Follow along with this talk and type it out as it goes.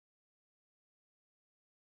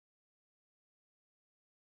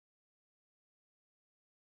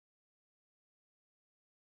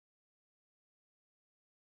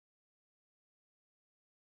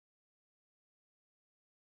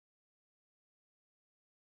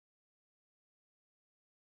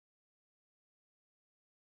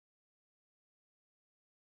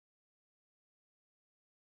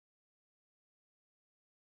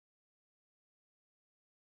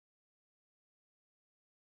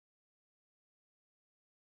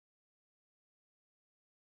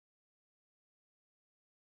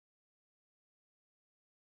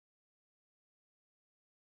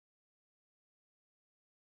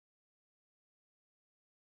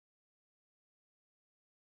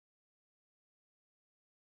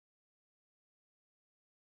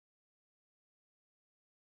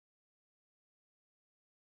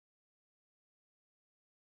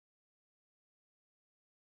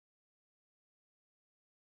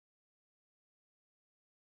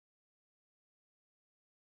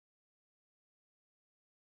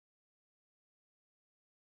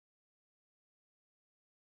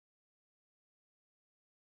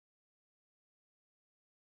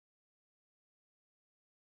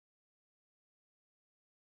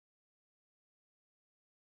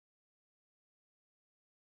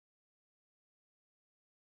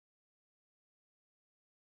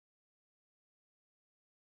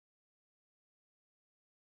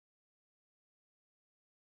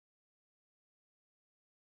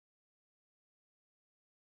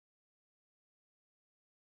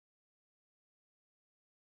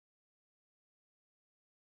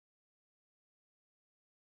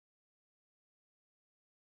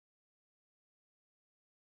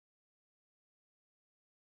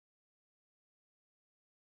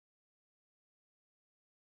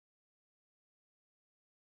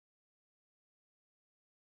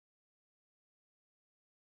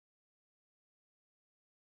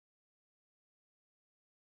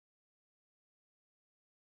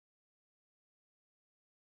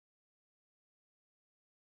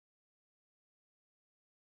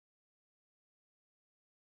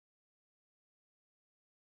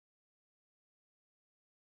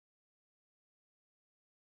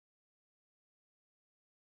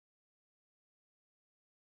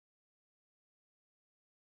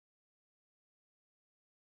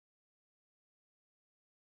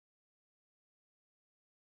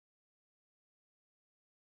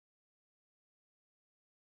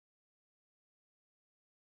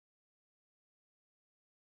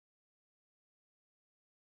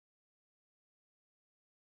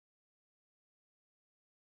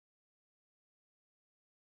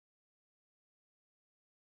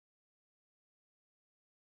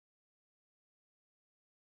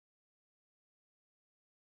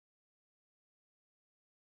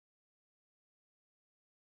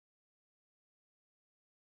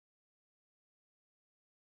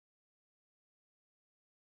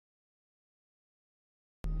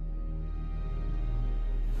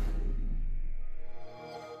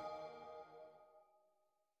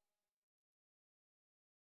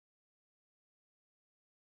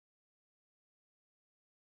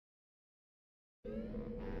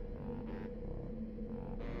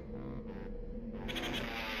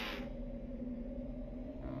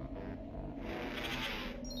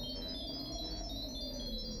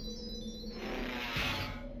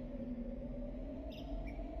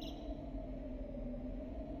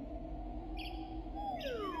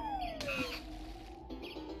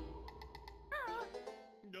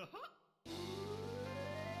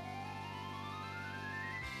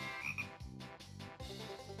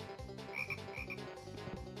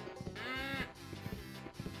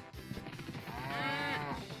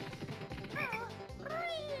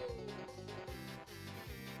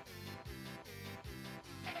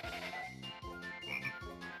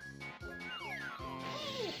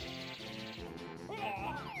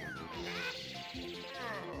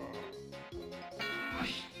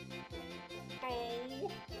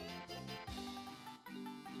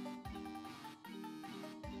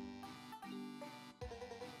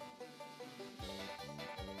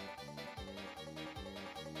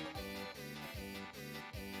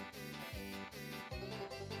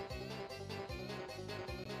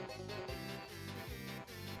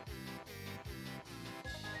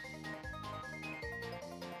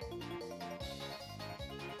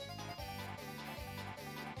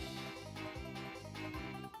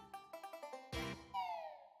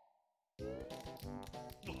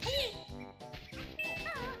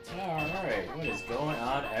Alright, what is going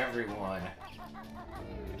on, everyone?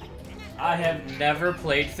 I have never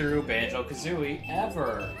played through Banjo-Kazooie,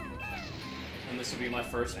 ever. And this will be my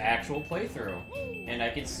first actual playthrough. And I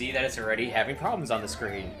can see that it's already having problems on the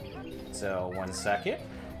screen. So, one second.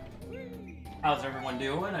 How's everyone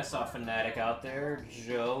doing? I saw Fnatic out there,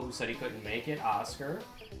 Joe, who said he couldn't make it, Oscar.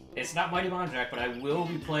 It's not Mighty Bon Jack, but I will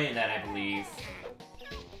be playing that, I believe.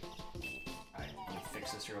 Alright, let me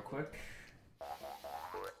fix this real quick.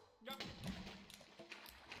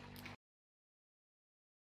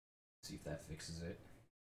 See if that fixes it.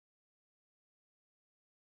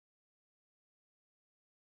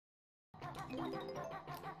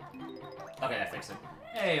 Okay, that fixed it.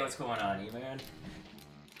 Hey, what's going on, E-Man?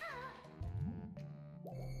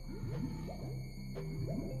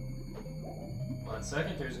 One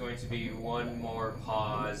second, there's going to be one more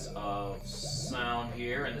pause of sound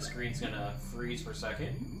here, and the screen's gonna freeze for a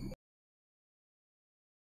second.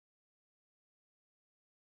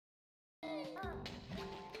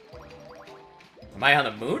 Am I on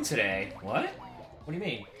the moon today? What? What do you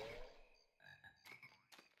mean?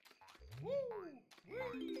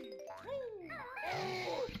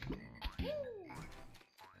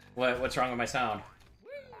 What's wrong with my sound?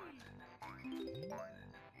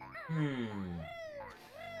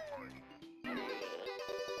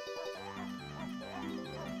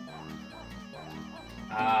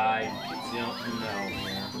 I don't know.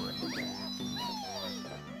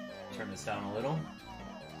 Turn this down a little.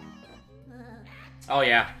 Oh,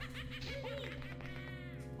 yeah.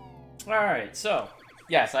 Alright, so,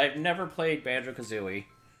 yes, I've never played Banjo-Kazooie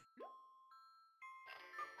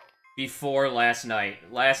before last night.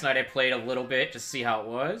 Last night I played a little bit to see how it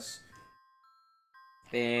was.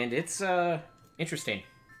 And it's, interesting.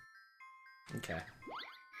 Okay.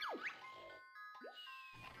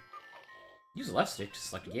 Use the left stick to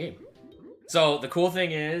select a game. So, the cool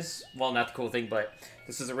thing is, well, not the cool thing, but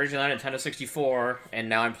this is originally on Nintendo 64, and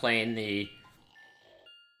now I'm playing the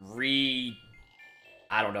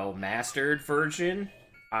I don't know, mastered version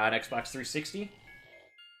on Xbox 360.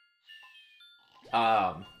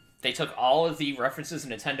 They took all of the references to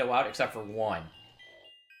Nintendo out except for one.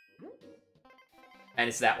 And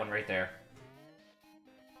it's that one right there.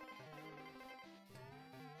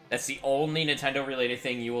 That's the only Nintendo-related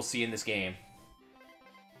thing you will see in this game.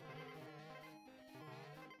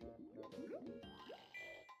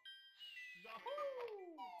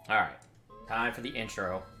 Alright, time for the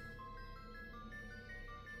intro.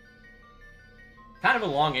 Kind of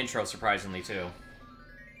a long intro, surprisingly, too.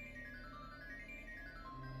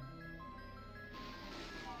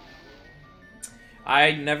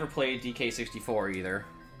 I never played DK64 either.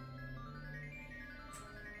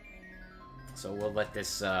 So we'll let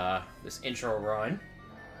this, this intro run.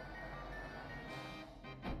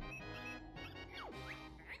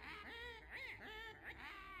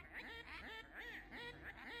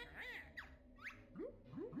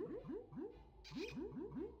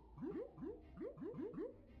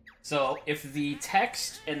 So, if the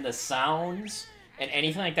text and the sounds and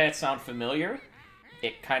anything like that sound familiar,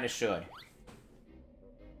 it kind of should.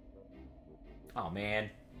 Oh, man.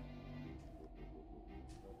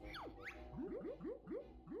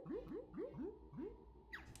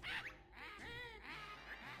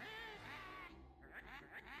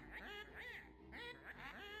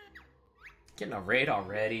 Getting a raid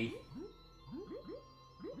already.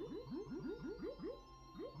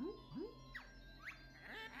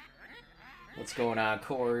 What's going on,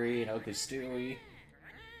 Corey and Okastui?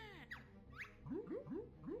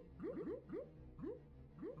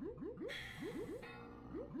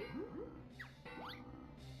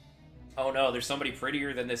 Oh no, there's somebody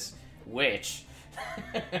prettier than this witch.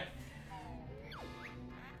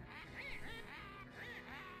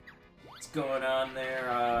 What's going on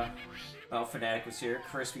there? Oh, Fnatic was here.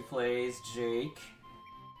 Crispy Plays, Jake.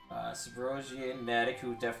 Sabrosian, Natic,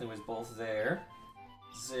 who definitely was both there.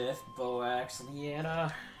 Zith, Boax,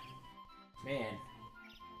 Leanna. Man.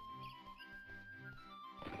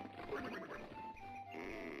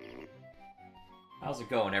 How's it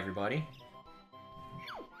going, everybody?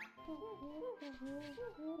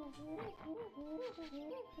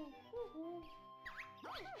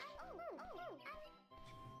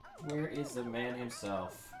 Where is the man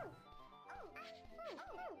himself?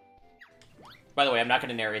 By the way, I'm not going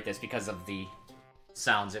to narrate this because of the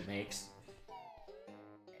sounds it makes.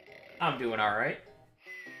 I'm doing alright.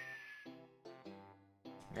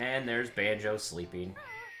 And there's Banjo sleeping.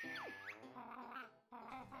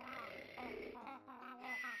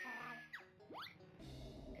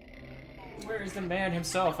 Where is the man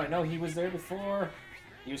himself? I know he was there before.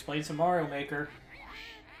 He was playing some Mario Maker.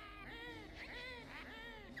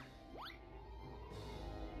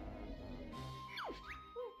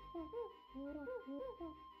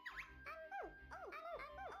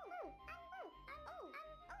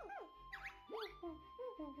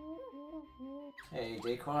 Hey,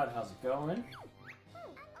 Daquan, how's it going?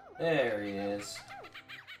 There he is.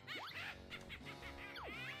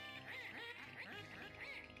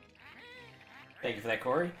 Thank you for that,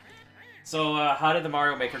 Corey. So, how did the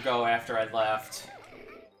Mario Maker go after I left?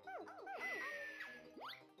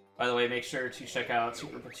 By the way, make sure to check out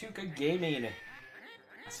Super Patuka Gaming.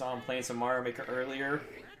 I saw him playing some Mario Maker earlier.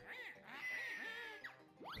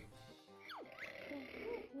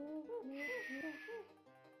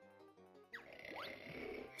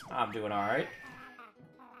 I'm doing alright.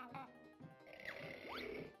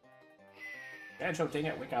 Banjo, dang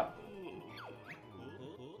it, wake up.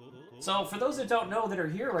 So, for those that don't know that are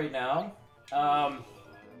here right now,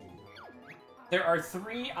 there are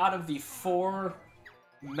 3 out of the 4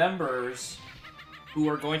 members who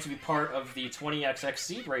are going to be part of the 20XX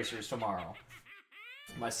Seed Racers tomorrow.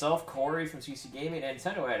 Myself, Corey from CC Gaming, and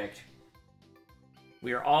Nintendo Addict.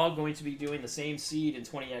 We are all going to be doing the same seed in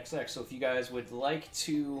 20XX, so if you guys would like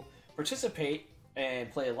to participate and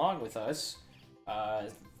play along with us,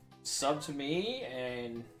 sub to me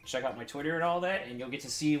and check out my Twitter and all that, and you'll get to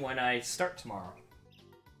see when I start tomorrow.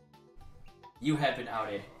 You have been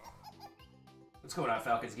outed. What's going on,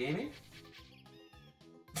 Falcons Gaming?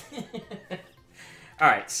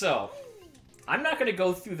 Alright, so I'm not going to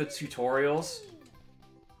go through the tutorials.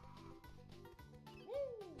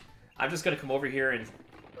 I'm just going to come over here and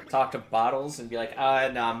talk to Bottles and be like,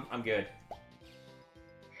 no, I'm good.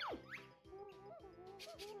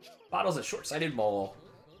 Bottles a short-sighted mole.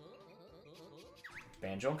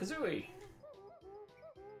 Banjo-Kazooie.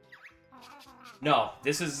 No,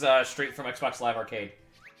 this is straight from Xbox Live Arcade.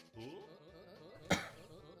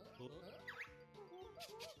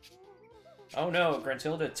 Oh no,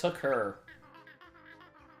 Grantilda took her.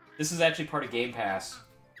 This is actually part of Game Pass.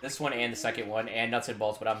 This one and the second one, and Nuts and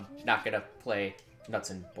Bolts, but I'm not gonna play Nuts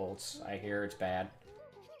and Bolts. I hear it's bad.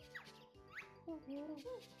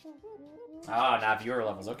 Ah, not viewer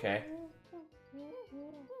levels, okay.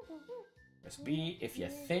 Press B if you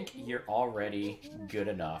think you're already good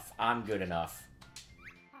enough. I'm good enough.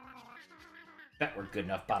 Bet we're good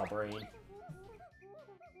enough, Bottle Brain.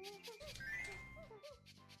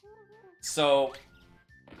 So,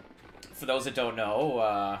 for those that don't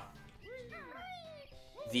know,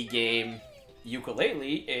 the game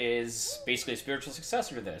Yooka-Laylee is basically a spiritual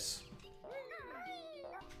successor to this.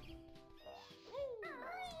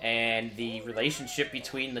 And the relationship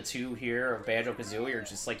between the two here of Banjo-Kazooie are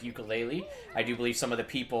just like Yooka-Laylee. I do believe some of the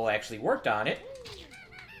people actually worked on it.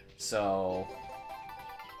 So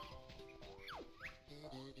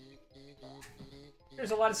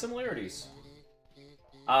there's a lot of similarities.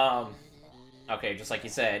 Okay, just like you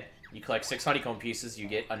said, you collect 6 honeycomb pieces, you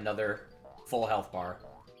get another full health bar.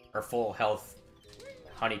 Or full health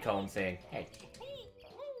honeycomb thing. Hey.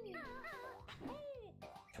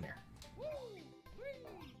 Come here.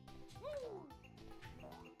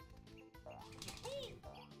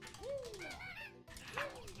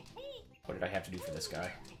 What did I have to do for this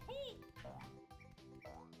guy?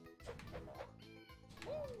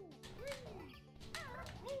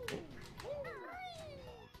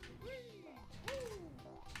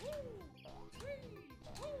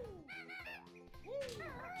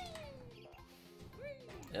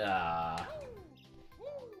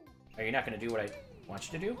 you not gonna do what I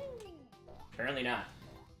want you to do? Apparently not.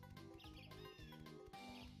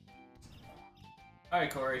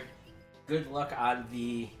 Alright, Corey. Good luck on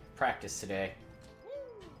the practice today.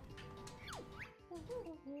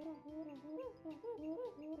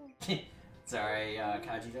 Sorry,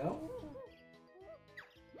 Kajito.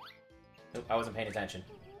 Nope, I wasn't paying attention.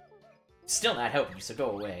 Still not helping you, so go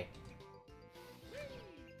away.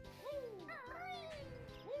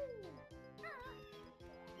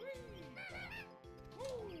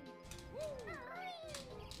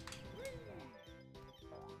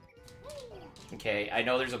 Okay, I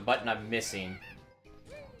know there's a button I'm missing.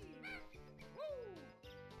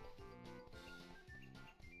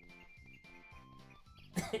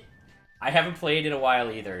 I haven't played in a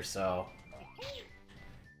while either, so...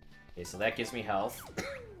 Okay, so that gives me health.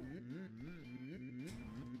 I'm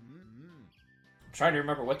trying to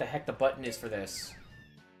remember what the heck the button is for this.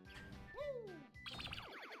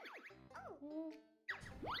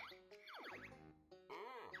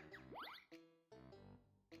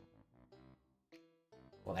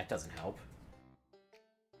 Well, that doesn't help.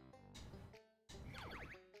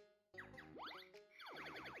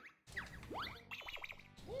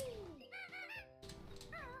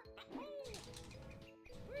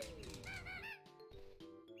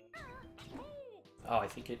 Oh, I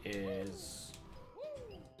think it is...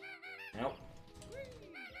 Nope.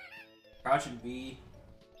 Crouch and B.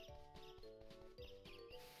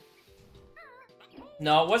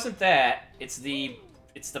 No, it wasn't that. It's the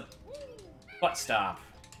butt stop.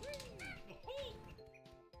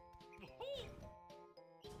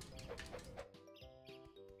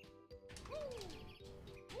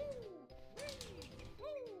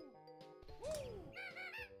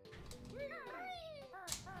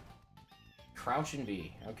 Crouch and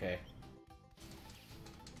B. Okay.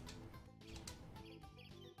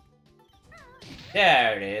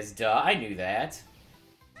 There it is. Duh. I knew that.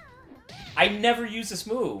 I never use this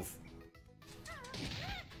move.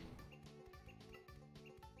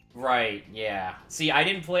 Right, yeah. See, I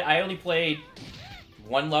only played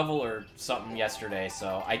one level or something yesterday,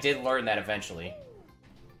 so I did learn that eventually.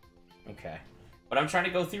 Okay. But I'm trying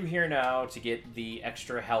to go through here now to get the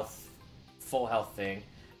extra health, full health thing.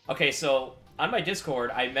 Okay, so on my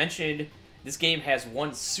Discord, I mentioned this game has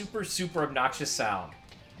one super, super obnoxious sound.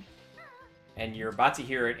 And you're about to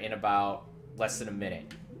hear it in about less than a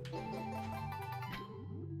minute.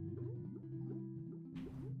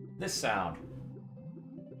 This sound.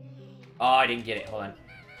 Oh, I didn't get it. Hold on.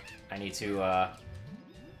 I need to,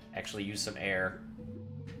 actually use some air.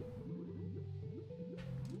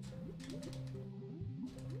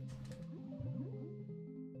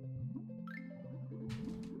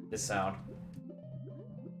 This sound.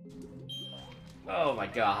 Oh my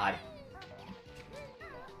god.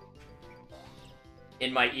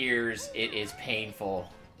 In my ears, it is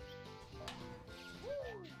painful.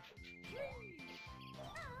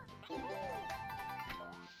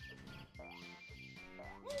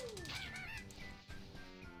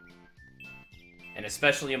 And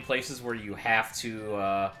especially in places where you have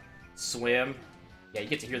to swim. Yeah, you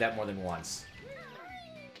get to hear that more than once.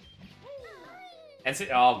 And so,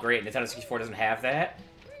 oh, great. Nintendo 64 doesn't have that?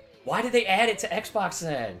 Why did they add it to Xbox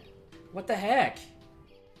then? What the heck?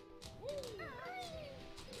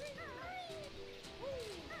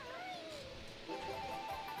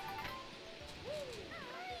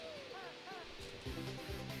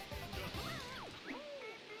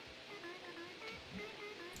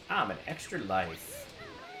 I'm an extra life.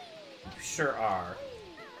 You sure are.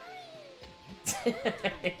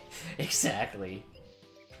 Exactly.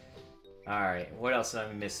 Alright, what else am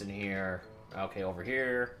I missing here? Okay, over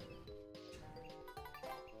here.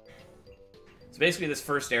 So basically this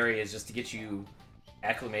first area is just to get you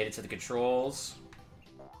acclimated to the controls.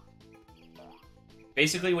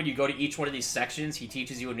 Basically when you go to each one of these sections, he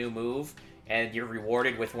teaches you a new move, and you're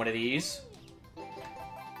rewarded with one of these.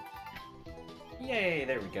 Yay,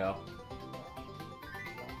 there we go.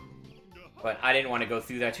 But I didn't want to go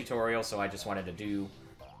through that tutorial, so I just wanted to do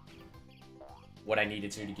what I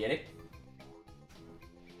needed to get it.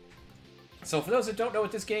 So for those that don't know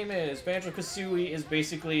what this game is, Banjo-Kazooie is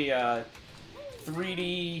basically a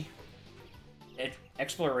 3D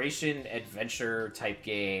exploration adventure type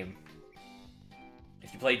game.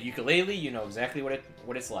 If you played ukulele, you know exactly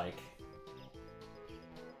what it's like.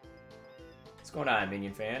 What's going on,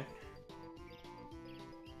 Minion fan?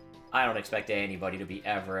 I don't expect anybody to be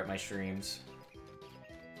ever at my streams.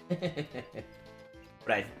 But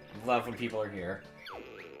I love when people are here.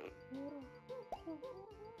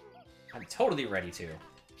 I'm totally ready to.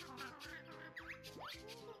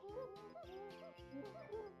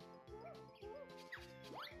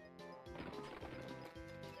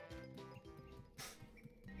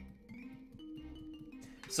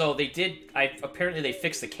 So they did... apparently they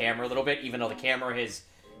fixed the camera a little bit, even though the camera has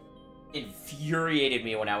infuriated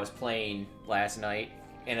me when I was playing last night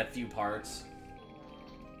in a few parts.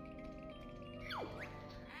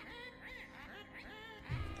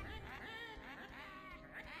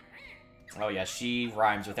 Oh yeah, she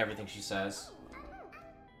rhymes with everything she says.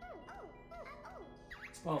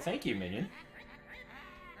 Well, thank you, Minion.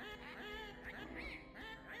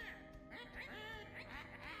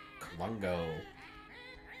 Klungo.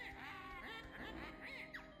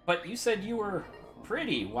 But you said you were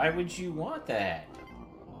pretty. Why would you want that?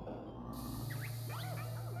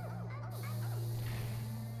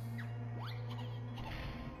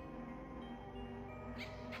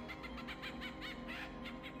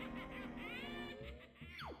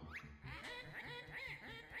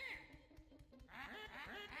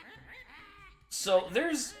 So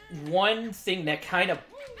there's one thing that kind of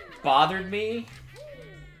bothered me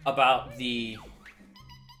about the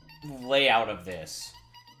layout of this.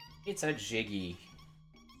 It's a jiggy.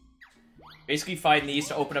 Basically find these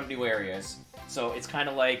to open up new areas. So it's kind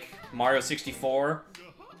of like Mario 64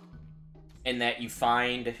 in that you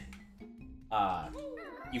find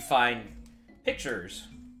pictures.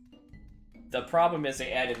 The problem is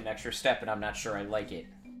they added an extra step and I'm not sure I like it.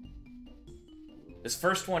 This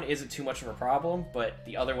first one isn't too much of a problem, but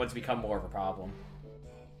the other ones become more of a problem.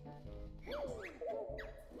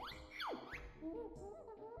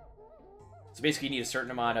 So basically you need a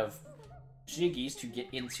certain amount of jiggies to get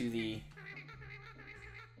into the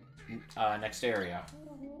next area.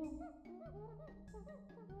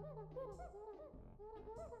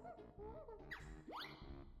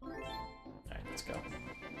 Alright, let's go.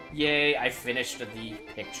 Yay, I finished the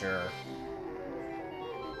picture.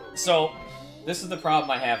 So, this is the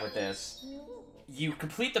problem I have with this. You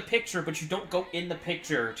complete the picture, but you don't go in the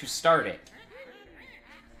picture to start it.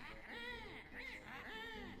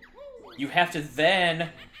 You have to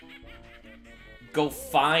then go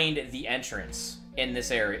find the entrance in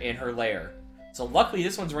this area, in her lair. So luckily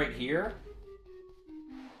this one's right here.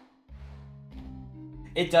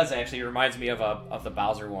 It does actually, it reminds me of the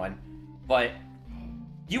Bowser one. But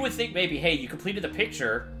you would think maybe, hey, you completed the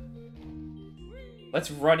picture.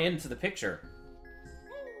 Let's run into the picture.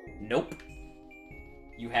 Nope.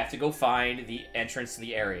 You have to go find the entrance to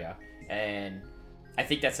the area. And I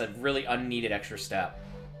think that's a really unneeded extra step.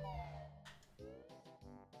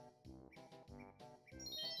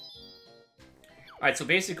 Alright, so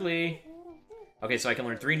basically... Okay, so I can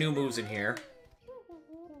learn 3 new moves in here.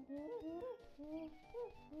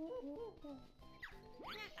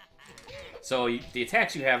 So the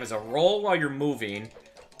attacks you have is a roll while you're moving,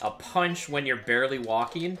 a punch when you're barely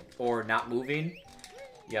walking or not moving.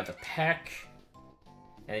 You have the peck,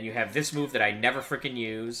 and then you have this move that I never freaking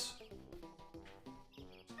use.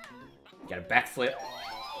 You got a backflip.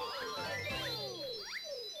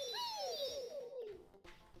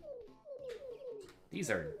 These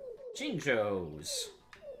are Jinjos.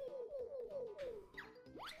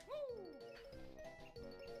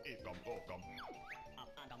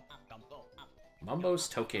 Mumbo's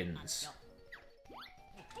tokens.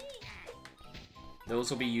 Those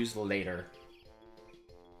will be used later.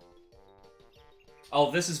 Oh,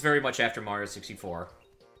 this is very much after Mario 64.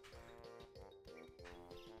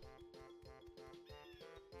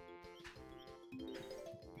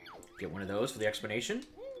 Get one of those for the explanation.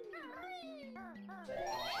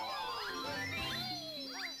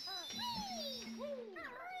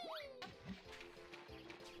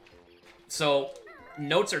 So,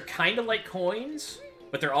 notes are kind of like coins,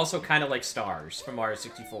 but they're also kind of like stars from Mario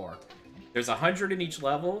 64. There's 100 in each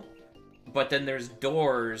level, but then there's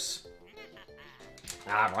doors...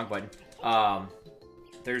 Ah, wrong button.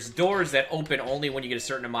 There's doors that open only when you get a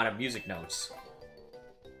certain amount of music notes.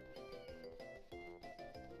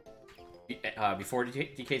 Before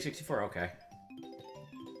DK64? Okay.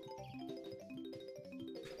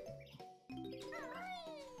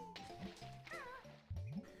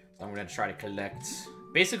 So I'm gonna try to collect...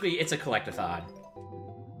 Basically, it's a collect-a-thon.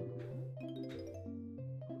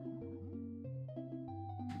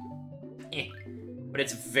 But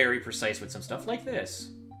it's very precise with some stuff like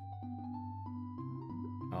this.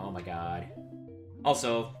 Oh my god.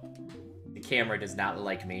 Also, the camera does not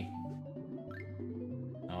like me.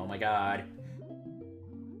 Oh my god.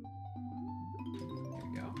 There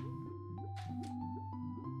we go.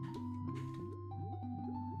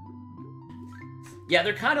 Yeah,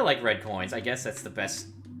 they're kind of like red coins. I guess that's the best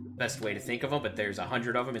way to think of them, but there's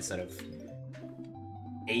 100 of them instead of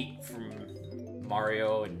 8 from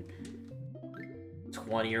Mario and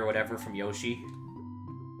 20 or whatever from Yoshi.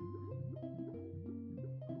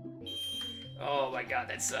 Oh my god,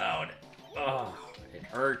 that sound. Oh, it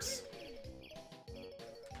hurts.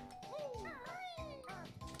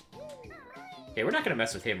 Okay, we're not gonna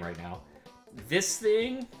mess with him right now. This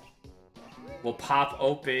thing will pop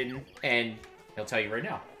open, and he'll tell you right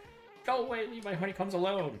now, go away, leave my honeycombs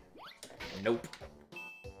alone. Nope.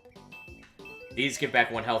 These give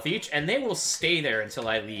back 1 health each, and they will stay there until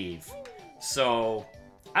I leave. So,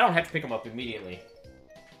 I don't have to pick them up immediately.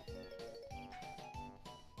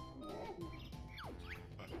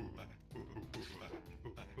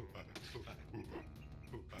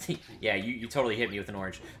 Yeah, you totally hit me with an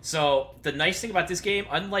orange. So, the nice thing about this game,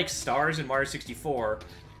 unlike Stars and Mario 64,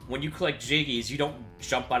 when you collect Jiggies, you don't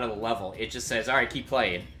jump out of the level. It just says, alright, keep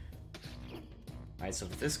playing. Alright, so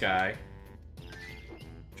with this guy, I'm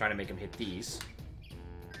trying to make him hit these.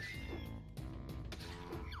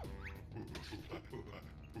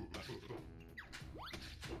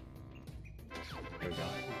 There we go.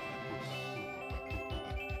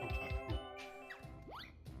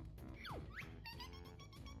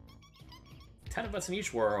 10 of us in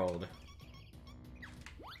each world.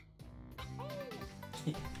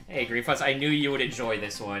 Hey, Greenfuss, I knew you would enjoy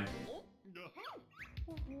this one.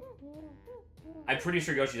 I'm pretty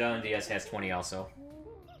sure Yoshi's Island DS has 20 also.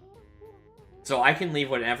 So I can leave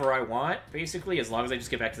whenever I want, basically, as long as I just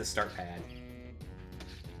get back to the start pad.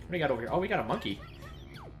 What do we got over here? Oh, we got a monkey.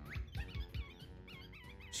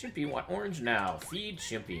 Chimpy want orange now. Feed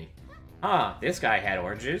Chimpy. Huh, this guy had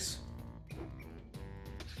oranges.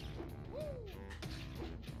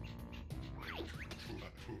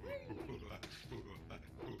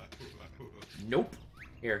 Nope.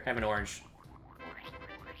 Here, have an orange.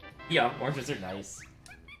 Yeah, oranges are nice.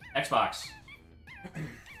 Xbox.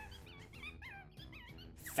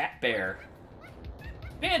 Fat bear.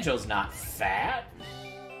 Banjo's not fat.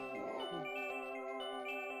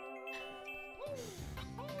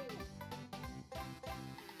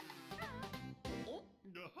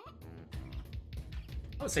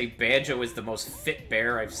 I would say Banjo is the most fit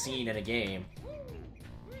bear I've seen in a game.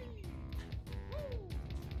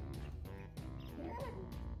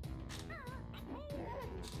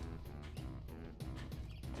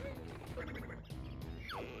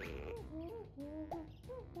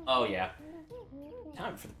 Oh yeah.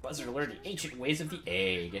 Time for the buzzer to learn the ancient ways of the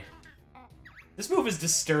egg. This move is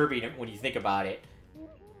disturbing when you think about it.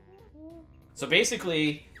 So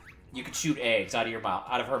basically, you could shoot eggs out of your mouth,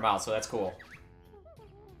 out of her mouth, so that's cool.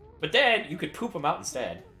 But then you could poop them out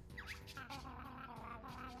instead.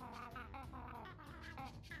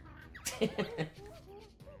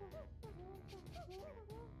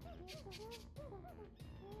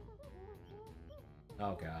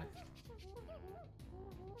 Oh god.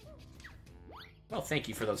 Well, thank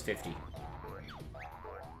you for those 50.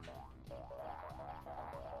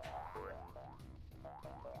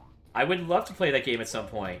 I would love to play that game at some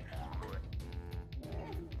point.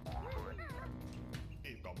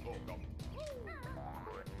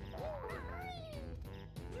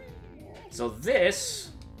 So this...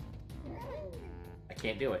 I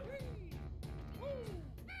can't do it.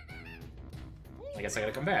 I guess I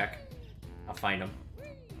gotta come back. I'll find him.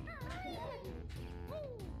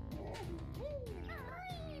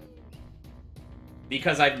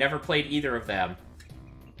 Because I've never played either of them.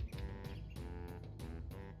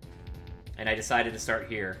 And I decided to start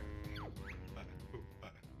here.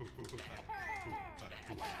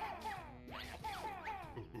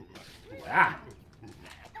 Ah!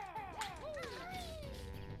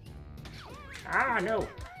 Ah, no!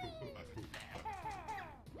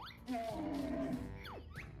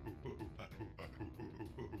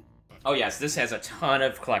 Oh yes, this has a ton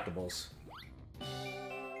of collectibles.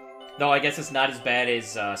 Though I guess it's not as bad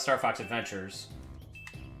as Star Fox Adventures.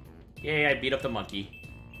 Yay, I beat up the monkey.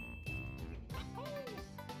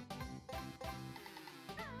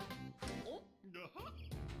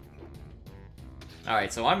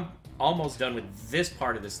 Alright, so I'm almost done with this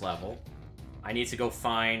part of this level. I need to go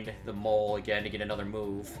find the mole again to get another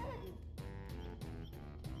move.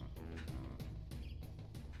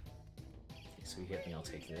 Okay, so he hit me, I'll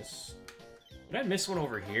take this. Did I miss one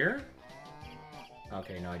over here?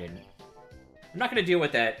 Okay, no I didn't. I'm not gonna deal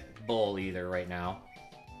with that bull either right now.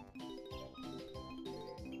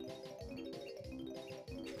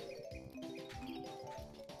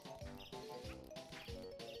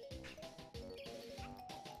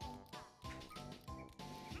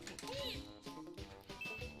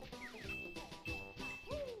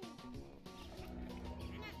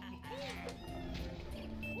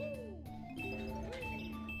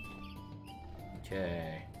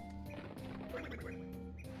 Okay.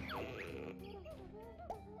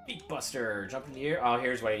 Beak Buster! Jump in the air. Oh,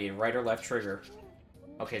 here's what I need. Right or left trigger.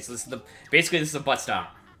 Okay, so this is the... Basically, this is a butt stomp.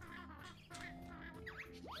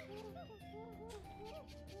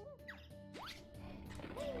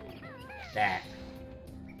 That.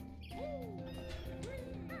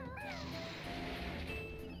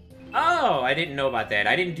 Oh, I didn't know about that.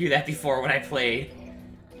 I didn't do that before when I played.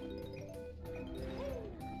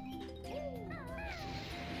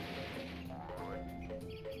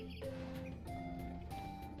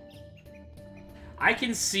 I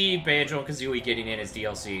can see Banjo-Kazooie getting in as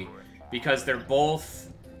DLC because they're both...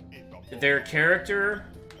 Their character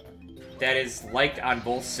that is liked on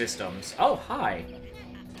both systems. Oh, hi.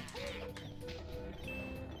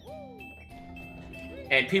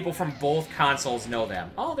 And people from both consoles know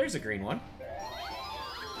them. Oh, there's a green one.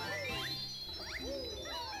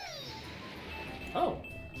 Oh.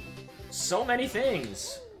 So many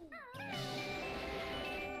things.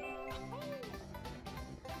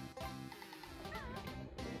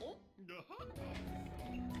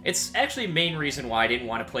 It's actually the main reason why I didn't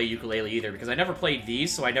want to play ukulele either, because I never played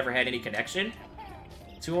these, so I never had any connection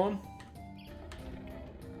to them.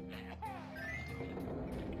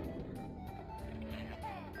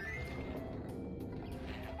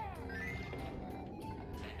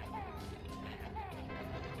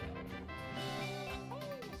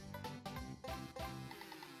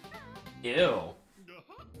 Ew.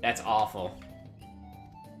 That's awful.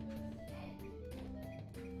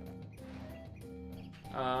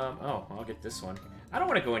 Oh, I'll get this one. I don't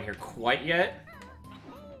want to go in here quite yet.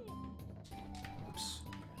 Oops.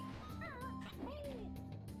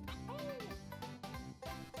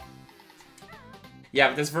 Yeah,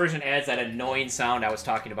 but this version adds that annoying sound I was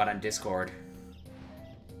talking about on Discord.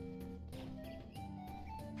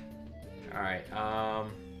 Alright,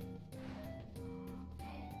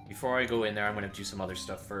 before I go in there, I'm gonna do some other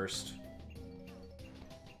stuff first.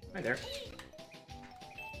 Hi there.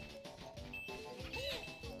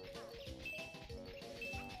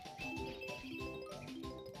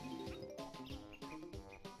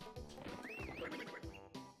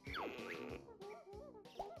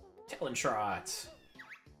 Trot.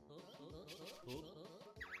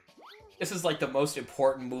 This is like the most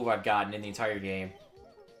important move I've gotten in the entire game.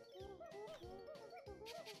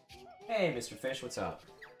 Hey, Mr. Fish, what's up?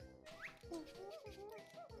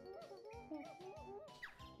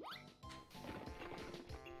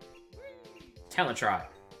 Talent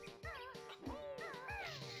Trot.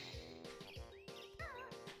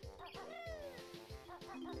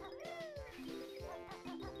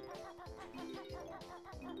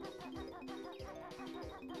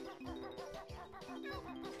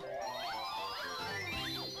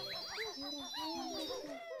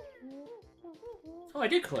 Oh, I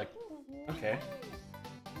did collect. Okay.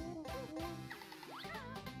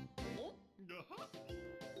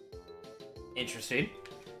 Interesting.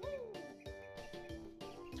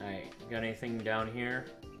 Alright, got anything down here?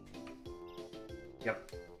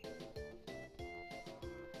 Yep.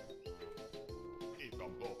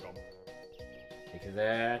 Take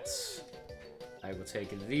that. I will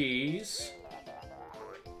take these.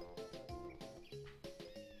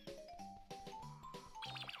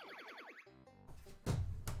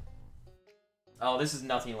 Oh, this is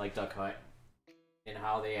nothing like Duck Hunt in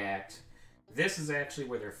how they act. This is actually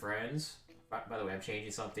where they're friends. By the way, I'm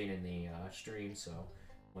changing something in the stream, so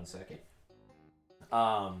 1 second.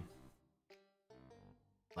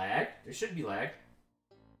 Lag? There shouldn't be lag.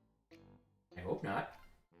 I hope not.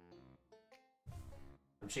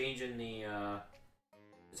 I'm changing the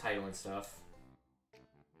title and stuff.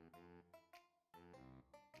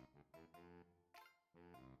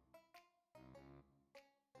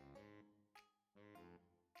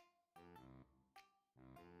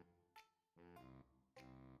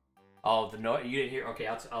 Oh, the noise, you didn't hear? Okay,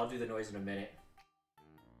 I'll do the noise in a minute.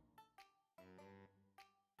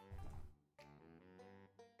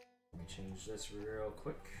 Let me change this real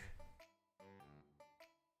quick.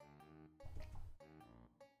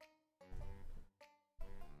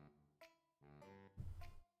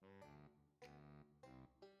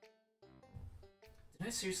 Did I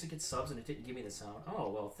seriously get subs and it didn't give me the sound? Oh,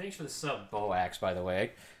 well, thanks for the sub, Boax, by the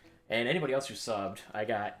way. And anybody else who subbed, I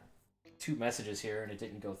got 2 messages here and it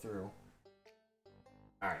didn't go through.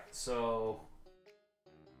 Alright, so...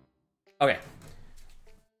 Okay.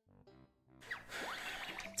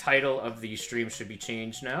 Title of the stream should be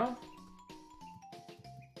changed now.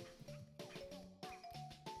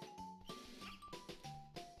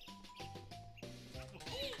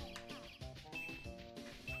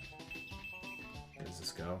 Where does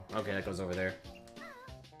this go? Okay, that goes over there.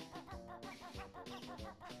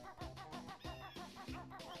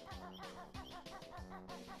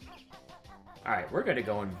 Alright, we're gonna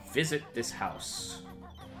go and visit this house.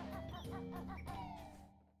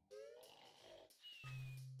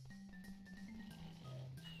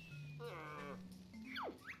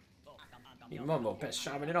 Momo, best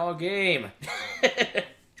shaman in all game.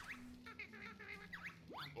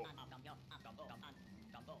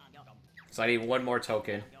 So I need one more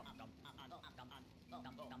token.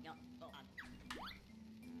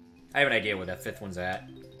 I have an idea where that 5th one's at.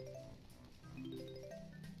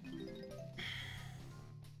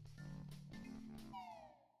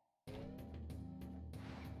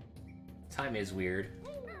 Time is weird.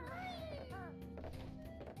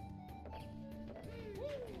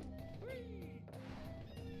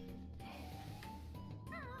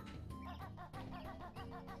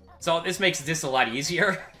 So this makes this a lot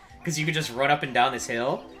easier, because you can just run up and down this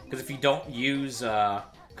hill. Because if you don't use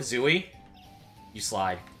Kazooie, you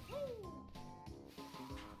slide.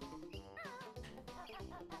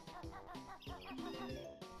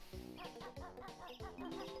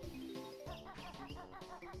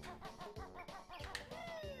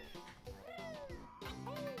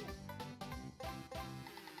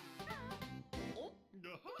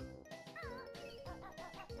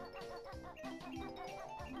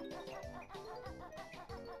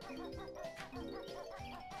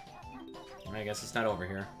 I guess it's not over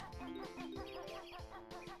here.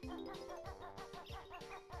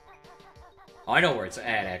 Oh, I know where it's at,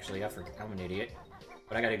 actually. I forgot. I'm an idiot.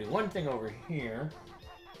 But I gotta do one thing over here.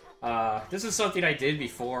 This is something I did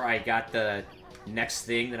before I got the next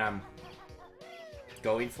thing that I'm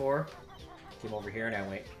going for. Came over here and I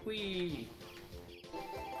went, whee!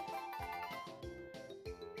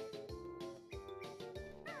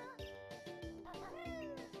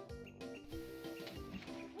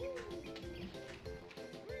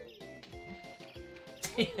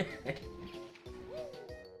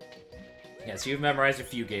 Yes, you've memorized a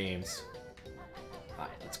few games.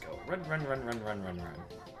 Alright, let's go. Run, run, run, run, run, run, run.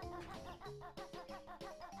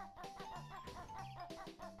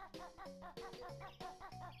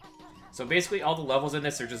 So basically all the levels in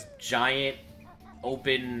this are just giant,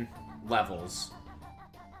 open levels.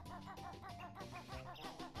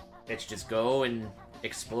 That you just go and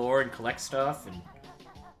explore and collect stuff, and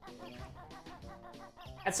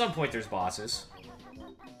at some point there's bosses.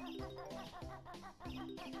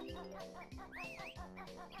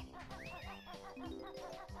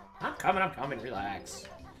 I'm coming, relax.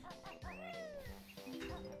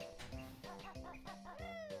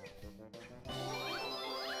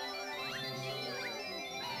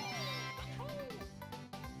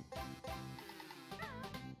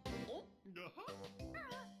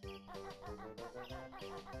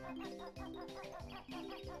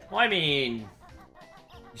 Well, I mean,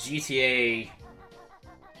 GTA,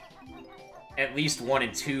 at least 1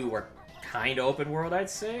 and 2 were kind of open world, I'd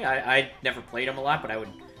say. I never played them a lot, but I would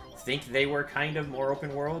think they were kind of more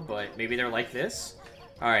open world, but maybe they're like this.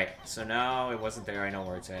 Alright, so now it wasn't there. I know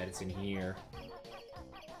where it's at. It's in here.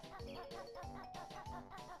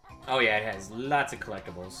 Oh yeah, it has lots of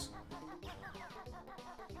collectibles.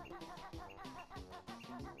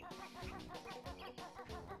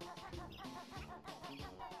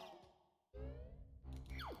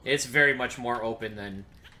 It's very much more open than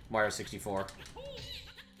Mario 64.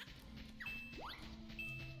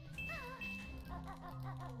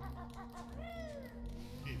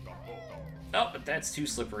 Oh, but that's too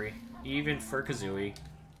slippery, even for Kazooie.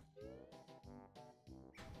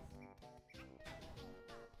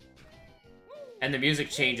 And the music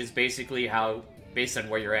changes basically based on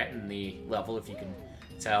where you're at in the level, if you can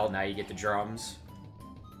tell. Now you get the drums.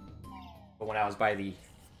 But when I was by the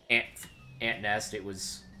ant nest, it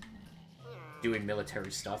was doing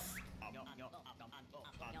military stuff.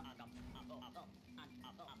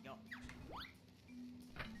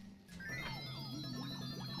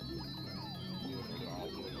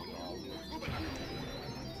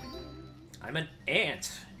 I'm an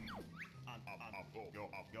ant.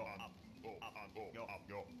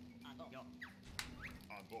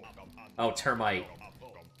 Oh, termite.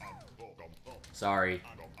 Sorry.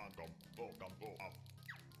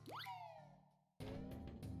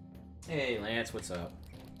 Hey, Lance, what's up?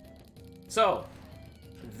 So,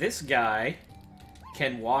 this guy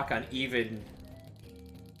can walk on even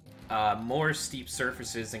more steep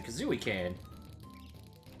surfaces than Kazooie can.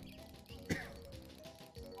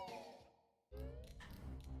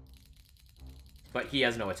 But he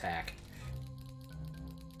has no attack.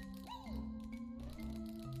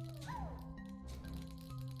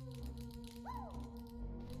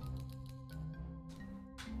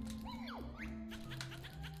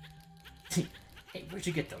 Hey, where'd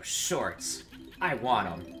you get those shorts? I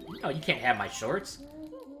want them. No, you can't have my shorts.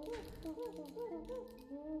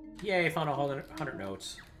 Yay, I found 100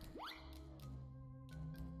 notes.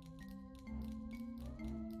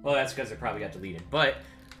 Well, that's because it probably got deleted. But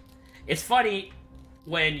it's funny,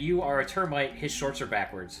 When you are a termite, his shorts are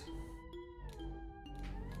backwards.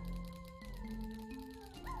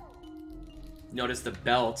 Notice the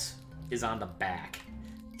belt is on the back.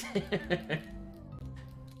 Give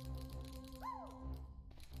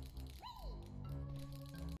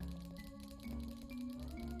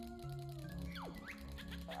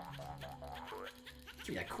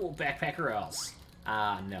me that cool backpack or else.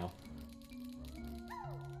 Ah, no.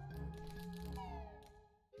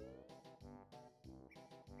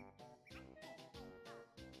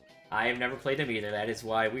 I have never played them either. That is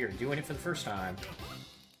why we are doing it for the first time.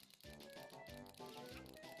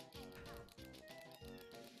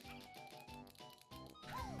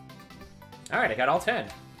 Alright, I got all 10.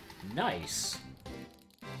 Nice.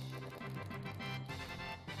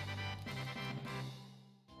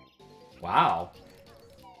 Wow.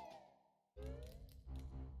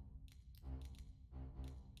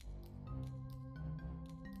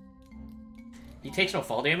 He takes no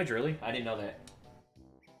fall damage, really? I didn't know that.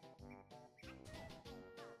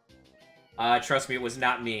 Trust me, it was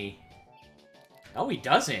not me. Oh, he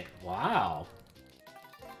doesn't. Wow.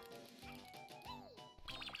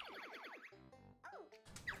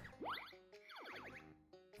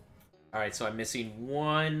 Alright, so I'm missing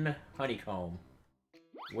one honeycomb.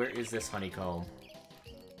 Where is this honeycomb?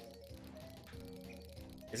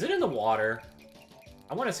 Is it in the water?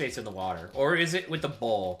 I want to say it's in the water. Or is it with the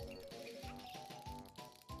bowl?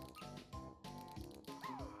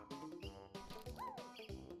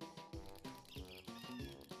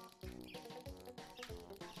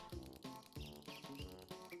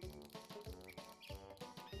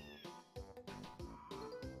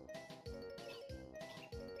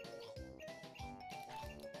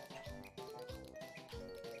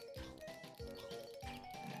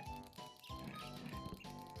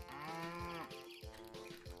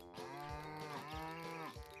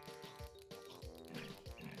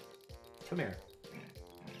 Come here.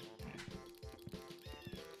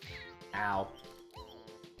 Ow.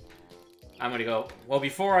 I'm gonna go... Well,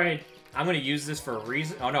 before I'm gonna use this for a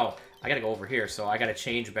reason... Oh, no. I gotta go over here, so I gotta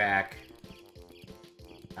change back.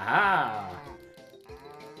 Ah!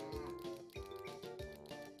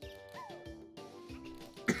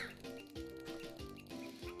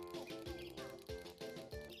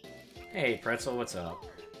 Hey, Pretzel, what's up?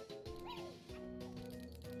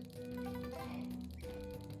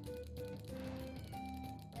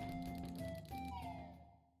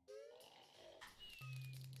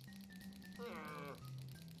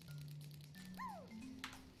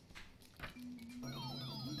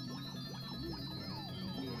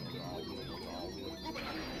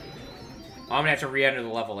 I'm gonna have to re-enter the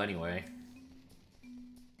level anyway.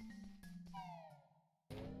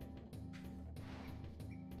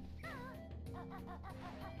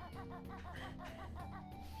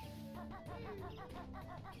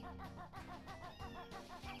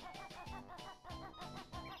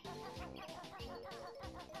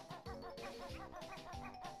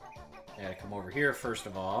 I gotta come over here first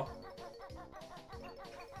of all.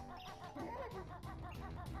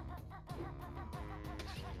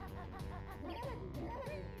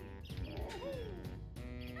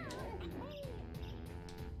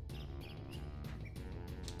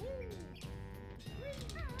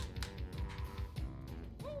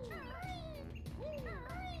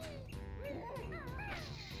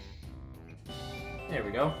 There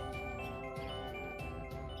we go.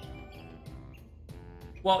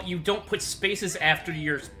 Well, you don't put spaces after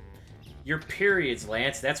your periods,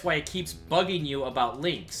 Lance. That's why it keeps bugging you about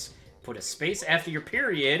links. Put a space after your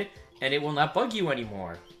period, and it will not bug you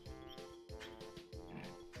anymore.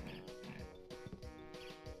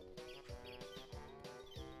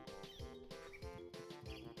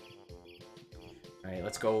 Alright,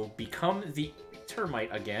 let's go become the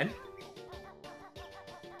termite again.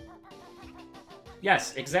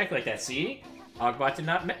 Yes, exactly like that, see? Hogbot did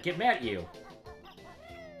not get mad at you.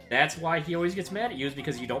 That's why he always gets mad at you, is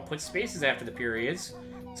because you don't put spaces after the periods,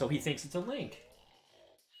 so he thinks it's a link.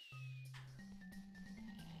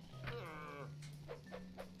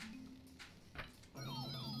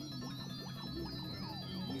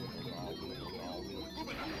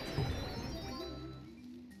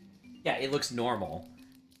 Yeah, it looks normal.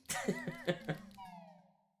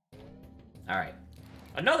 Alright.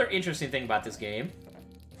 Another interesting thing about this game,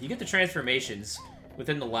 you get the transformations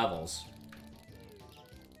within the levels.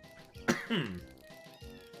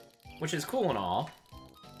 Which is cool and all.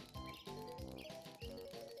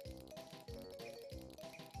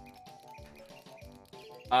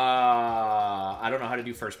 I don't know how to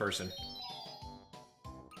do first person.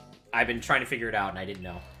 I've been trying to figure it out and I didn't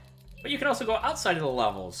know. But you can also go outside of the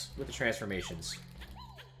levels with the transformations.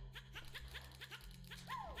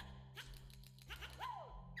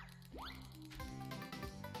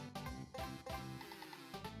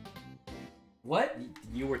 What?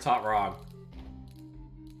 You were taught wrong.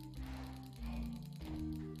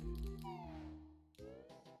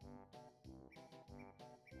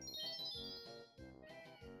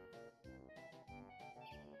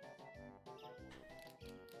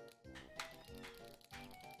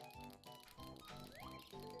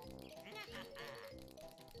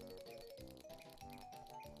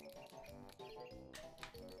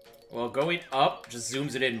 Well, going up just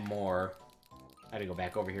zooms it in more. I had to go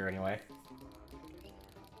back over here anyway.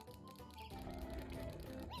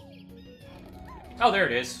 Oh, there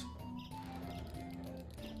it is.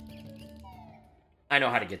 I know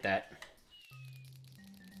how to get that.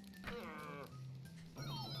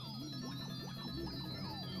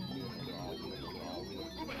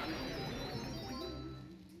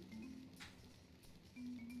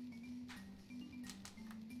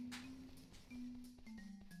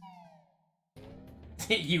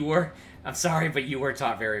 You were... I'm sorry, but you were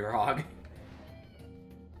taught very wrong.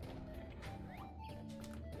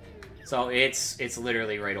 So it's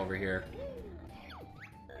literally right over here.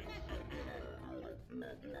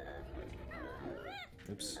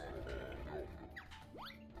 Oops.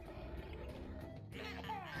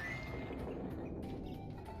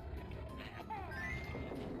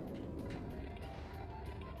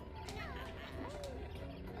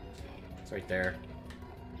 It's right there.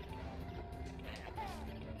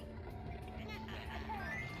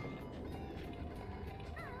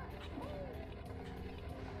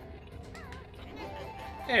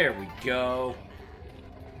 There we go.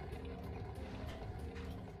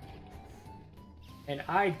 And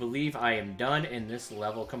I believe I am done in this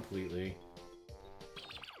level completely.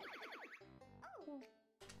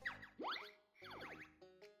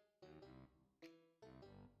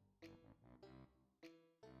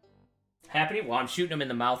 Happening? Well, I'm shooting them in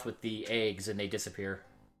the mouth with the eggs and they disappear.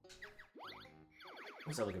 What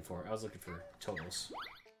was I looking for? I was looking for totals.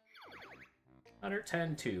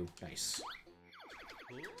 110, 2. Nice.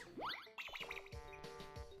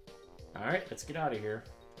 Alright, let's get out of here.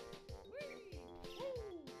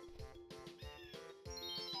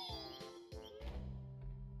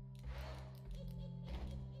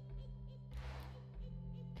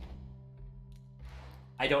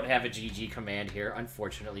 I don't have a GG command here,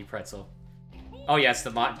 unfortunately, Pretzel. Oh yes,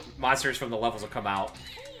 the monsters from the levels will come out.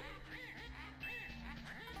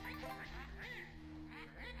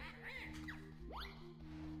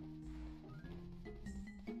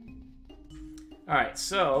 Alright,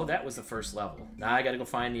 so that was the first level. Now I gotta go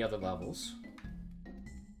find the other levels.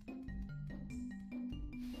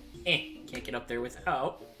 Can't get up there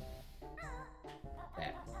without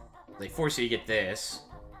that. They force you to get this.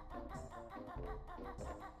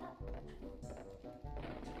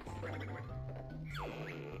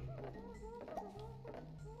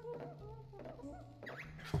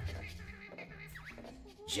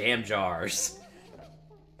 Jam jars.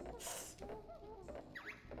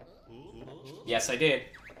 Yes, I did.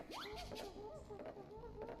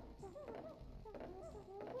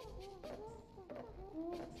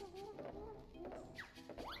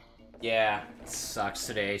 Yeah, it sucks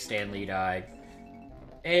today. Stan Lee died.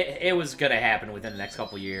 It was gonna happen within the next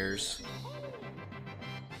couple years.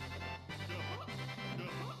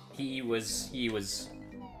 He was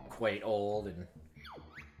quite old, and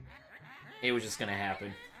it was just gonna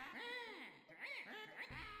happen.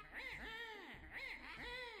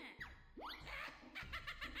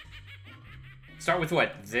 Start with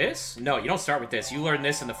what? This? No, you don't start with this. You learn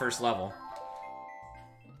this in the first level.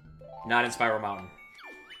 Not in Spiral Mountain.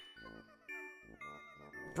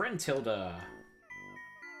 Brentilda.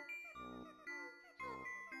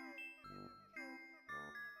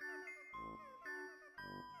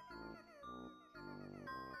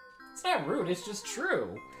 It's not rude, it's just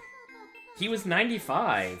true. He was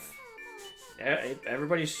 95.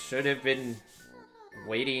 Everybody should have been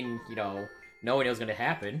waiting, you know, knowing it was going to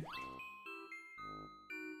happen.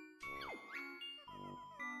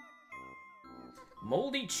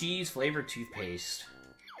 Moldy cheese flavored toothpaste.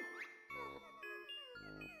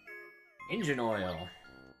 Engine oil.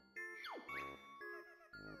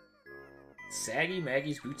 Saggy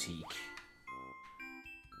Maggie's Boutique.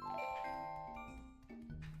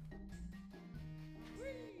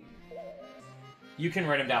 You can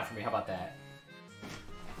write them down for me, how about that?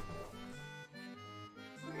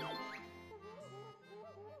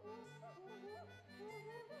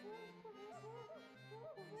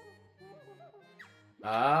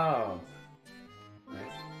 Oh.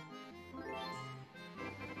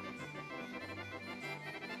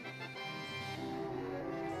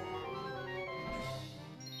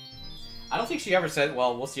 I don't think she ever said,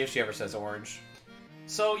 well, we'll see if she ever says orange.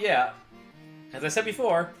 So, yeah, as I said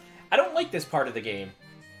before, I don't like this part of the game,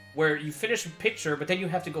 where you finish a picture, but then you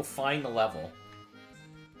have to go find the level.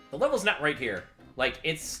 The level's not right here. Like,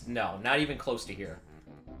 it's... No, not even close to here.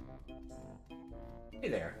 Hey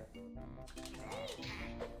there.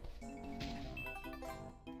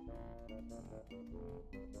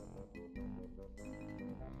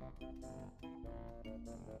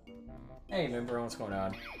 Hey, member, what's going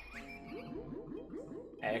on?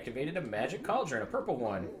 I activated a magic cauldron, a purple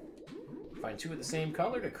one. Find 2 of the same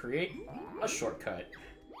color to create a shortcut.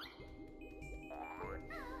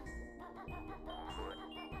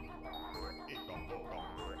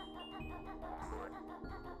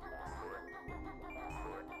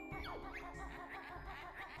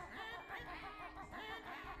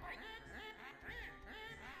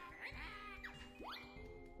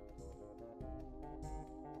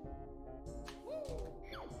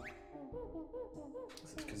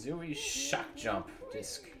 Kazooie Shock Jump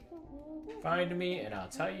Disc. Find me and I'll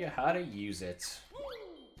tell you how to use it.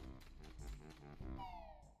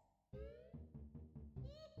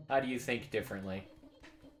 How do you think differently?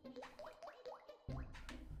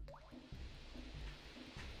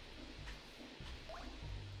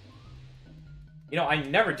 You know, I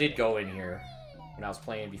never did go in here when I was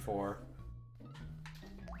playing before.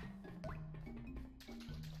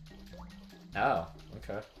 Oh,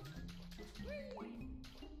 okay.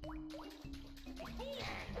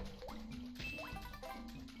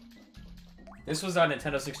 This was on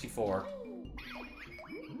Nintendo 64.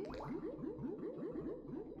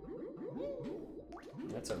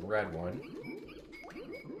 That's a red one.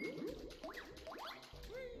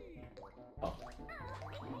 Oh.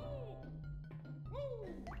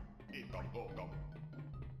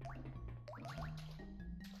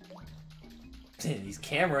 These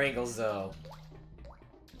camera angles, though.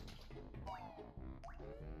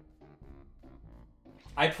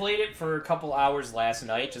 I played it for a couple hours last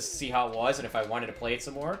night just to see how it was and if I wanted to play it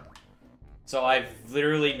some more. So I've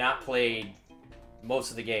literally not played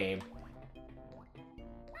most of the game.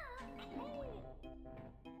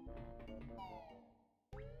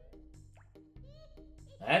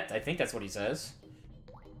 I think that's what he says.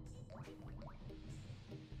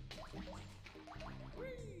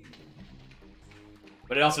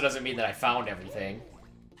 But it also doesn't mean that I found everything.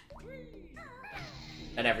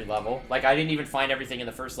 At every level. Like, I didn't even find everything in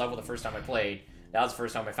the first level the first time I played. That was the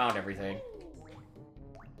first time I found everything.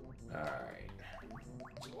 Alright.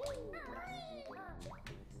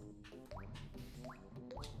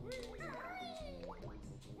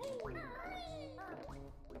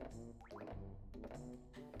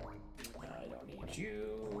 I don't need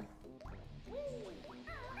you.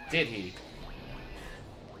 Did he?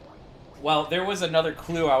 Well, there was another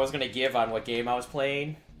clue I was going to give on what game I was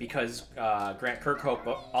playing. Because Grant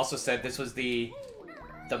Kirkhope also said this was the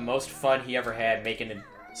most fun he ever had making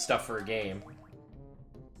stuff for a game.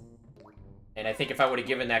 And I think if I would have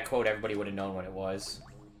given that quote, everybody would have known what it was.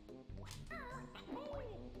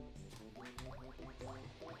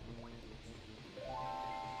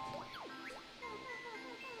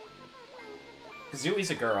 Kazooie's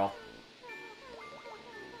a girl.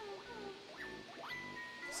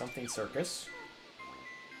 Something circus.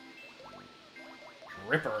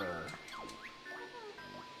 Ripper.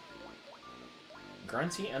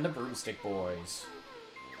 Grunty and the Broomstick Boys.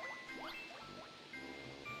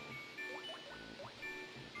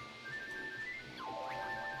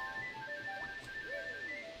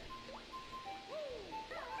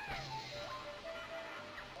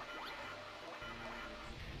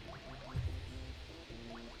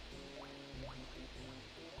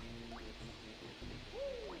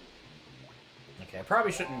 Okay, I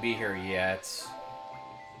probably shouldn't be here yet.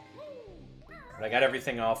 But I got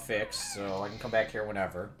everything all fixed, so I can come back here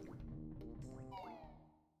whenever.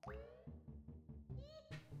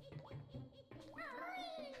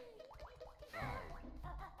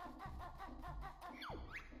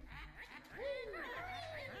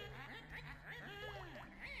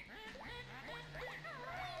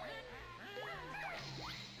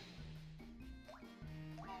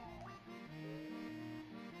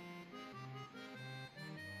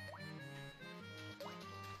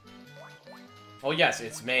 Oh yes,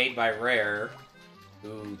 it's made by Rare,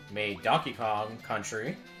 who made Donkey Kong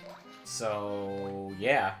Country. So,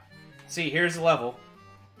 yeah. See, here's the level.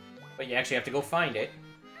 But you actually have to go find it.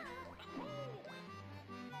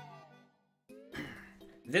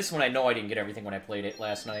 This one I know I didn't get everything when I played it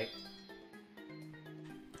last night.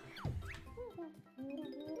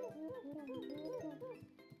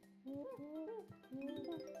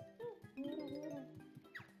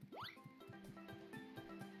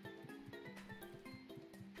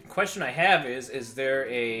 Question I have is there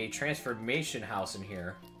a transformation house in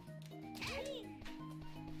here?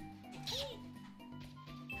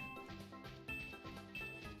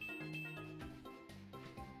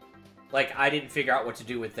 Like, I didn't figure out what to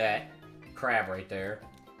do with that crab right there.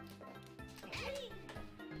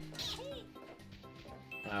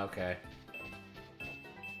 Okay.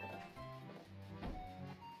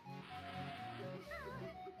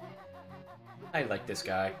 I like this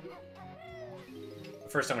guy.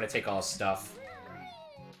 First, I'm gonna take all his stuff.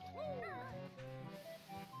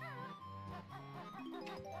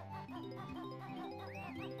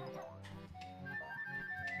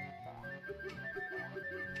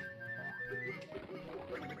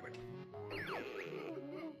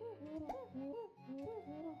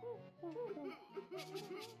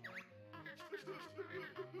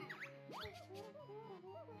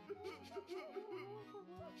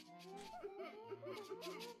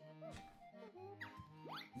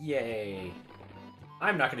 Yay.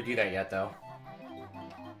 I'm not gonna do that yet, though.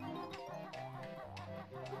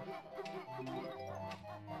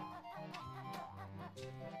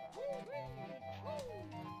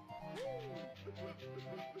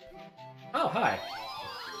 Oh, hi.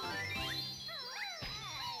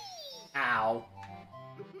 Ow.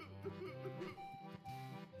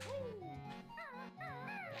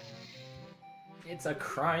 It's a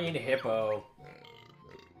crying hippo.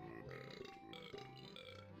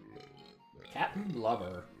 Captain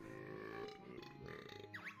Blubber.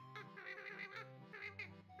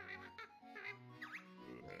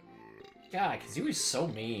 God, Kazooie's so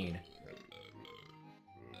mean.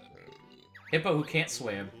 Hippo who can't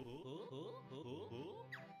swim.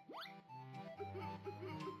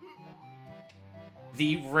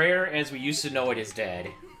 The rare as we used to know it is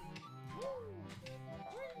dead.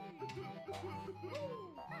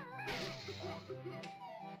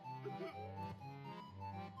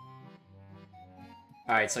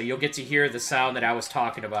 Alright, so you'll get to hear the sound that I was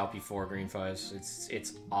talking about before, Green Fuzz.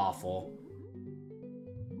 It's awful.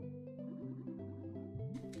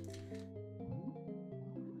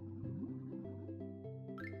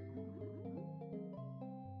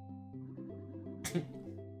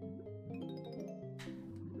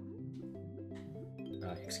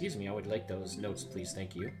 Excuse me, I would like those notes, please.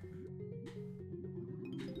 Thank you.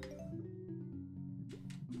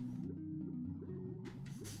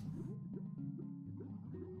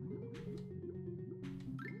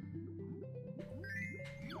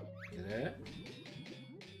 Look at that.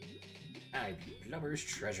 Blubber's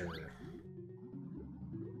treasure.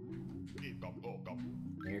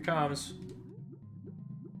 Here it comes.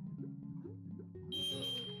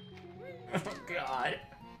 Oh, God.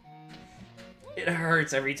 It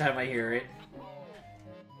hurts every time I hear it.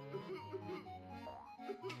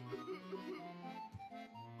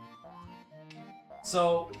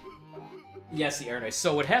 So, yes, the air noise.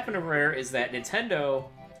 So what happened to Rare is that Nintendo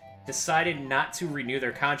decided not to renew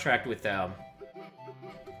their contract with them.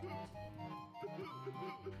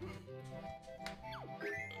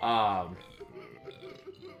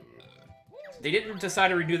 They didn't decide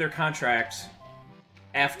to renew their contract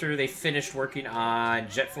after they finished working on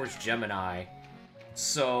Jet Force Gemini.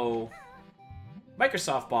 So,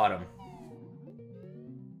 Microsoft bought them.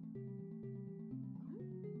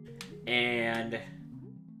 And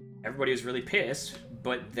everybody was really pissed,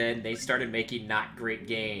 but then they started making not great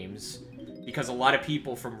games because a lot of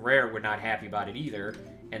people from Rare were not happy about it either,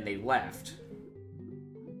 and they left.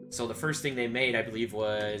 So the first thing they made, I believe,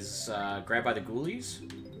 was Grab by the Ghoulies,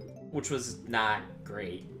 which was not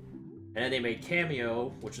great. And then they made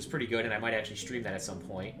Cameo, which was pretty good, and I might actually stream that at some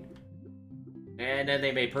point. And then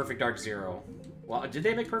they made Perfect Dark Zero. Well, did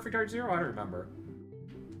they make Perfect Dark Zero? I don't remember.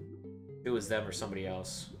 It was them or somebody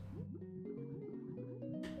else.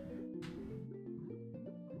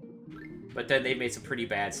 But then they made some pretty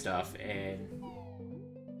bad stuff, and...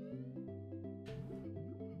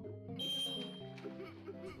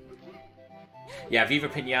 yeah, Viva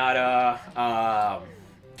Pinata,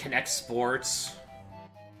 Connect Sports...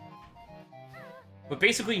 But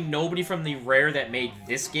basically, nobody from the Rare that made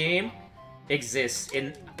this game exists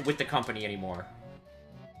with the company anymore.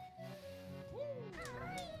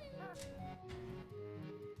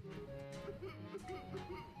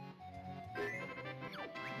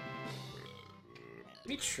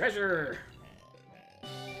 Me treasure!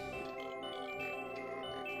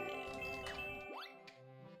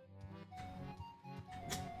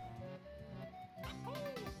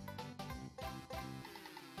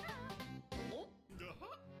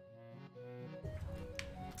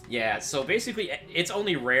 Yeah, so basically, it's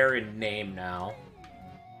only Rare in name now.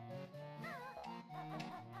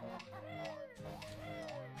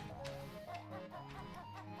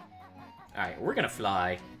 Alright, we're gonna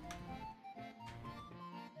fly.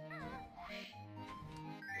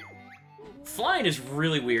 Flying is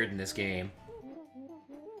really weird in this game.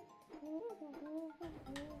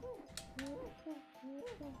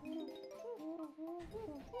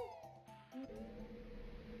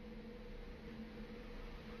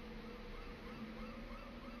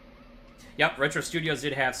 Yep, Retro Studios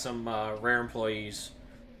did have some rare employees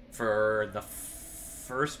for the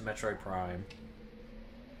first Metroid Prime.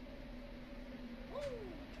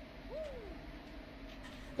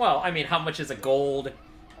 Well, I mean, how much is a gold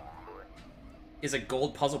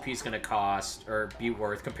puzzle piece going to cost or be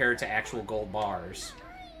worth compared to actual gold bars?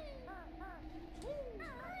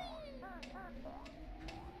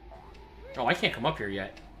 Oh, I can't come up here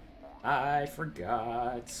yet. I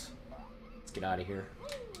forgot. Let's get out of here.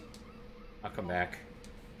 I'll come back.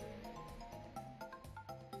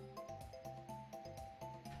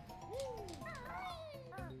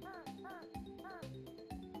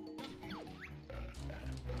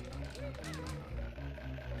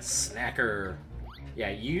 Snacker. Yeah,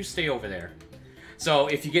 you stay over there. So,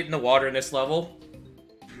 if you get in the water in this level,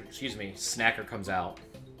 excuse me, Snacker comes out.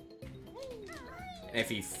 And if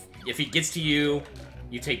he gets to you,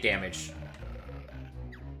 you take damage.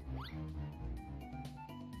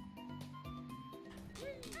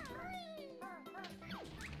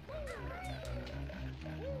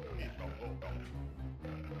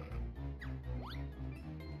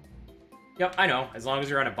 Yep, I know. As long as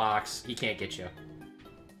you're on a box, he can't get you.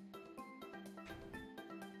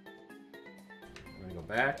 I'm gonna go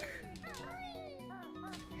back.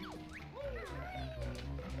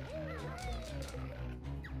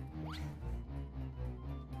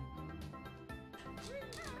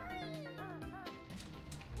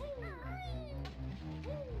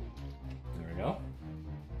 There we go.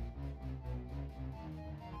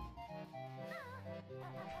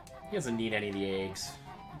 He doesn't need any of the eggs.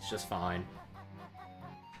 It's just fine.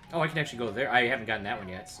 Oh, I can actually go there. I haven't gotten that one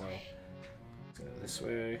yet, so let's go this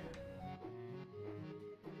way.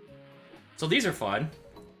 So these are fun.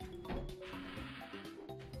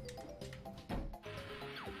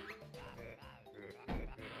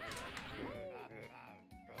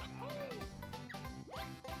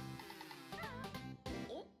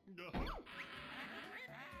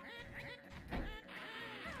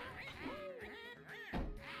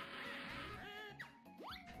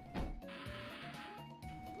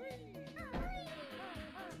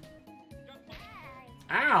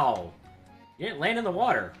 Ow! You didn't land in the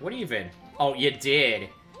water. What even? Oh, you did.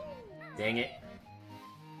 Dang it.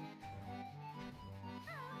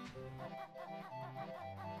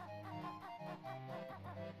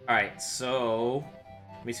 Alright, so...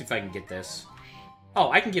 let me see if I can get this.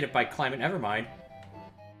 Oh, I can get it by climbing. Never mind.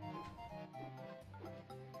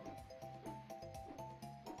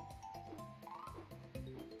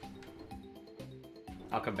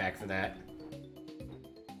 I'll come back for that.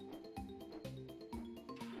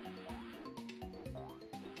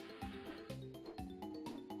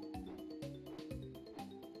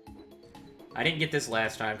 I didn't get this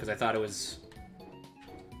last time because I thought it was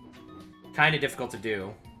kind of difficult to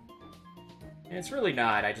do. And it's really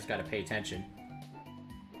not, I just gotta pay attention.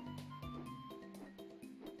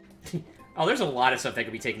 Oh, there's a lot of stuff that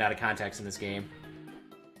could be taken out of context in this game.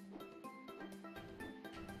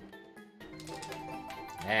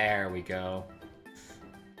 There we go.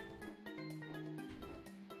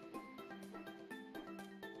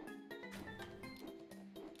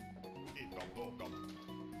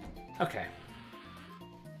 Okay.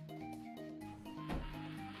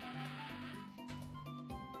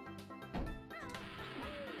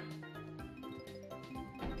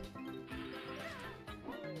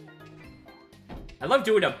 I love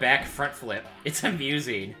doing a back front flip. It's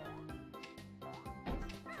amusing.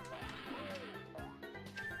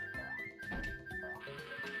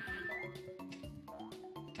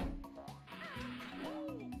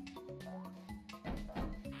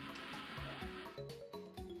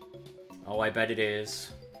 Oh, I bet it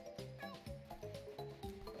is.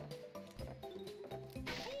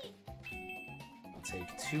 I'll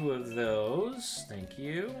take 2 of those. Thank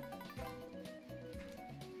you.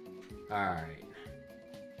 Alright.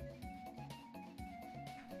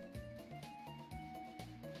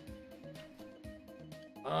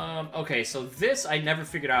 Okay, so this I never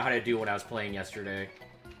figured out how to do when I was playing yesterday.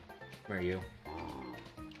 Where are you?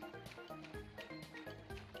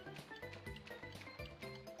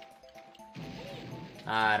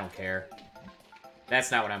 I don't care.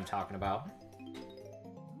 That's not what I'm talking about.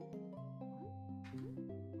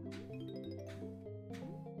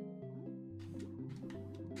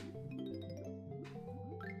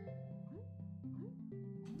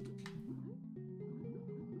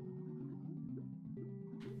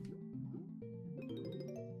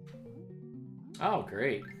 Oh,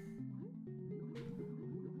 great.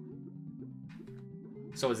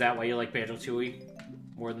 So is that why you like Banjo-Kazooie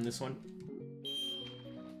more than this one?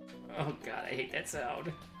 Oh god, I hate that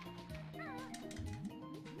sound.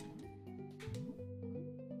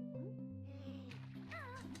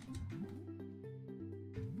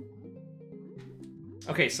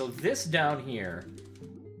 Okay, so this down here...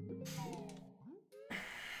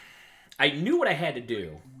 I knew what I had to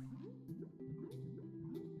do.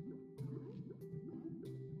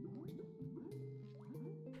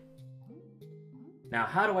 Now,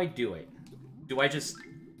 how do I do it? Do I just...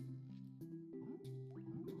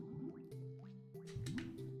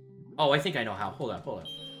 Oh, I think I know how. Hold on, hold on.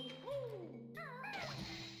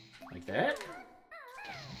 Like that?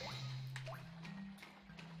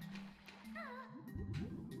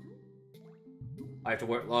 I have to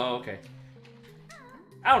work... Oh, okay.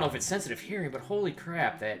 I don't know if it's sensitive hearing, but holy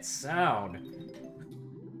crap, that sound.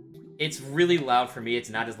 It's really loud for me.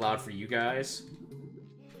 It's not as loud for you guys.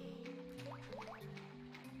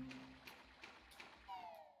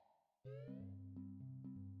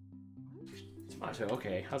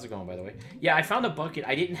 Okay, how's it going, by the way? Yeah, I found a bucket.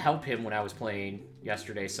 I didn't help him when I was playing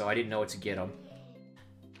yesterday, so I didn't know what to get him.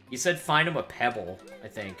 He said find him a pebble, I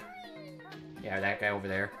think. Yeah, that guy over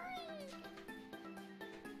there.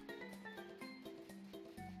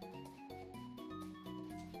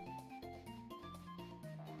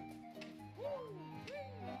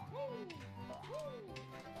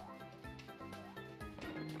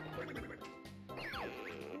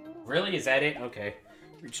 Really? Is that it? Okay.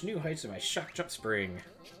 Reach new heights in my shock jump spring.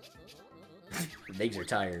 The legs are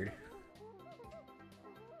tired.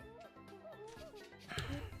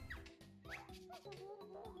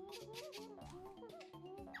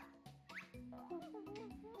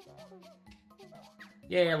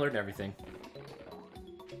 Yeah, I learned everything.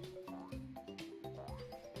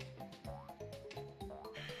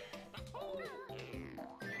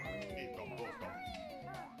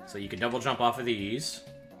 So you can double jump off of these.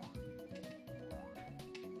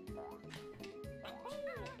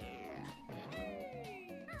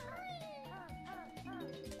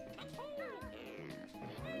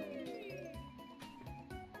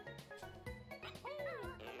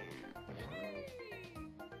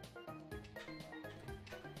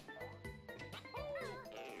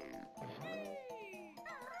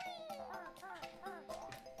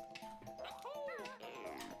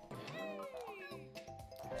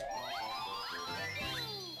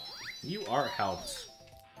 You are helped.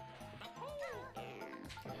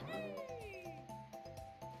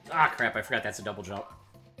 Ah, crap, I forgot that's a double jump.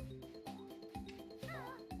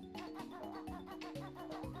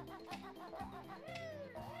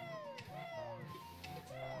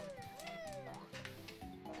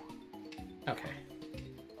 Okay.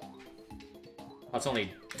 Oh, it's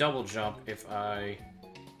only double jump if I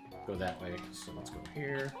go that way. So let's go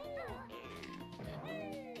here.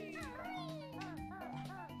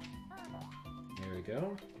 There we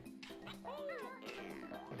go.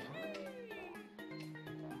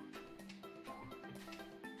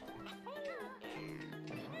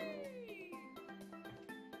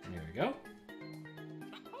 There we go.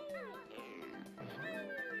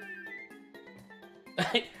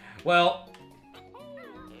 Well,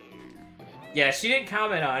 yeah, she didn't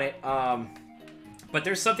comment on it, but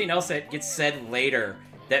there's something else that gets said later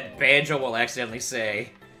that Banjo will accidentally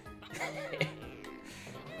say.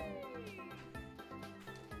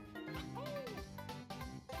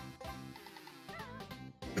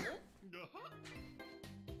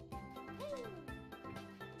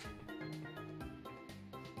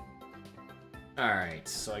 Alright,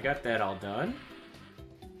 so I got that all done.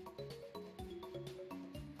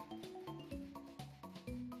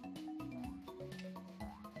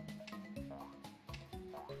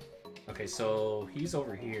 Okay, so he's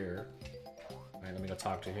over here. Alright, let me go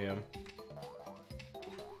talk to him.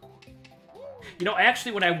 You know,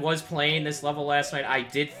 actually, when I was playing this level last night, I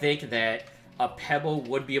did think that a pebble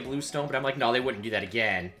would be a blue stone, but I'm like, no, they wouldn't do that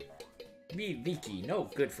again. Be leaky, no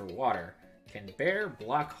good for water. Can bear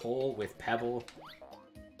block hole with pebble.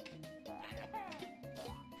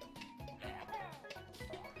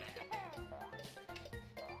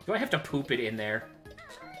 Do I have to poop it in there?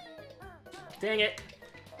 Dang it.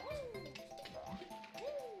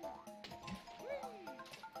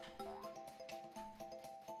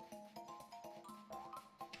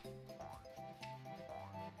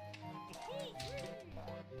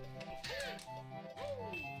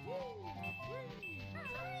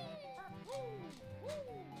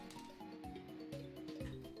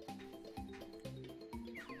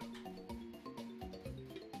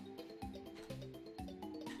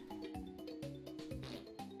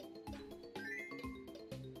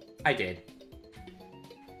 I did.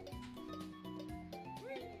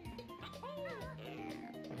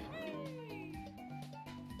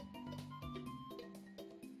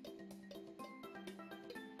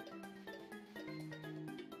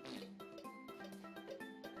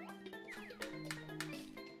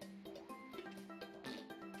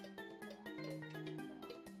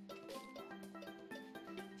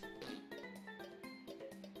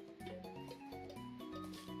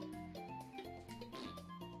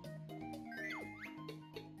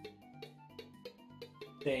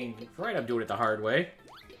 Dang right, I'm doing it the hard way.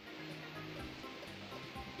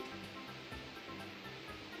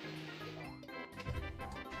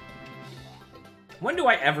 When do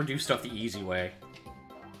I ever do stuff the easy way?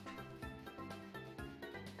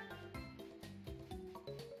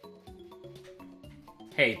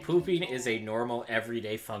 Hey, pooping is a normal,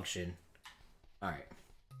 everyday function. Alright.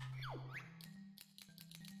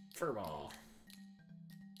 Furball.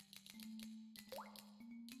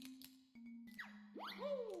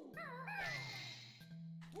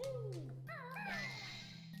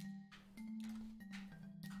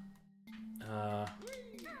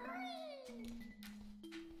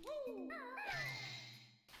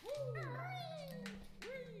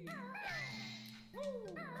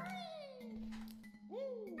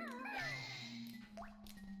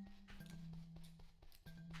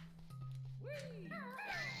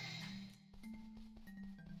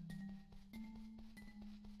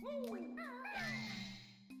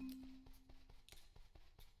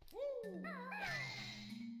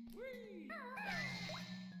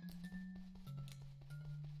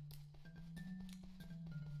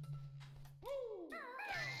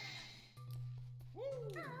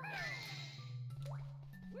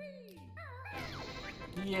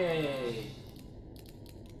 Yay!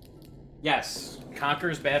 Yes,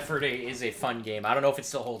 Conker's Bad Fur Day is a fun game. I don't know if it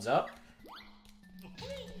still holds up.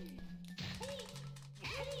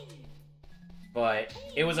 But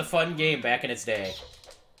it was a fun game back in its day.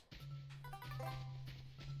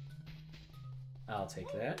 I'll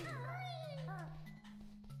take that.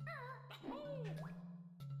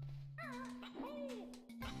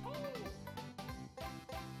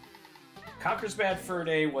 Conker's Bad Fur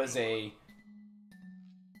Day was a...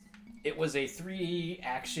 It was a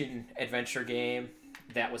 3-action adventure game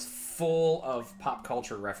that was full of pop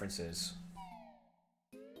culture references.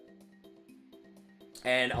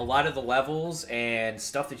 And a lot of the levels and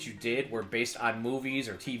stuff that you did were based on movies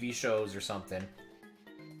or TV shows or something.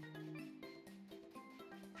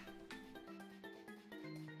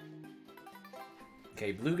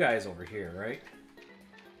 Okay, blue guy's over here, right?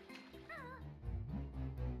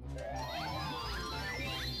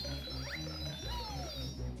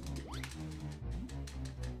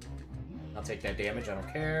 I'll take that damage, I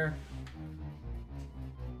don't care.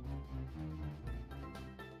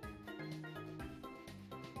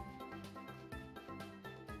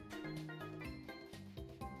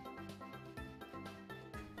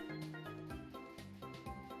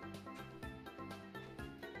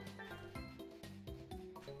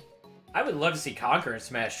 I would love to see Conker in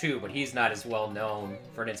Smash 2, but he's not as well known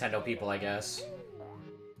for Nintendo people, I guess.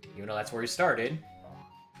 Even though that's where he started.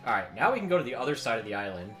 Alright, now we can go to the other side of the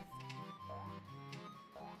island.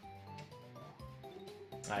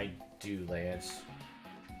 I do, Lance.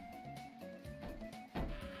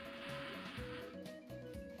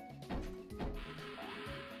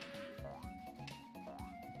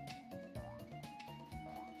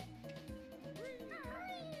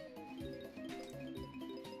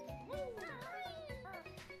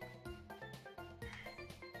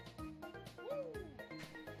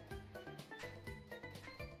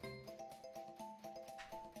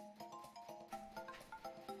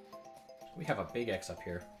 We have a big X up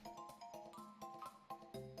here.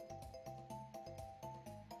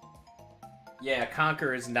 Yeah,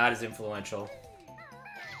 Conker is not as influential.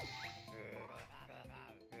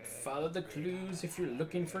 Follow the clues if you're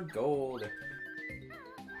looking for gold.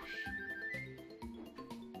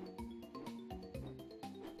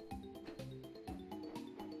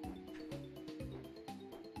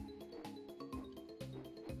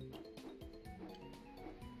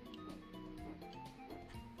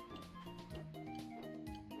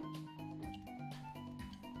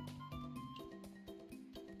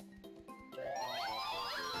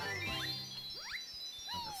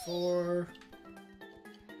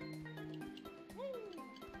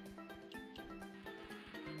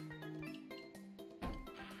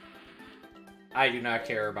 I do not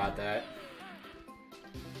care about that.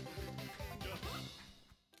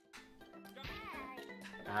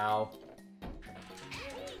 Ow.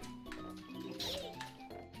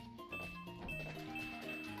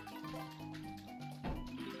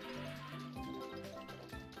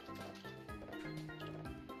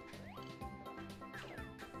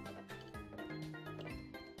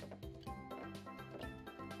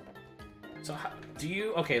 So, how, do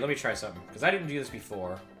you... Okay, let me try something, because I didn't do this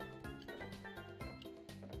before.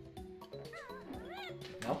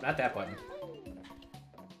 Nope, not that button.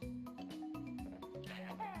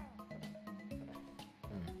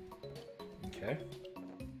 Okay.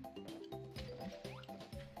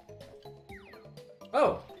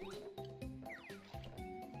 Oh!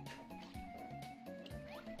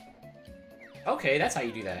 Okay, that's how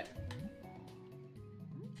you do that.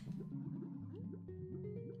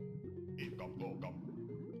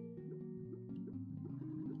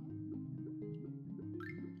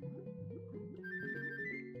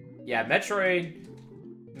 Yeah,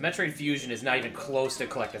 Metroid Fusion is not even close to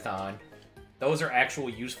Collectathon. Those are actual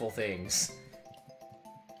useful things.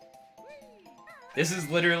 This is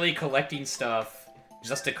literally collecting stuff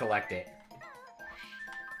just to collect it.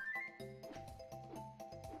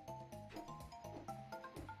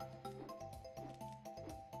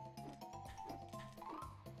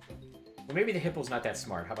 Well, maybe the hippo's not that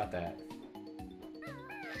smart. How about that?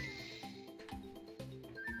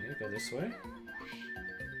 Okay, go this way.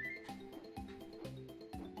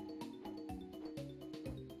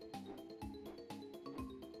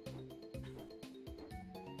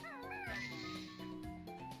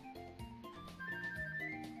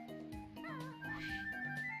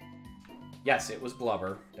 Yes, it was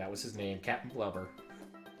Blubber. That was his name, Captain Blubber.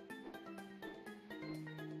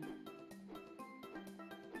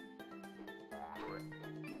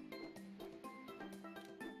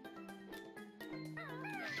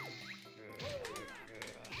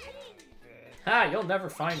 Ha! You'll never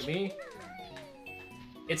find me.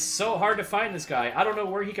 It's so hard to find this guy. I don't know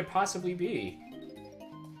where he could possibly be.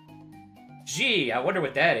 Gee, I wonder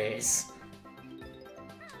what that is.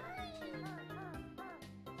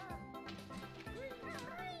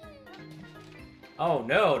 Oh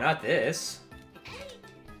no, not this.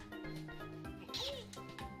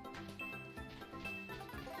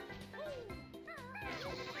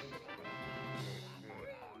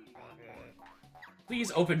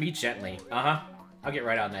 Please open me gently. Uh-huh. I'll get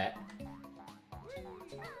right on that.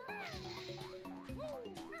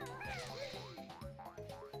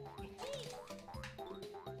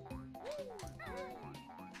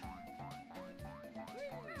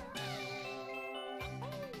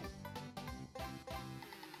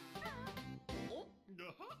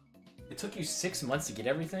 It took you 6 months to get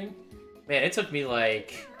everything? Man, it took me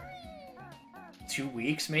like 2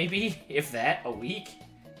 weeks maybe, if that, a week.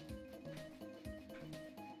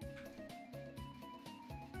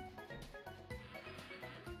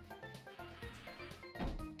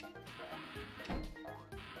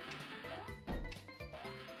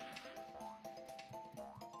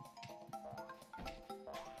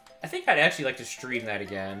 I think I'd actually like to stream that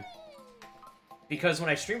again. Because when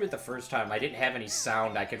I streamed it the first time, I didn't have any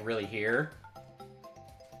sound I could really hear.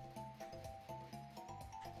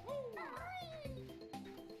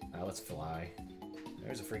 Now let's fly.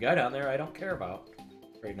 There's a free guy down there I don't care about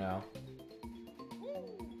right now.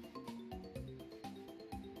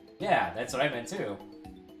 Yeah, that's what I meant too.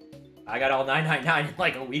 I got all 999 in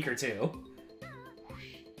like a week or two.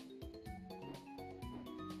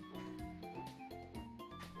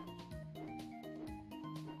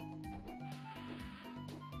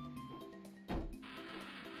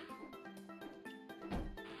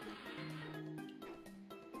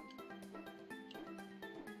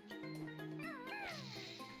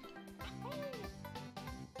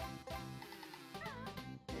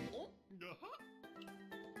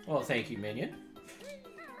 Well, thank you, Minion.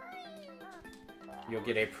 You'll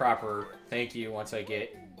get a proper thank you once I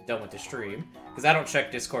get done with the stream. Because I don't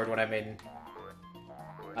check Discord when I'm in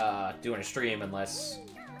doing a stream unless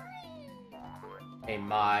a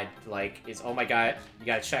mod, like, is, oh my god, you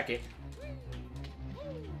gotta check it.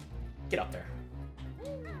 Get up there.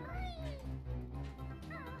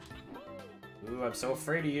 Ooh, I'm so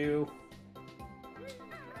afraid of you.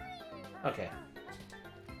 Okay.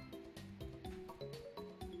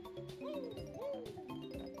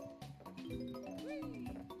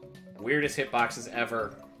 Weirdest hitboxes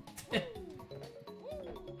ever.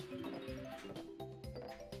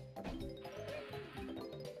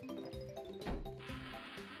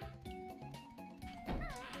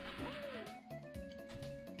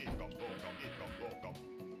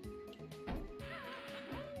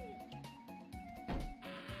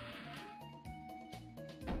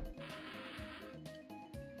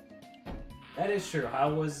 That is true.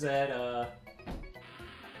 How was that, I'm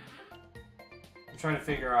trying to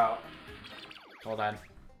figure out. Hold on.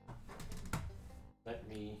 Let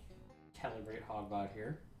me calibrate Hogbot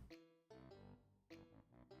here.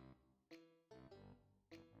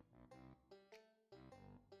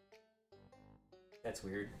 That's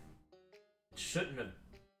weird. Shouldn't have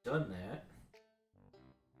done that.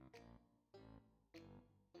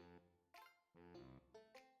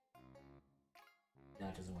 Now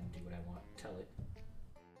it doesn't want to do what I want. Tell it.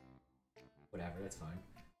 Whatever, that's fine.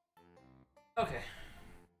 Okay.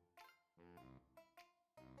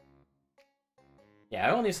 Yeah,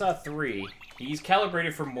 I only saw 3. He's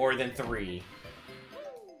calibrated for more than 3.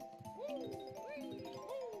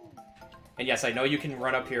 And yes, I know you can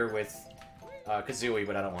run up here with Kazooie,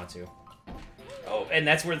 but I don't want to. Oh, and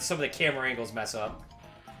that's where some of the camera angles mess up.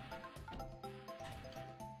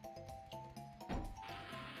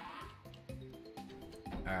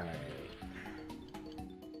 Alright.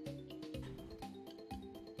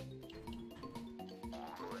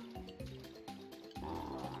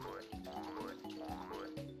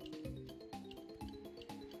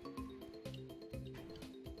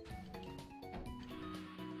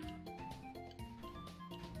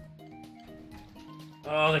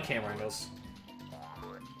 Oh, the camera angles.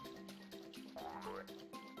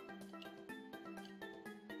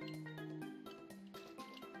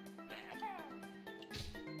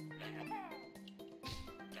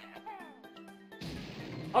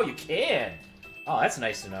 Oh, you can! Oh, that's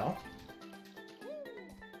nice to know.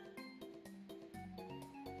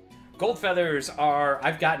 Gold feathers are...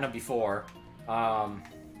 I've gotten them before.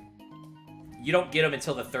 You don't get them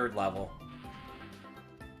until the 3rd level.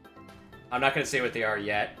 I'm not going to say what they are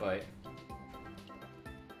yet, but...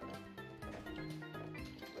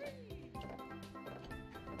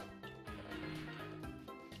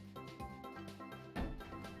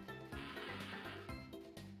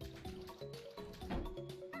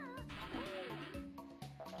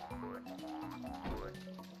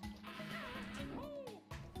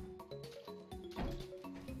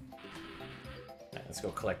 Let's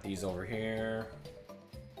go collect these over here.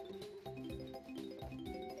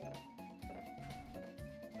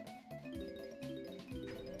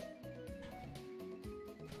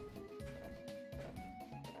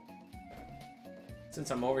 Since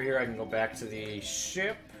I'm over here, I can go back to the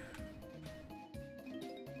ship.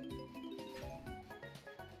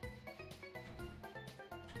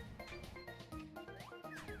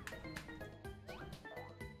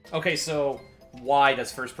 Okay, so why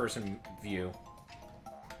does first-person view?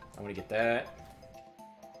 I'm gonna get that.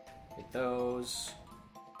 Get those.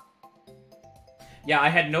 Yeah, I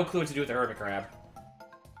had no clue what to do with the hermit crab.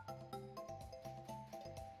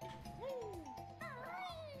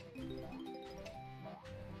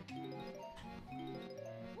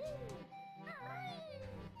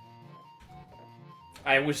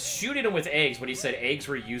 I was shooting him with eggs, but he said eggs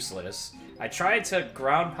were useless. I tried to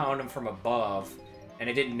ground pound him from above, and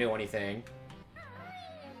it didn't do anything.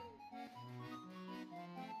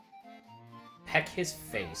 Peck his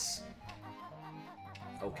face.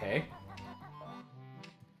 Okay.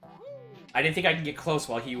 I didn't think I could get close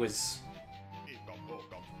while he was,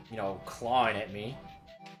 you know, clawing at me.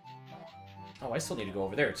 Oh, I still need to go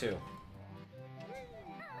over there, too.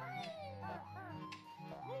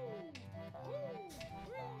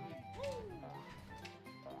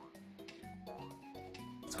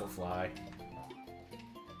 Let's go fly.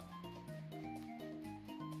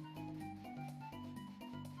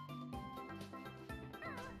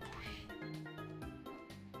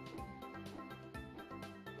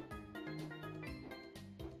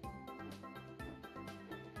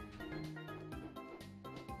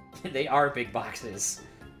 They are big boxes.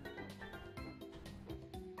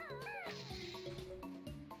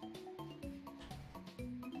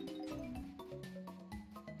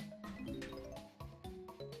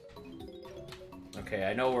 Okay,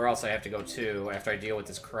 I know where else I have to go to after I deal with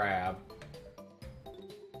this crab.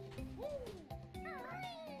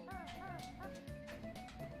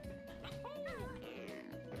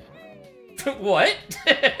 What?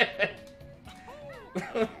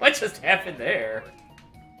 What just happened there?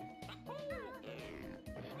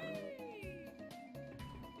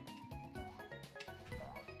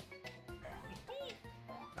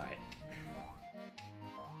 Alright.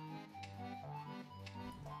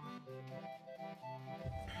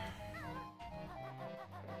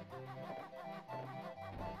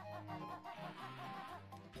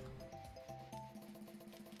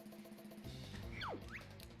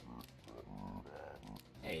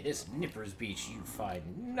 Hey, this Nipper's Beach, you find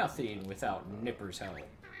nothing without Nipper's help.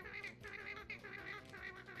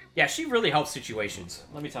 Yeah, she really helps situations,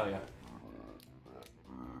 let me tell you.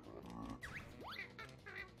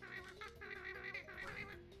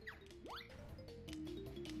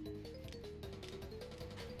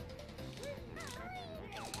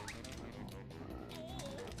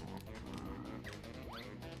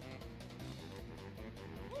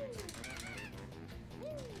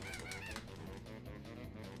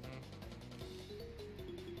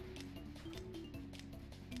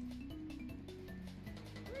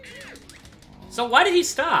 So why did he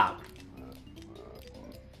stop?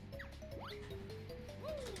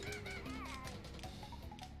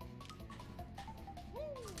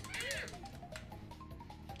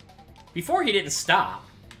 Before he didn't stop.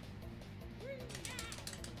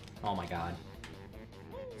 Oh my god.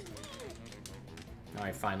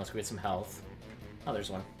 Alright, fine, let's go get some health. Oh, there's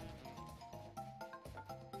one.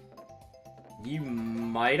 You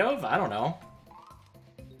might have? I don't know.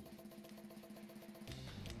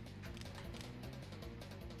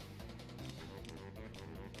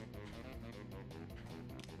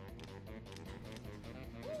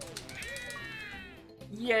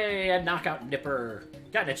 Yay, a knockout nipper.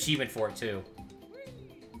 Got an achievement for it, too.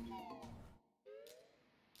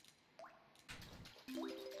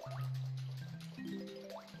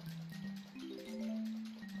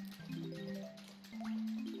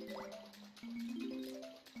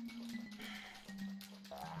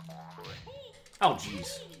 Oh,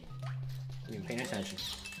 jeez. Not even paying attention.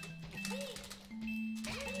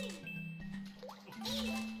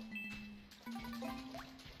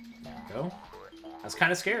 There we go. That's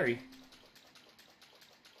kind of scary.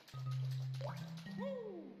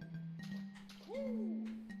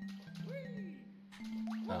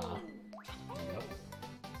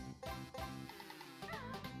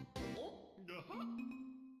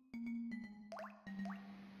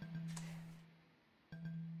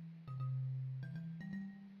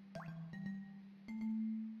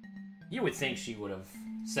 You would think she would have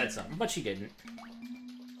said something, but she didn't.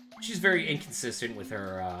 She's very inconsistent with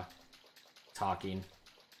her, talking.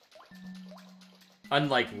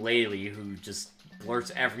 Unlike Laylee, who just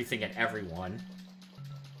blurts everything at everyone.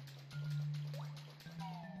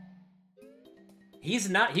 He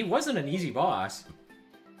wasn't an easy boss.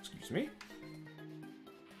 Excuse me?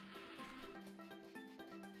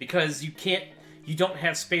 Because you don't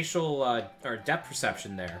have spatial, or depth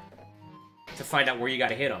perception there to find out where you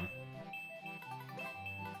gotta hit him.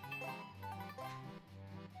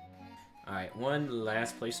 Alright, one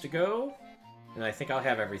last place to go, and I think I'll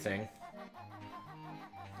have everything.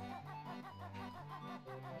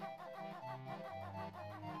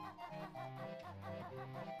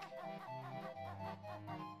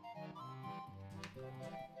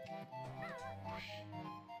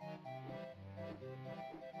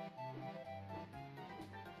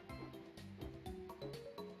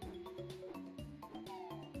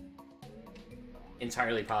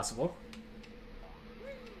 Entirely possible.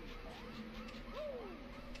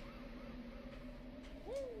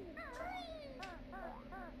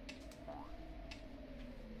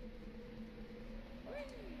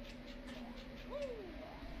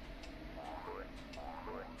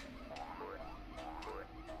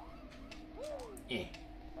 Eh.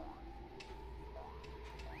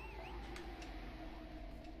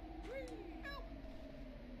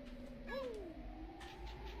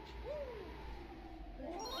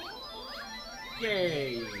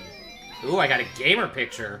 Yay! Ooh, I got a gamer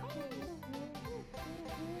picture.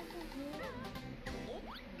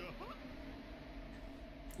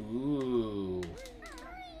 Ooh.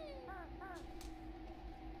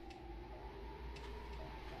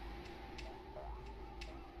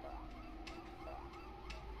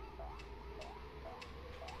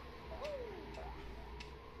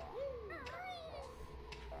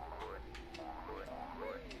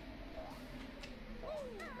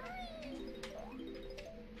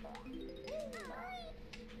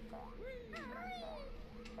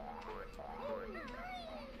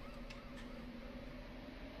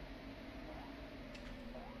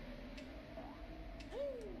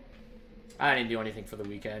 I didn't do anything for the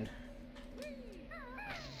weekend.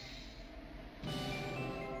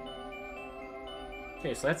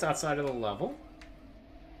 Okay, so that's outside of the level.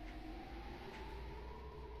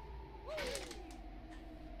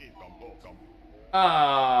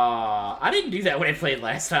 I didn't do that when I played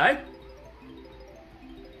last time.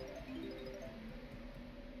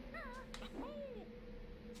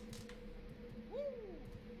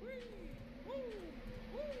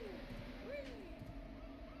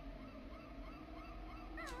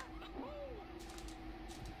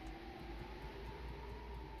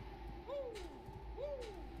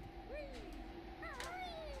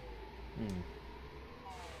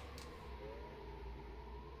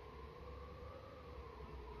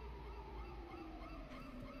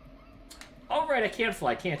 All right, I can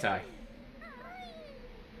fly, can't I?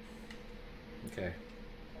 Okay.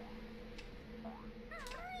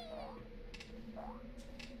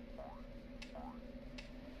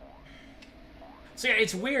 So yeah,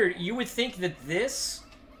 it's weird. You would think that this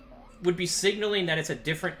would be signaling that it's a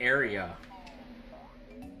different area.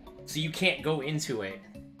 So you can't go into it.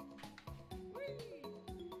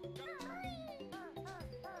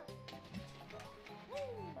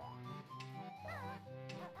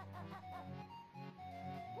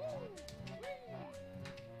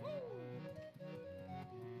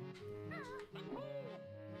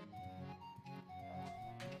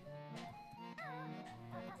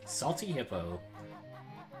 Salty Hippo.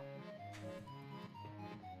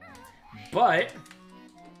 but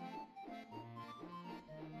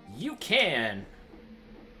you can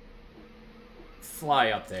fly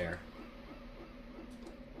up there.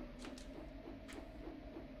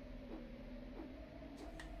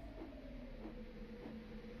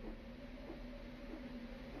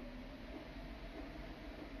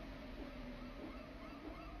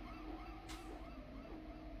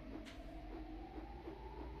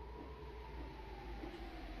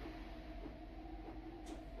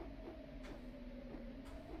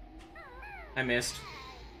 I missed.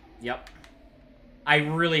 Yep. I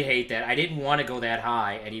really hate that. I didn't want to go that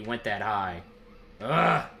high, and he went that high.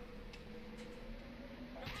 Ugh!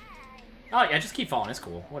 Oh, yeah, just keep falling. It's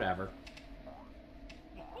cool. Whatever.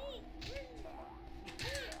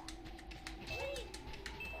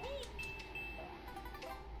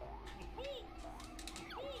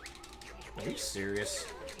 Are you serious?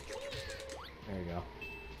 There you go.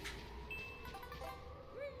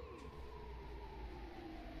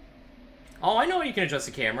 Oh, I know you can adjust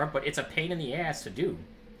the camera, but it's a pain in the ass to do.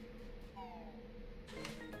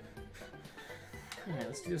 Alright,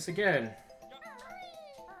 let's do this again.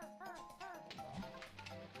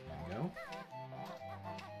 There we go.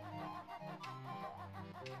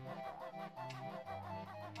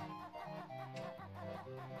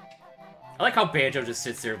 I like how Banjo just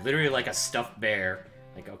sits there, literally like a stuffed bear.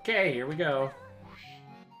 Like, okay, here we go.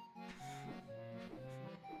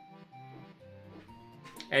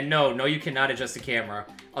 And no, you cannot adjust the camera,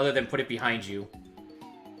 other than put it behind you.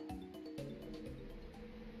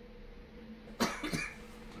 Let's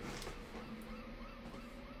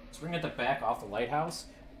bring it the back off the lighthouse.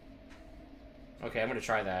 Okay, I'm gonna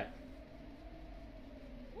try that.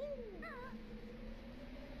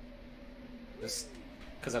 Just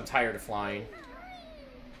because I'm tired of flying.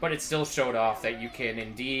 But it still showed off that you can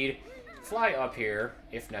indeed fly up here,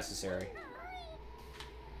 if necessary.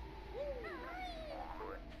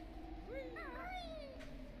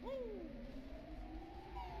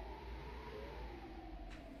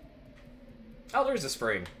 Oh, there's a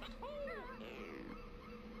spring.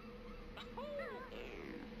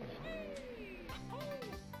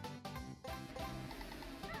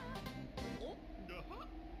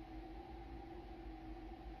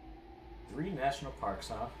 Three national parks,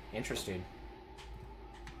 huh? Interesting.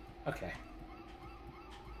 Okay.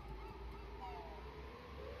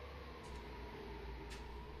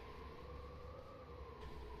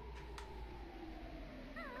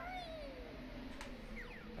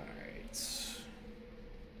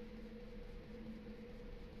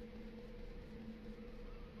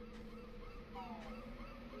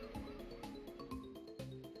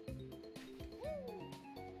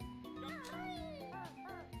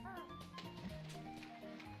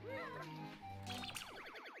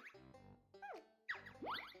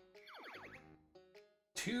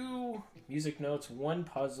 Two music notes, one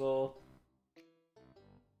puzzle,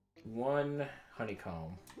 one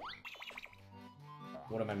honeycomb.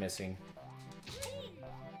 What am I missing?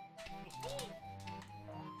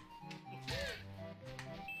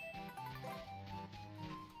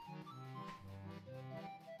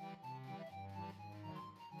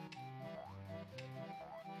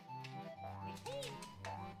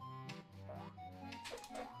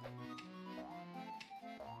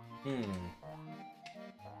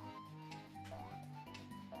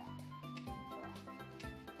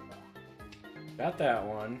 Got that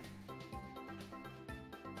one.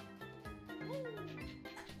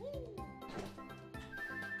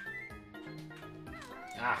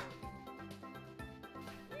 Ah.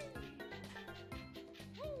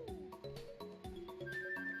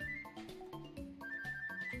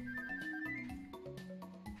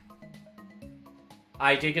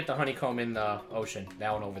 I did get the honeycomb in the ocean.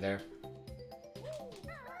 That one over there.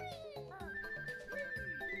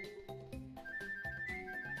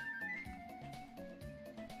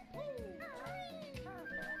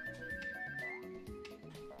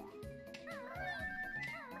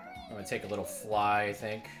 I'm gonna take a little fly, I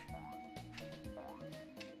think.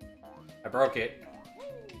 I broke it.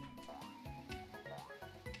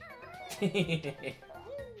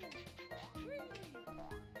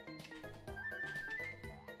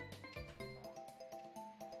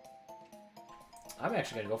 I'm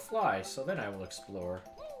actually gonna go fly, so then I will explore.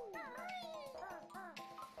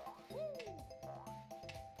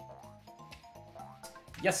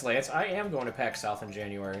 Yes, Lance, I am going to PAX South in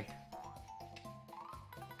January.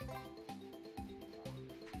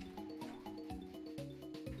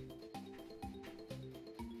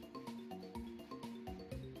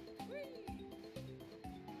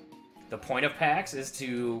 The point of PAX is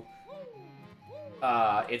to,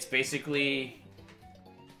 it's basically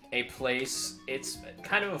a place. It's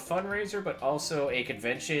kind of a fundraiser, but also a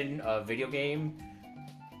convention of the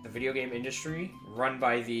video game industry, run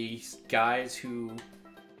by the guys who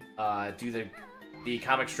do the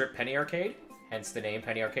comic strip Penny Arcade, hence the name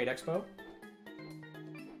Penny Arcade Expo.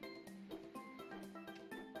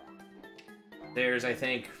 There's, I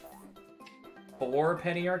think, 4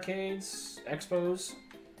 Penny Arcades Expos.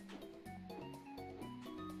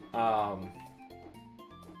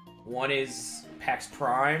 One is PAX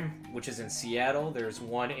Prime, which is in Seattle. There's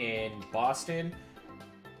one in Boston.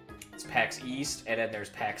 It's PAX East. And then there's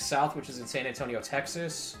PAX South, which is in San Antonio,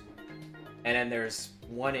 Texas. And then there's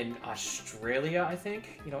one in Australia, I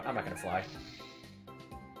think. You know what? I'm not going to fly.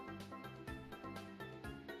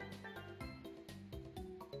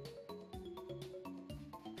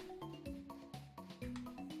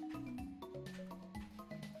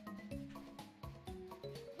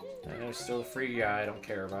 And there's still a free guy I don't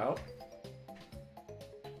care about.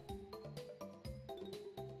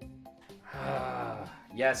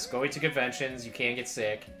 Yes, going to conventions, you can get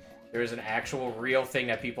sick. There is an actual real thing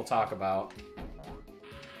that people talk about.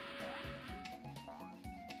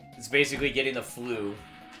 It's basically getting the flu.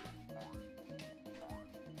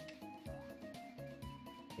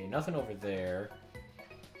 Okay, nothing over there.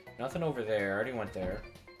 Nothing over there. I already went there.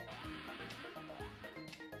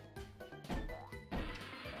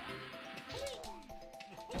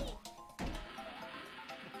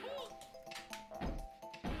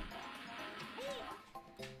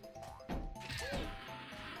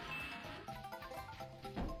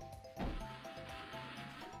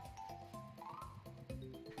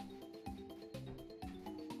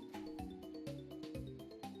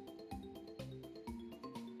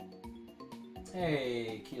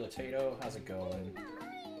 Hey, Tato, how's it going?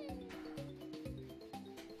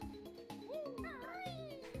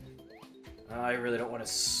 I really don't want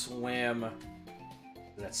to swim.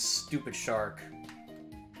 That stupid shark.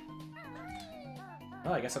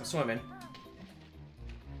 Well, I guess I'm swimming.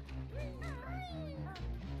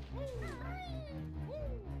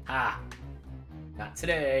 Ah! Not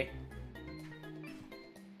today.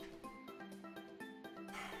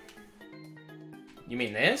 You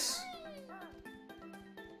mean this?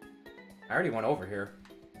 I already went over here.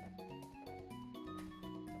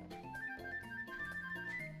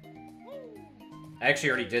 I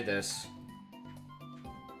actually already did this.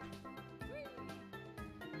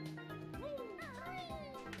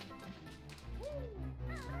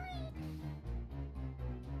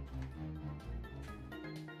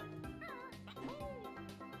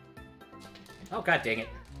 Oh, god dang it.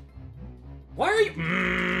 Why are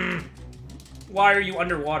you... Why are you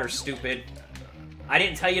underwater, stupid? I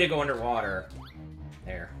didn't tell you to go underwater.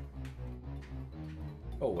 There.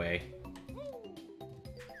 Go away.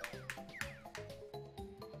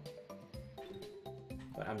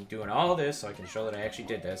 But I'm doing all this so I can show that I actually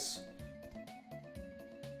did this.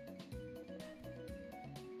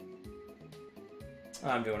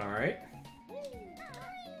 I'm doing alright.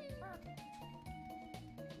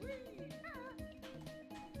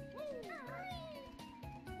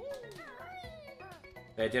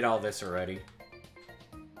 I did all this already.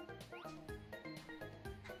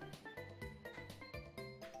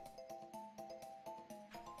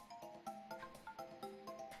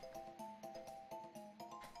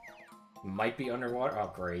 Might be underwater.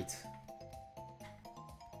 Oh, great.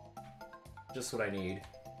 Just what I need.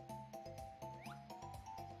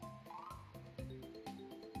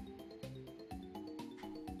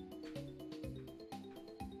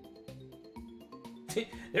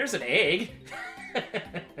 There's an egg!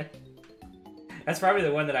 That's probably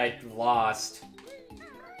the one that I lost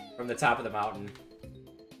from the top of the mountain.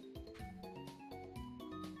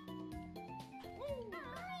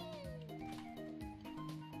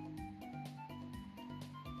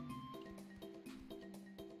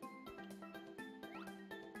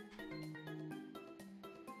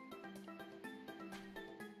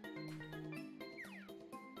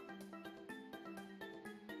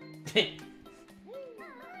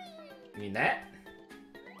 You mean that?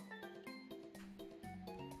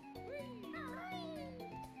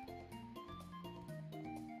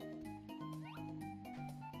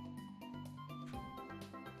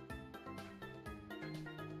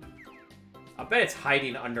 I bet it's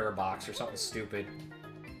hiding under a box or something stupid.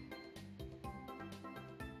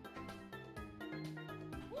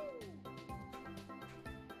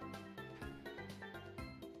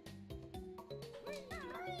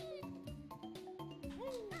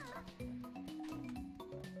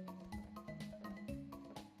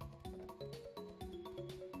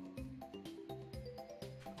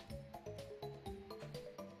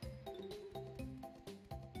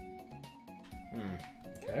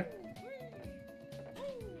 Okay.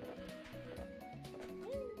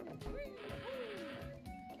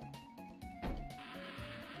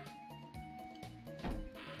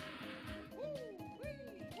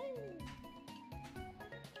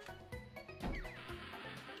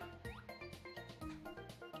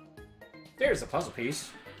 There's a puzzle piece.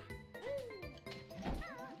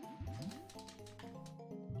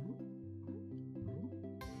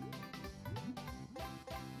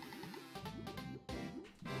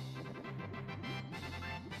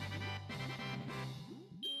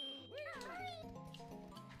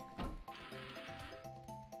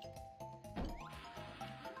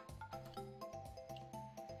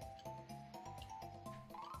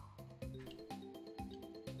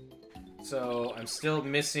 So I'm still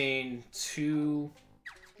missing two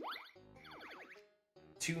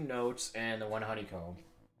notes and the one honeycomb.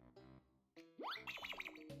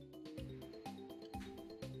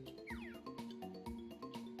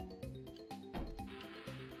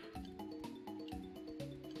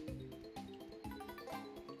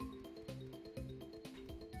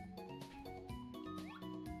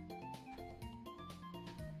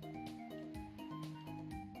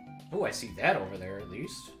 Oh, I see that over there at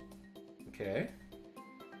least. Okay.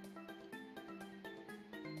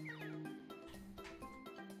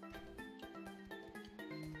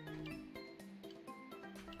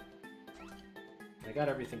 I got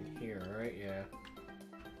everything here, right? Yeah.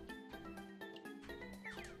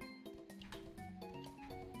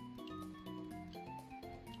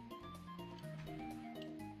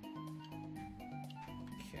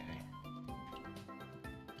 Okay.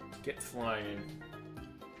 Get flying.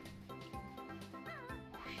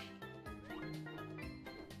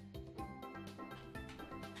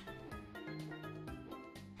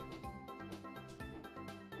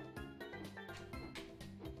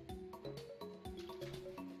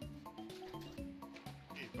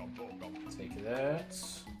 Take that.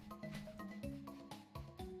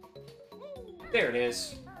 There it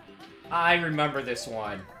is. I remember this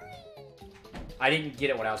one. I didn't get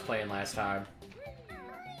it when I was playing last time.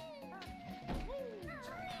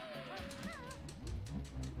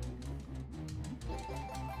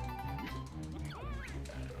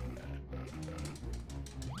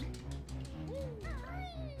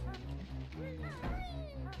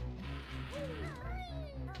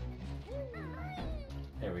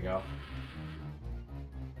 There we go.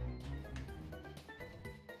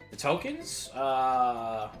 The tokens?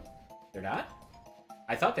 They're not?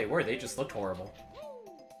 I thought they were. They just looked horrible.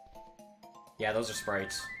 Yeah, those are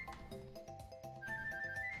sprites.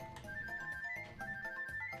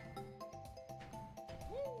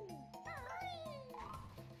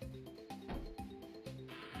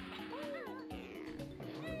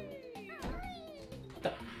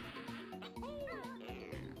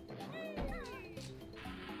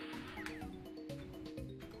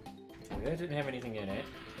 That didn't have anything in it.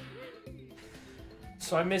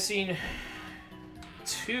 So I'm missing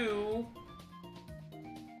two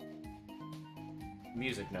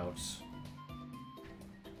music notes.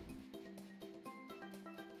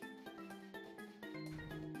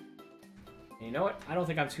 And you know what? I don't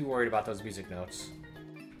think I'm too worried about those music notes.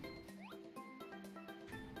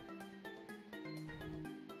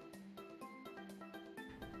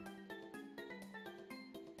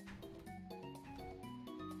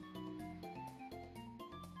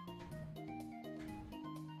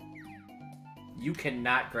 You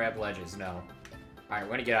cannot grab ledges, no. Alright, we're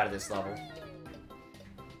gonna get out of this level.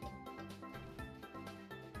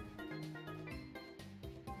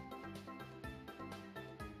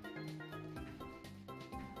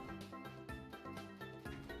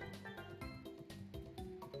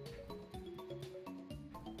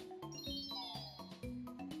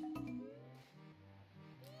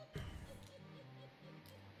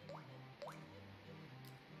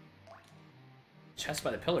 Chest by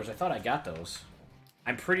the pillars, I thought I got those.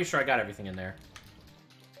 I'm pretty sure I got everything in there.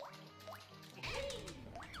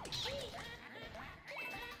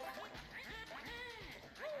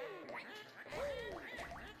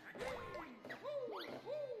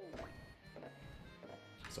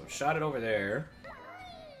 So shot it over there.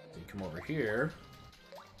 So you come over here.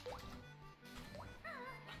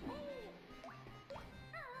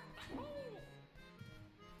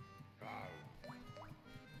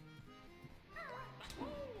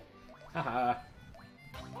 Haha.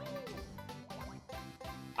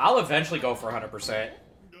 I'll eventually go for 100%.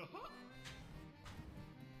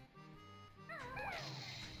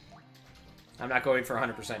 I'm not going for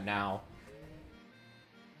 100% now.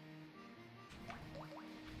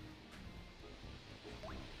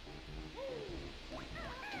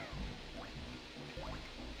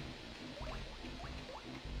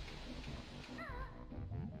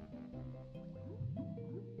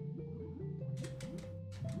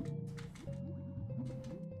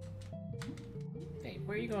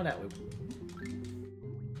 Where are you going that way?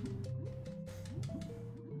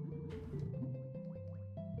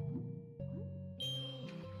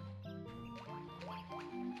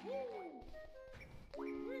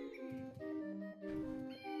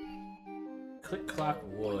 Click clock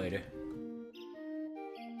wood.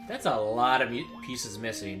 That's a lot of pieces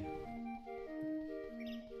missing.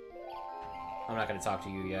 I'm not gonna talk to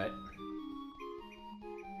you yet.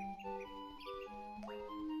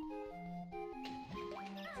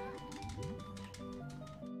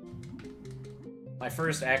 My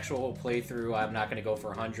first actual playthrough, I'm not gonna go for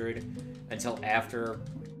 100 until after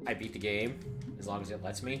I beat the game, as long as it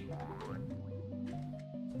lets me.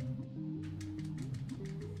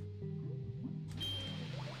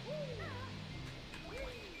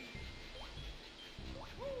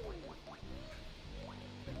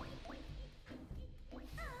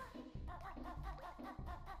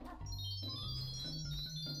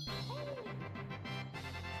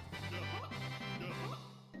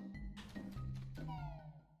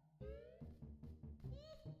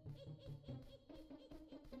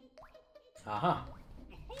 Aha.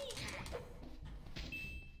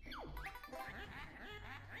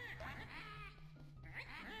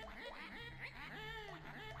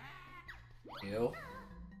 Ew.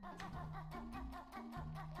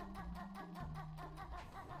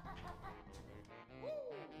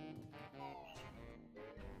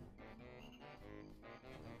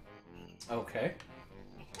 Okay.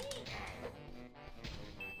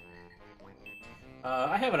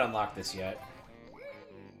 I haven't unlocked this yet.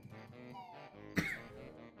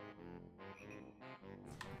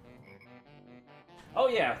 Oh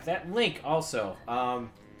yeah, that link also.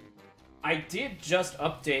 I did just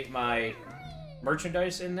update my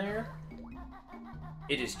merchandise in there.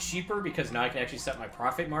 It is cheaper because now I can actually set my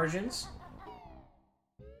profit margins.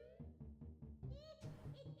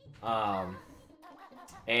 And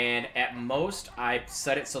at most, I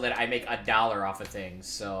set it so that I make $1 off of things,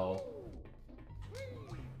 so...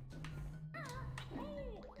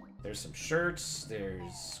 There's some shirts,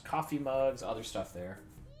 there's coffee mugs, other stuff there.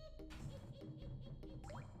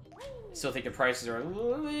 Still think the prices are a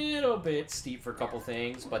little bit steep for a couple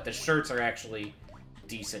things, but the shirts are actually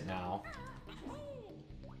decent now.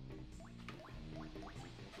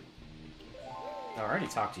 Oh, I already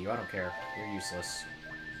talked to you, I don't care. You're useless.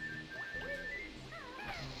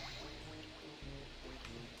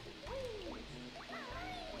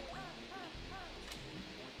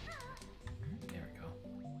 There we go.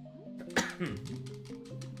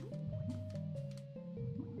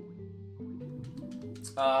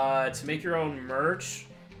 To make your own merch,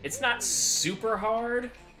 it's not super hard.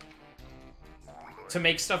 To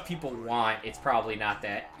make stuff people want, it's probably not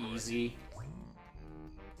that easy.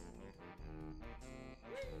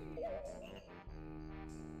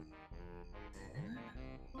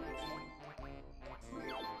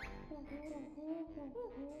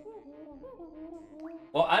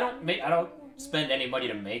 Well, I don't spend any money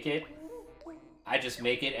to make it. I just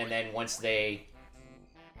make it, and then once they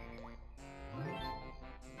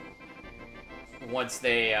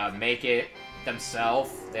make it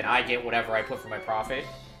themselves, then I get whatever I put for my profit.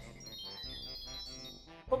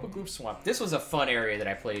 Open Group Swamp. This was a fun area that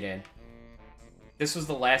I played in. This was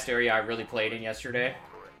the last area I really played in yesterday.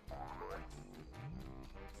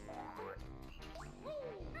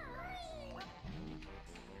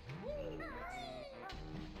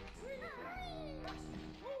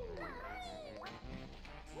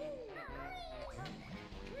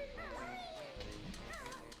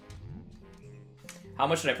 How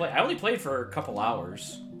much did I play? I only played for a couple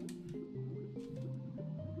hours.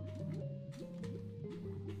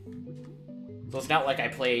 So it's not like I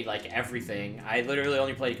played, like, everything. I literally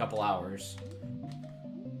only played a couple hours.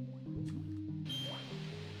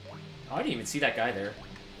 Oh, I didn't even see that guy there.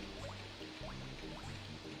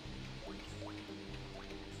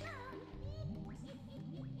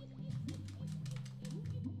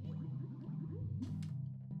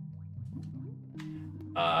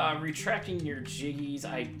 Retracting your jiggies,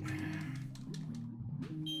 I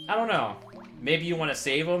don't know. Maybe you want to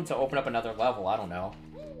save them to open up another level, I don't know.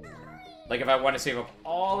 Like, if I want to save up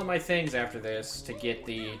all of my things after this to get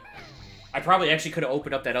the... I probably actually could have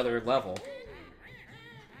opened up that other level.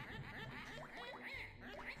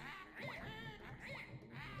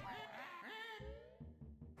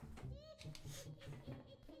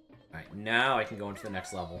 Alright, now I can go into the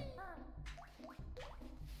next level.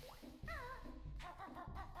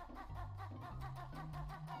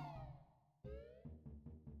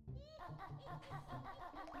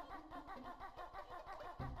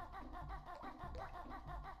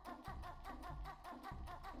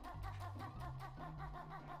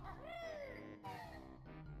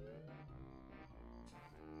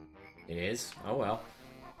 It is? Oh well.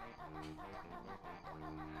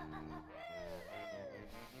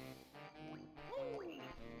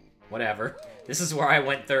 Whatever. This is where I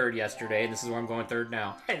went third yesterday, and this is where I'm going third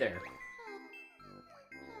now. Hey there.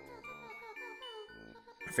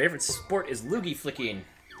 My favorite sport is loogie flicking.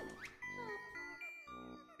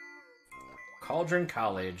 Cauldron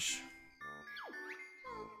College.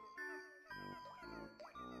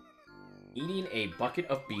 Eating a bucket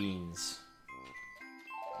of beans.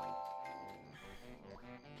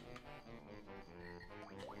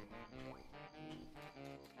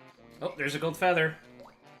 Oh, there's a gold feather.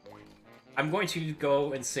 I'm going to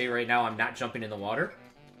go and say right now I'm not jumping in the water.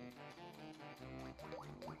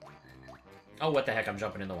 Oh, what the heck, I'm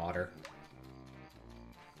jumping in the water.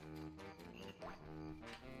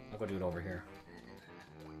 I'll go do it over here.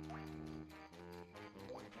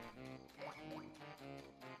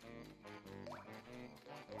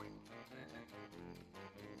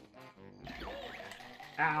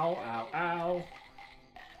 Ow, ow, ow.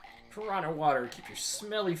 Piranha water, keep your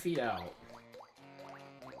smelly feet out.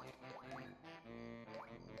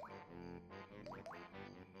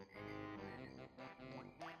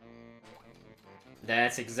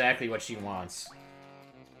 That's exactly what she wants.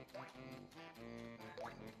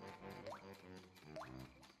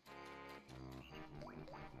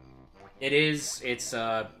 It is. It's,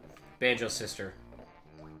 Banjo's sister.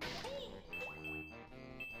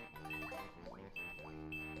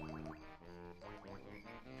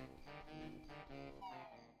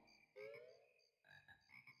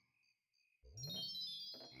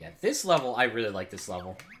 Yeah, this level, I really like this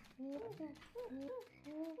level.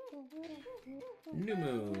 New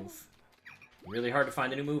move. Really hard to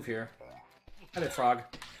find a new move here. Hi there, frog.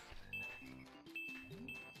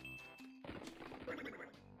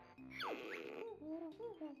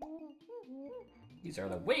 These are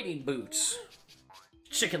the wading boots.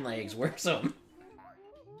 Chicken legs, wear some.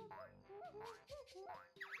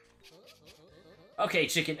 Okay,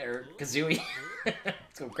 chicken or Kazooie.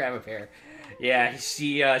 Let's go grab a pair. Yeah,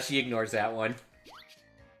 she ignores that one.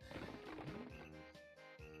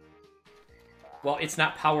 Well, it's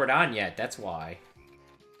not powered on yet, that's why.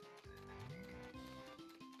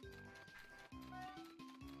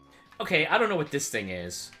 Okay, I don't know what this thing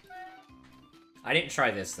is. I didn't try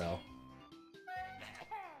this, though.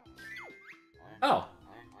 Oh.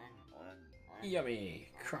 Yummy.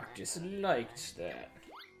 Croc just liked that.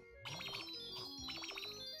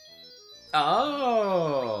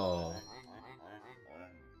 Oh.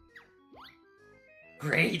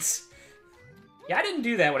 Great. Yeah, I didn't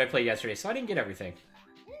do that when I played yesterday, so I didn't get everything.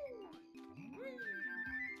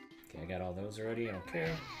 Okay, I got all those already.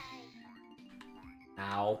 Okay.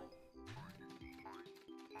 Ow.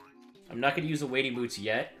 I'm not going to use the wading boots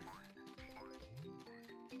yet.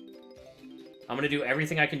 I'm going to do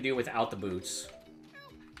everything I can do without the boots.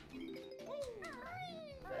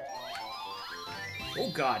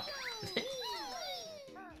 Oh, God.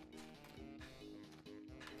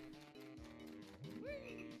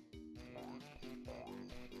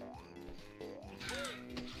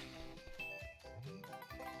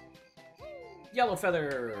 Yellow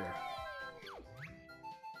feather.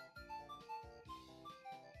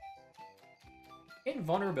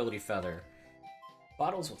 Invulnerability feather.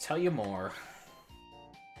 Bottles will tell you more.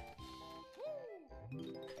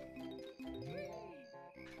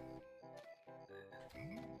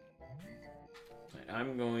 Right,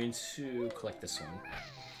 I'm going to collect this one.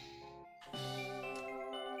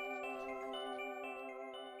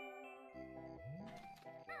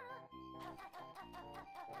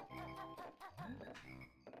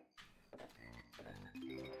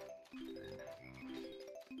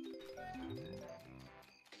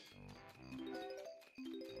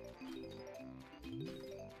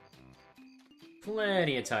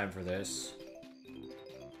 Plenty of time for this.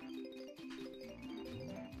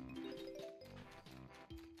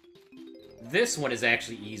 This one is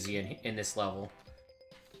actually easy in this level.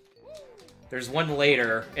 There's one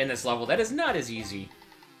later in this level that is not as easy.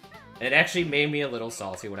 And it actually made me a little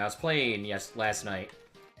salty when I was playing last night.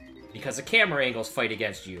 Because the camera angles fight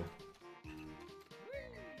against you.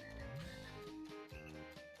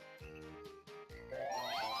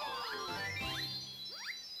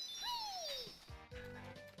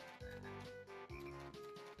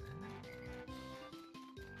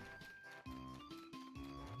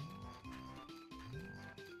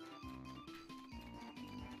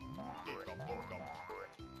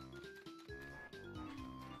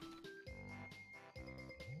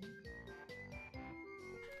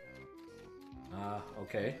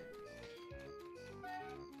 Okay.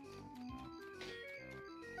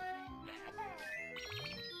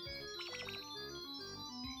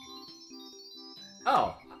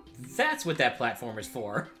 That's what that platformer's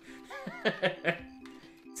for.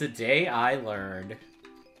 Today I learned.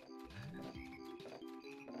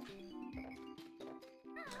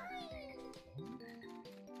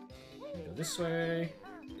 Go this way.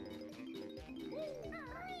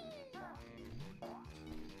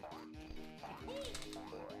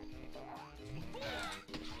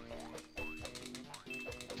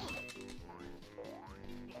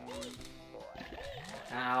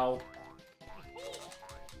 Ow.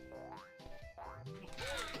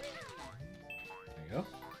 There you go.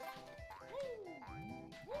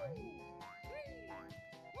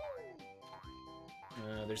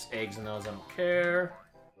 There's eggs in those, I don't care.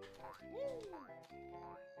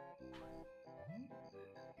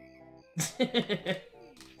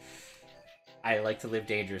 I like to live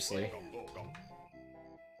dangerously.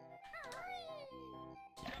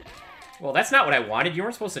 Well, that's not what I wanted. You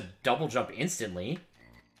weren't supposed to double jump instantly.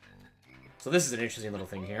 So this is an interesting little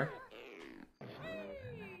thing here.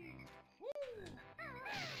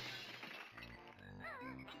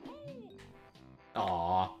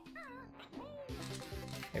 Aww.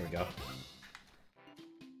 Here we go.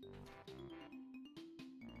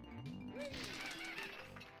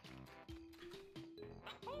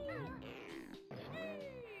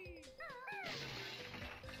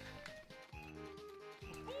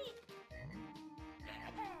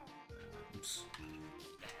 Oops.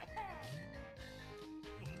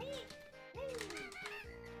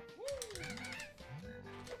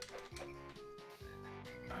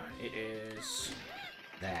 It is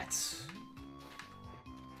that.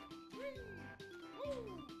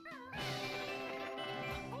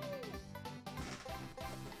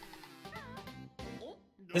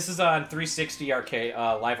 This is on 360 arcade,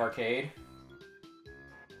 live arcade.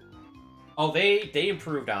 Oh, they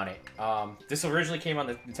improved on it. This originally came on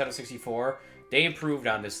the Nintendo 64. They improved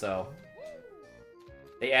on this though.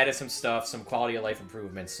 They added some stuff, some quality of life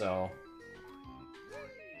improvements. So,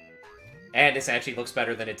 and this actually looks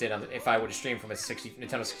better than it did on if I would have streamed from a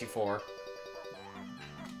Nintendo 64.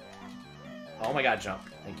 Oh my god, jump!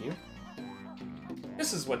 Thank you.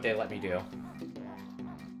 This is what they let me do.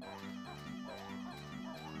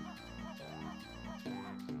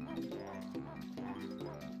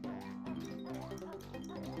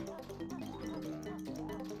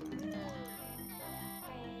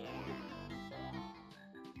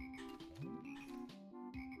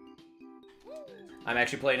 I'm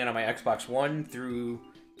actually playing it on my Xbox One through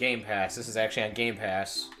Game Pass. This is actually on Game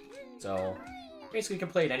Pass. So, basically you can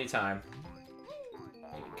play it anytime.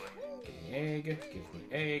 Give me egg. Give me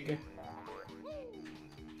egg.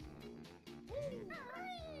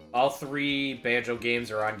 All 3 Banjo games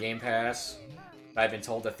are on Game Pass. But I've been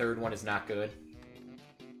told the 3rd one is not good.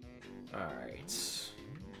 Alright. This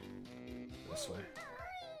way.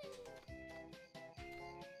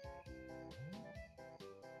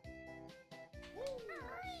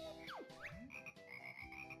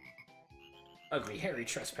 Ugly, hairy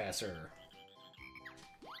trespasser.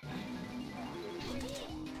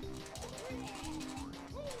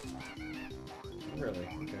 Really?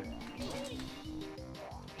 Okay.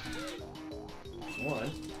 One.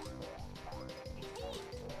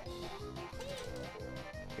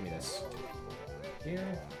 Give me this.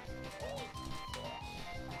 Here.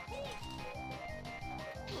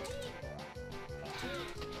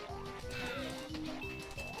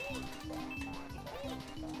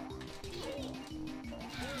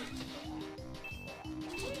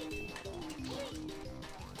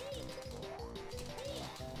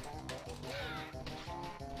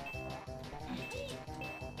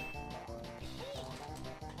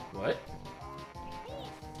 What?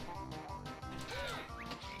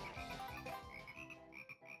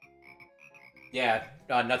 Yeah,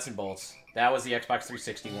 nuts and bolts. That was the Xbox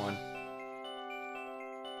 360 one.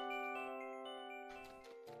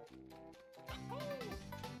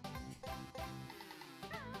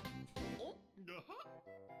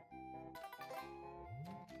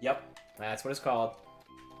 Yep, that's what it's called.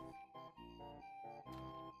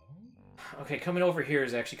 Okay, coming over here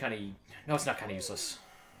is actually kind of... No, it's not kind of useless.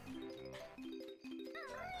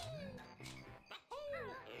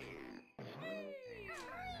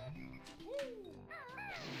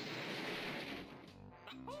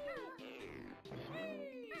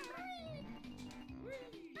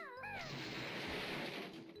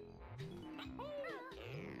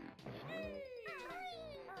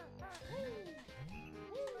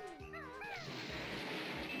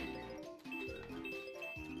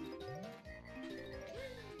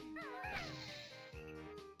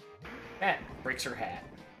 That breaks her hat.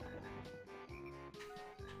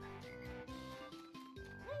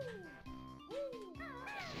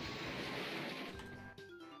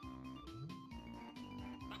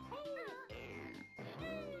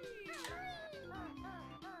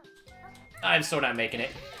 I'm so not making it.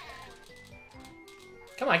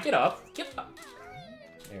 Come on, get up. Get up.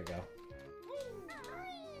 There we go.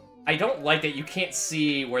 I don't like that you can't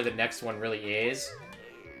see where the next one really is.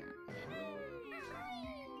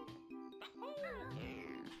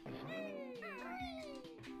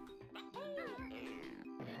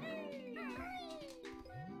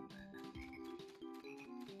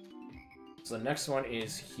 So the next one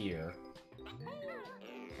is here.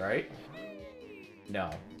 Right? No.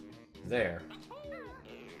 There.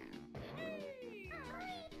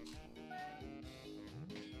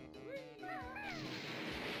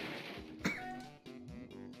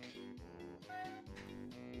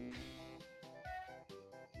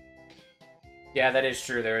 Yeah, that is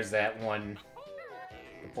true. There is that one.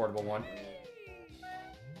 The portable one.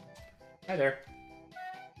 Hi there.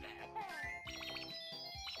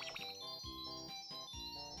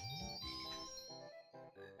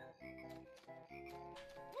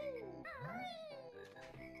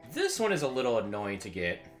 This one is a little annoying to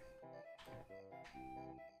get.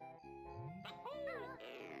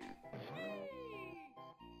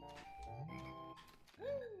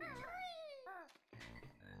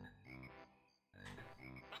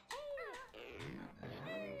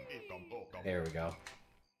 There we go.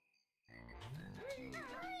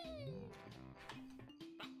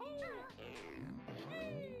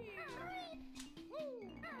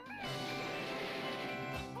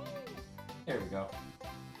 There we go.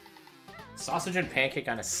 Sausage and pancake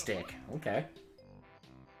on a stick. Okay.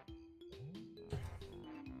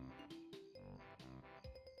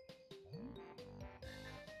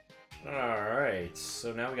 Alright,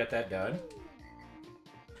 so now we got that done.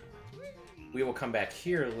 We will come back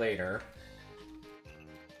here later.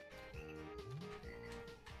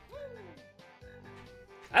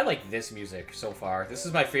 I like this music so far. This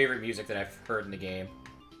is my favorite music that I've heard in the game.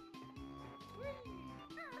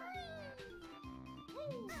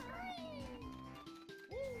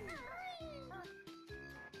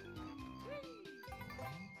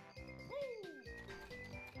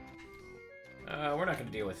 We're not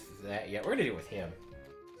going to deal with that yet. We're going to deal with him.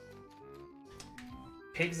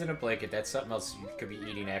 Pigs in a blanket. That's something else you could be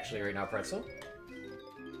eating actually right now, Pretzel.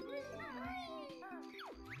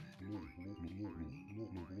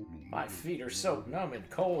 My feet are so numb and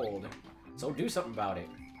cold. So do something about it.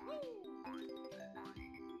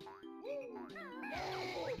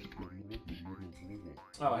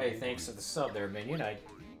 Oh, hey, thanks for the sub there, Minion. I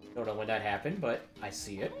don't know when that happened, but I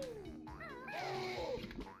see it.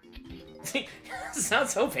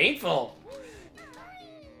 Sounds so painful.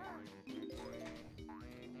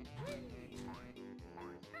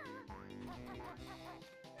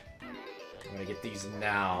 I'm gonna get these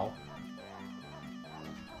now.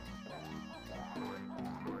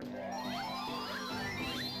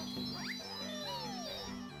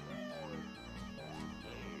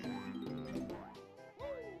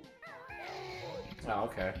 Oh,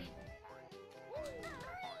 okay.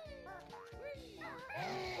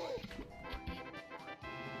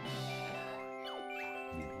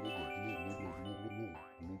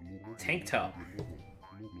 Tank top.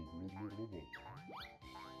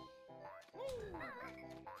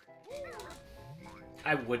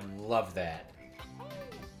 I would love that.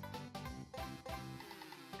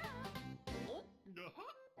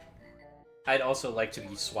 I'd also like to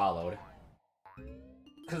be swallowed.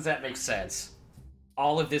 Because that makes sense.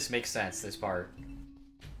 All of this makes sense, this part.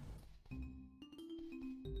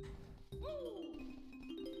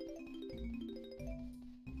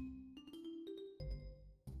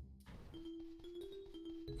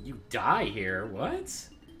 You die here? What?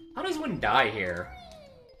 How does one die here?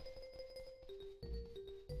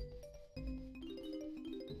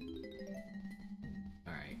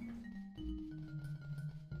 Alright.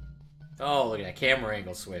 Oh, look at that camera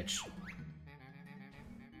angle switch.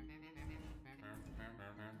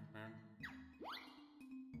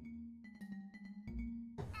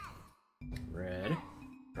 Red,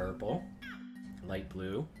 purple, light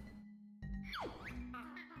blue.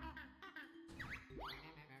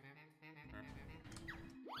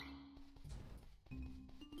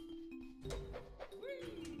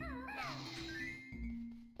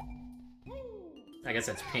 I guess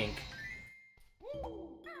that's pink.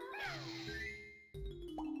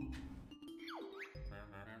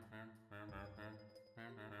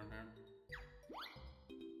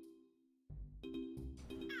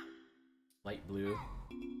 Light blue,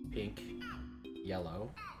 pink,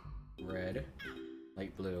 yellow, red,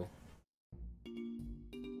 light blue.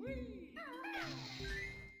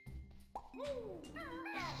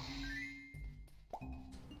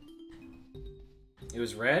 It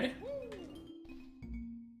was red?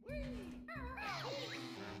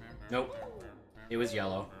 Nope. It was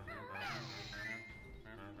yellow.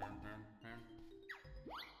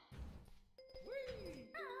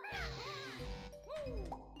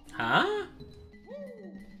 Huh?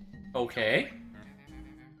 Okay.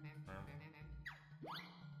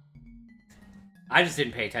 I just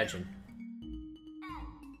didn't pay attention.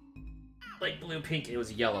 Like blue, pink, it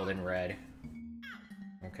was yellow, then red.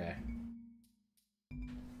 Okay.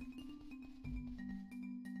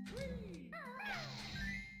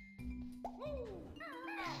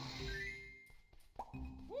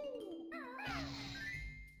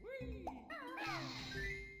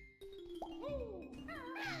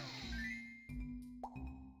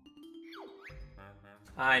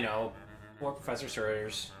 I know. More Professor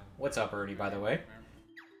Surters. What's up, Ernie, by the way?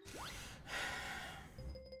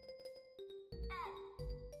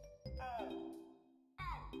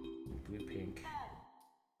 Blue, pink,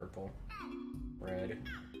 purple, red.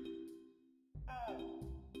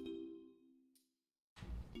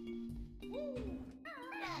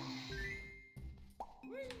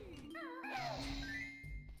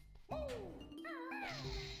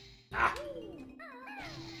 Ah!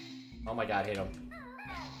 Oh my god, hit him.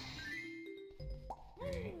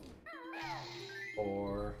 3,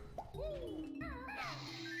 4,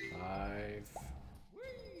 5.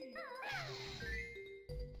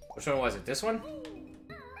 Which one was it? This one?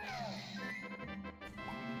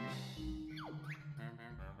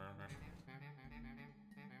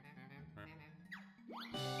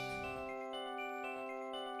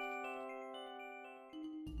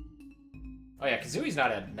 Oh yeah, Kazooie's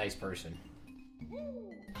not a nice person.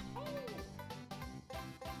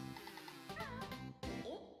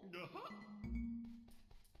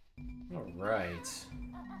 Alright.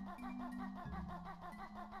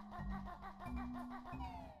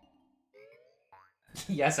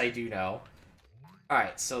 Yes, I do know.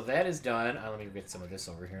 Alright, so that is done. Let me get some of this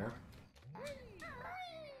over here.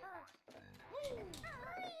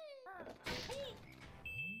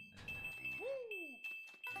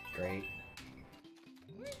 Great.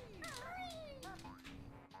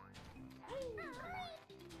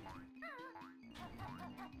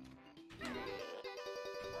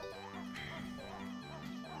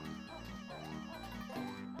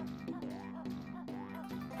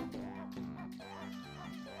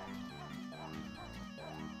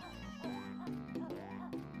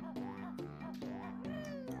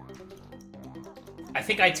 I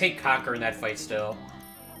think I take Conquer in that fight still.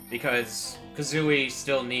 Because Kazooie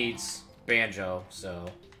still needs Banjo, so...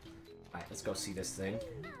 Alright, let's go see this thing.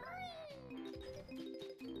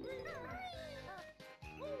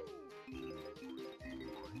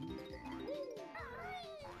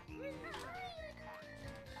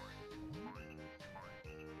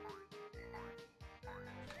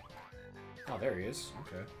 Oh, there he is.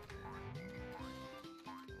 Okay.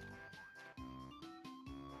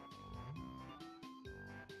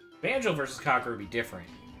 Banjo versus Conquer would be different.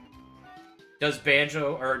 Does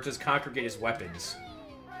Banjo, or does Conquer get his weapons?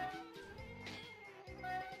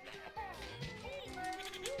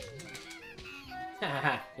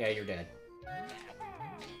 Haha, yeah, you're dead.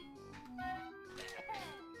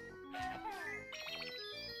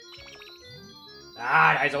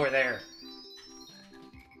 Ah, he's over there.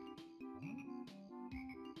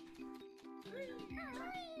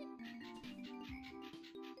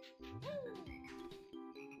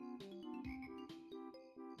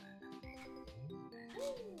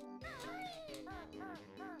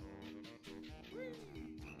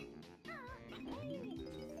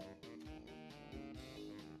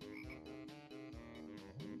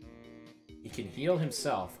 He can heal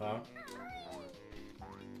himself, huh?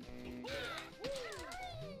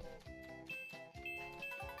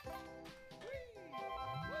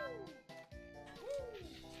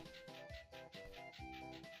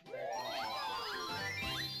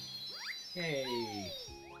 Yay!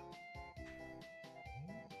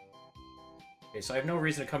 Okay, so I have no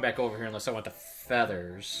reason to come back over here unless I want the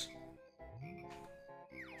feathers.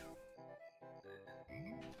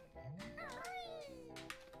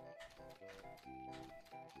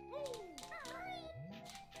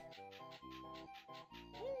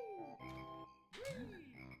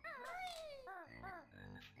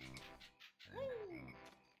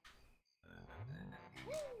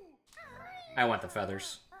 I want the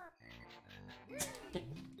feathers.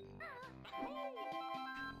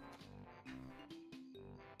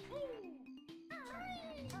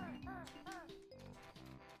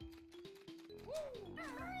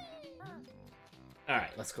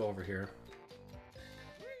 Alright, let's go over here.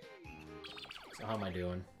 So how am I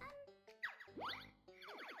doing?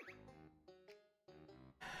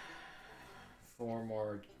 4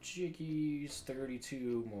 more jiggies,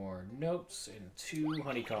 32 more notes, and 2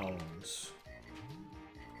 honeycombs.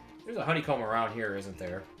 There's a honeycomb around here, isn't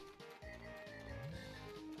there?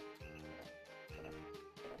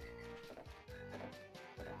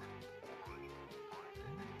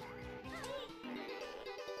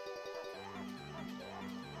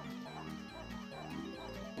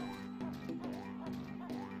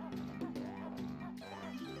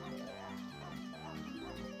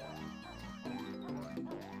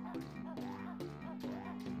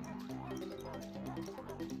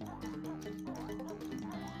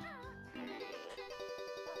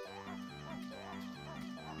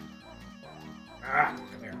 Ah,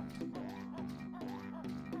 come here.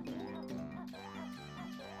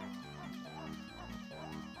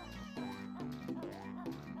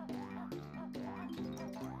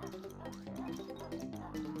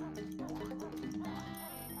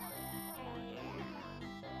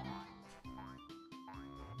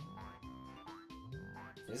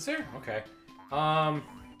 Is there? Okay. Alright,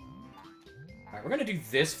 we're gonna do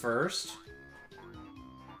this first.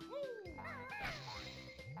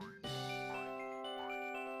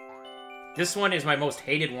 This one is my most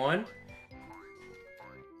hated one.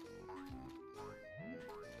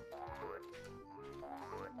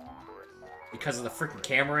 Because of the freaking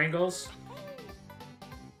camera angles.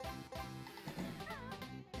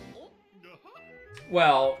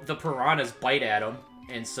 Well, the piranhas bite at him,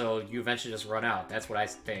 and so you eventually just run out. That's what I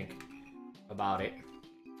think about it.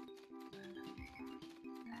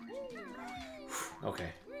 Okay.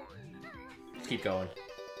 Let's keep going.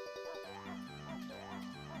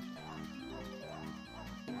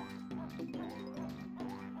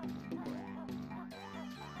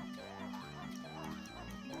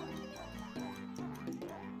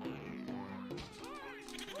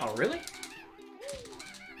 Oh, really?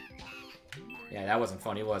 Yeah, that wasn't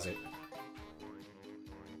funny, was it?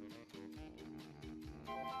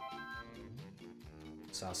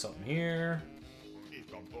 Saw something here.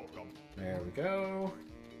 There we go.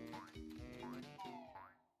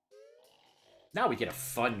 Now we get a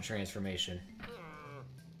fun transformation.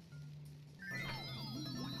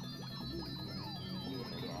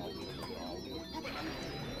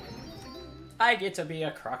 I get to be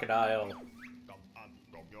a crocodile.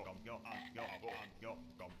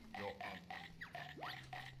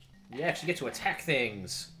 You actually get to attack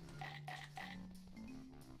things.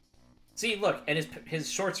 See, look, and his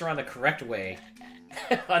shorts are on the correct way.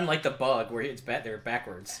 Unlike the bug, where they're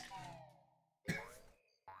backwards.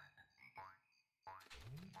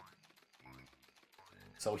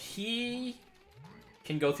 So he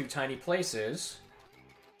can go through tiny places.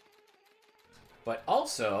 But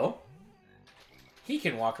also, he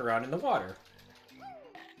can walk around in the water.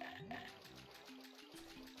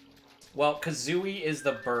 Well, Kazooie is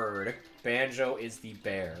the bird. Banjo is the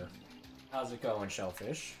bear. How's it going,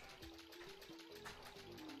 Shellfish?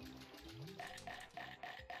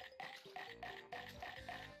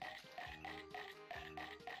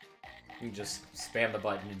 You can just spam the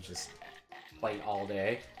button and just bite all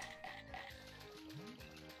day.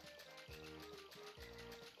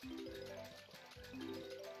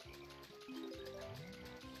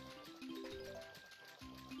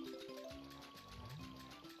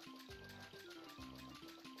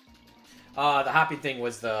 The hopping thing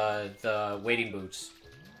was the wading boots.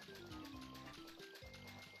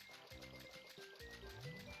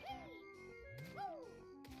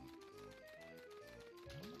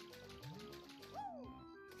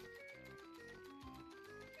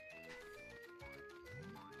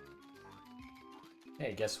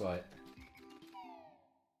 Hey, guess what?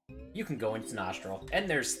 You can go into Nostril, and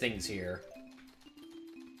there's things here.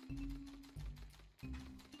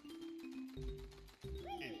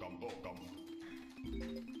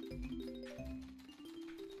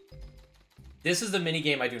 This is the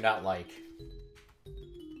minigame I do not like.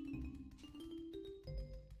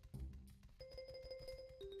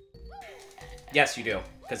 Yes, you do,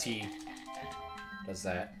 because he does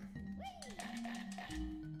that.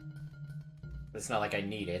 It's not like I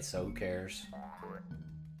need it, so who cares?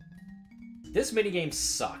 This minigame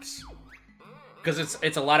sucks. Because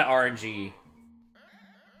it's a lot of RNG.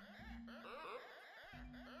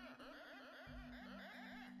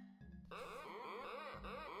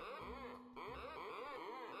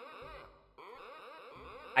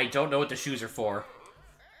 I don't know what the shoes are for.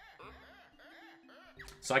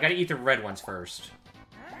 So I gotta eat the red ones first.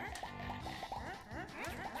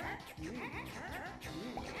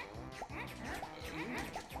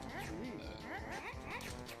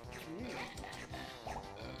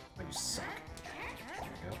 Oh, you suck.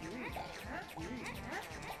 There we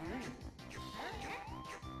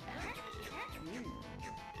go.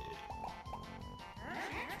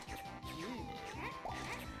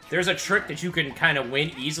 There's a trick that you can kind of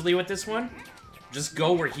win easily with this one. Just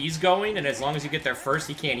go where he's going, and as long as you get there first,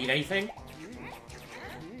 he can't eat anything.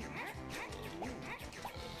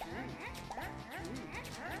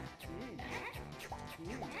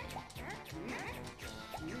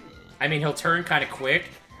 I mean, he'll turn kind of quick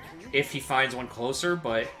if he finds one closer,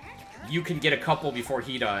 but you can get a couple before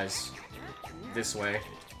he does. This way.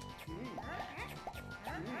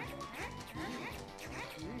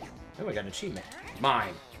 Oh, I got an achievement.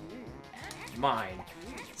 Mine. Mine.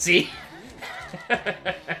 See?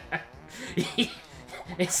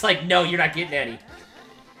 It's like, no, you're not getting any.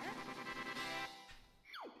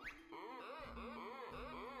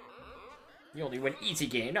 You only win easy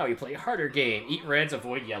game. Now you play harder game. Eat reds,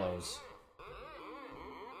 avoid yellows.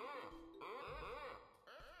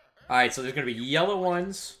 Alright, so there's gonna be yellow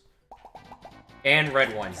ones and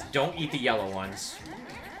red ones. Don't eat the yellow ones.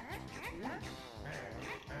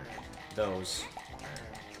 Those.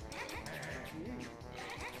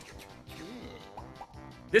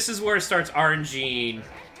 This is where it starts RNGing.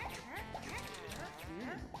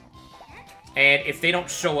 And if they don't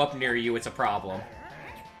show up near you, it's a problem.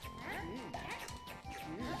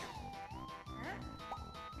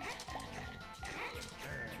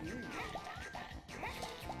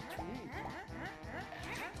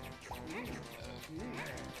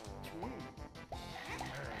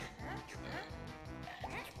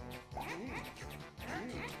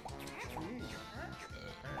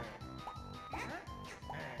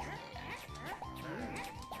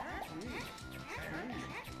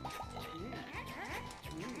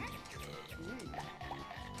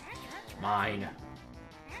 Mine.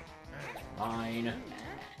 Mine.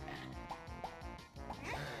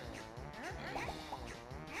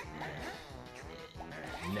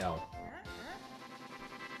 No.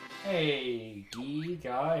 Hey, Gee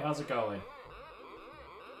guy, how's it going?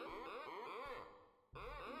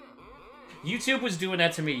 YouTube was doing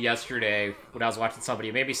that to me yesterday when I was watching somebody.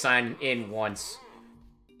 It made me sign in once.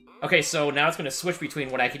 Okay, so now it's going to switch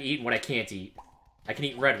between what I can eat and what I can't eat. I can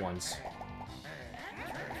eat red ones.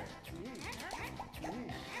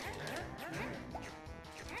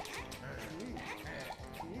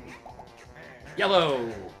 Yellow!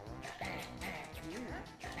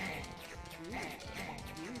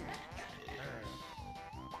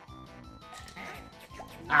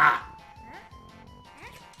 Ah!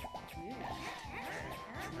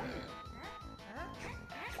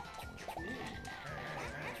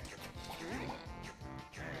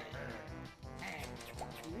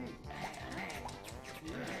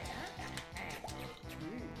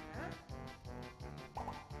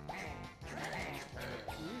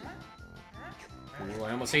 Ooh,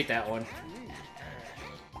 I almost ate that one.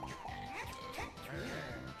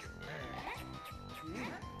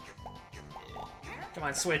 Come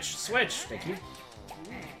on, switch, switch! Thank you.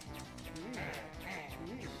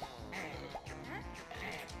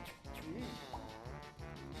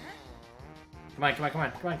 Come on, come on, come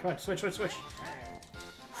on, come on, come on, switch, switch, switch.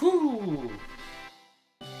 Whoo!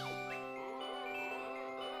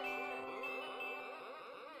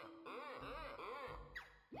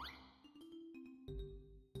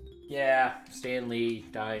 Yeah, Stanley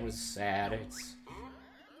dying was sad. It's...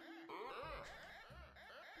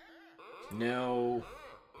 No.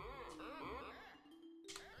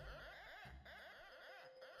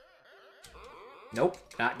 Nope,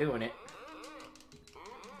 not doing it.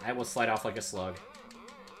 I will slide off like a slug.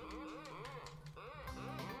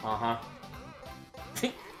 Uh-huh.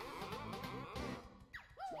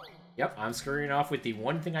 Yep, I'm scurrying off with the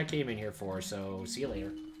one thing I came in here for, so see you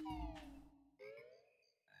later.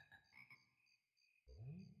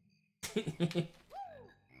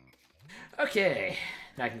 Okay,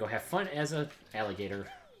 now I can go have fun as an alligator.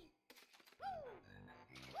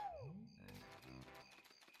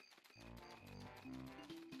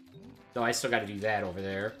 So I still got to do that over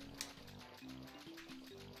there.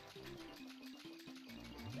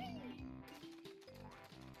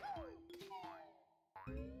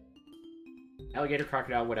 Alligator,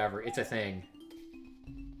 crocodile, whatever. It's a thing.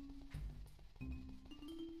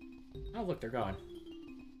 Oh, look, they're gone.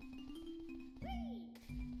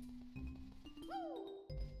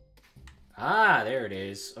 Ah, there it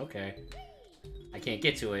is. Okay. I can't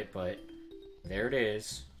get to it, but there it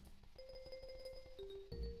is.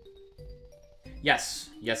 Yes.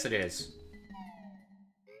 Yes, it is.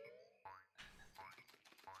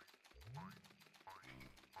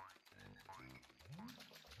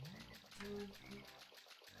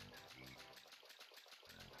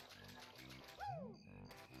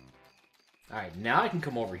 Alright, now I can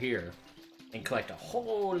come over here and collect a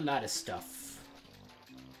whole lot of stuff.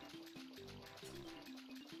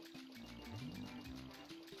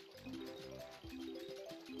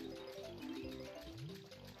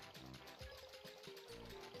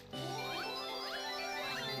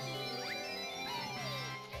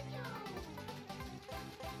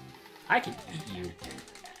 I can eat you.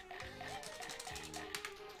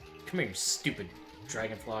 Come here, you stupid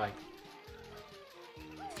dragonfly.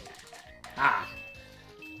 Ah!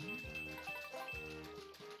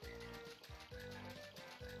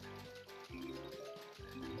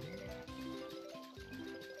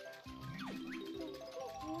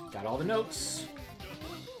 Got all the notes.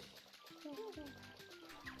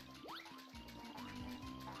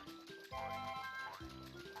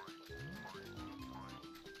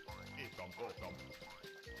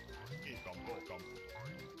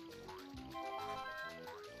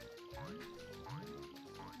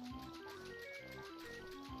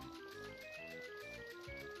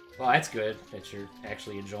 Well, that's good that you're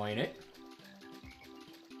actually enjoying it.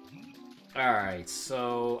 Alright,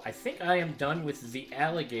 so I think I am done with the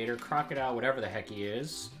alligator, crocodile, whatever the heck he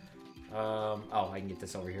is. Oh, I can get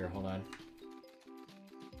this over here. Hold on.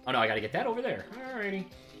 Oh no, I gotta get that over there. Alrighty.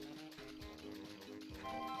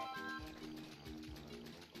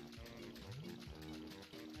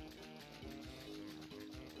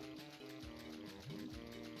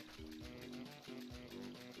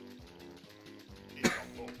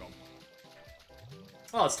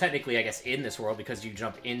 Well, it's technically, I guess, in this world because you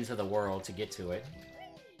jump into the world to get to it.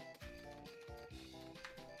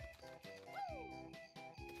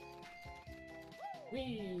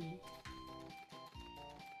 Whee!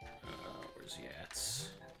 Where's he at?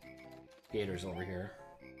 Gator's over here.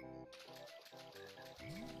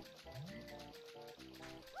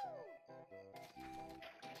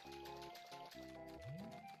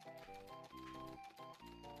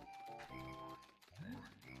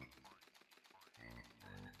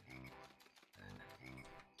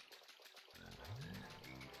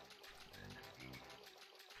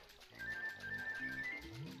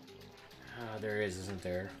 There is, isn't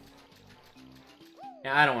there?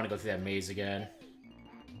 Yeah, I don't want to go through that maze again.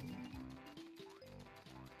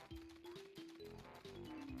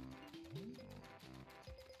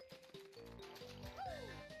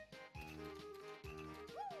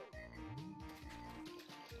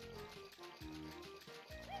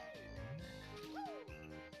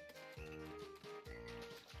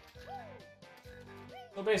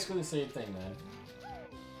 Well, basically the same thing,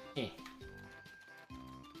 then. Eh.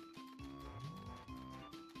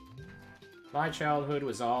 My childhood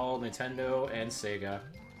was all Nintendo and Sega.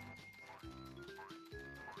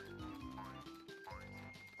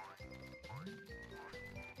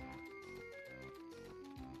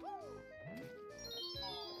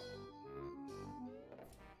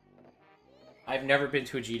 I've never been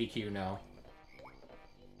to a GDQ, no.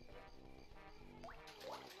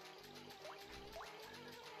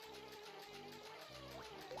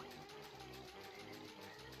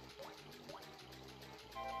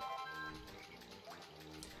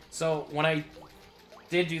 So, when I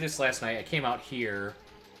did do this last night, I came out here,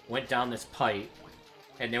 went down this pipe,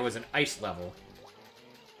 and there was an ice level.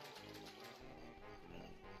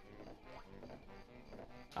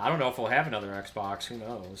 I don't know if we'll have another Xbox, who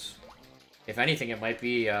knows? If anything, it might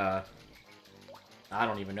be, I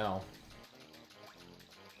don't even know.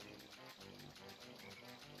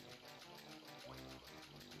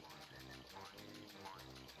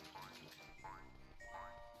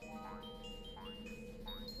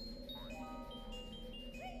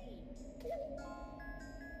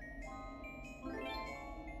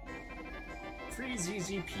 ZZ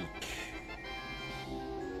Peak.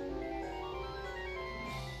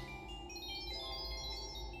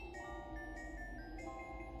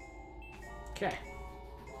 Okay.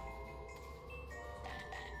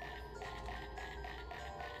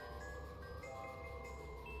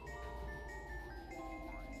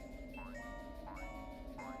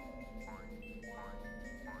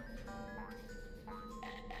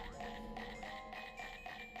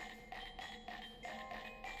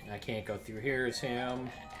 I can't go through here as him.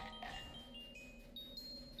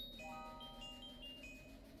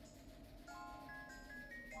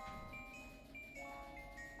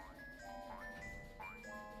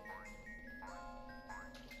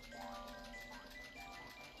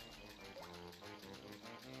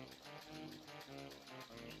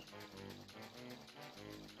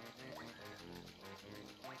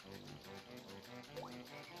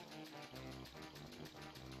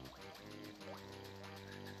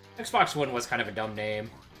 Xbox One was kind of a dumb name.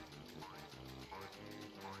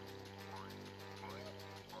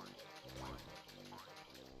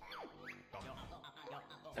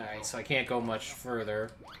 Alright, so I can't go much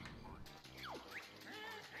further.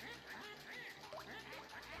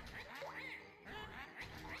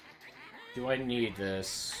 Do I need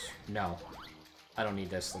this? No. I don't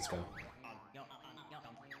need this. Let's go.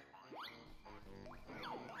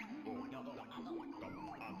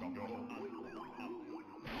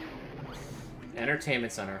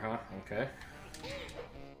 Entertainment center, huh? Okay.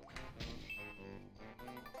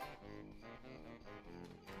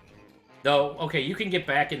 Though, okay, you can get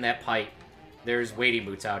back in that pipe. There's waiting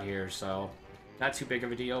boots out here, so not too big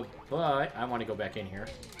of a deal, but I want to go back in here.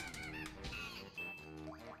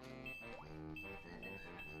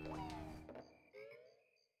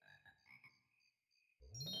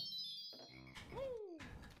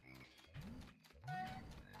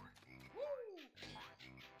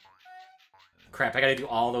 Crap, I gotta do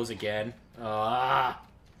all those again. Ah!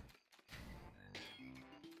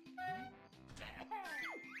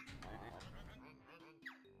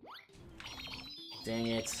 Dang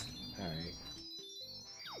it. Alright.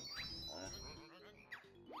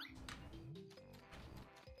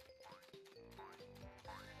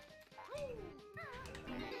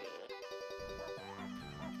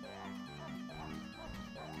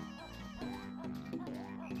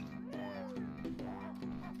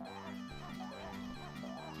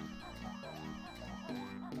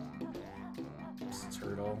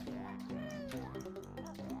 Turtle.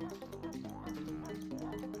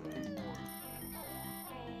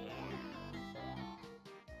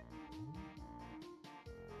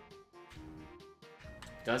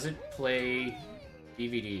 Doesn't play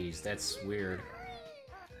DVDs. That's weird.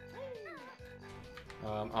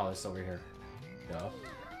 Oh, it's over here. Duh.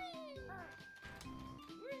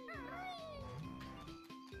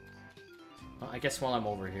 Well, I guess while I'm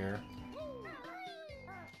over here...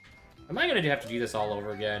 Am I gonna have to do this all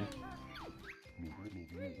over again?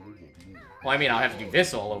 Well, I mean, I'll have to do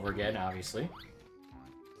this all over again, obviously.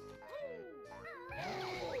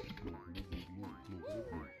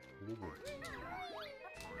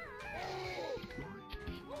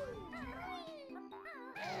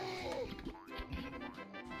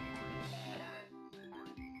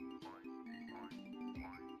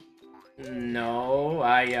 No,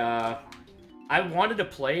 I wanted to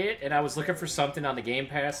play it, and I was looking for something on the Game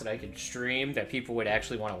Pass that I could stream that people would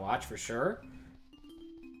actually want to watch for sure.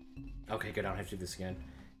 Okay, good, I don't have to do this again.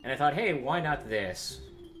 And I thought, hey, why not this?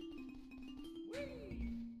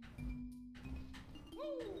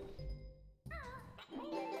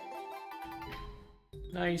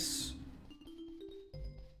 Nice.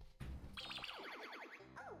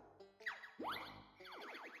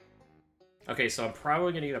 Okay, so I'm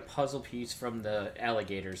probably gonna get a puzzle piece from the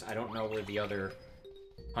alligators. I don't know where the other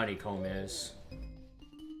honeycomb is.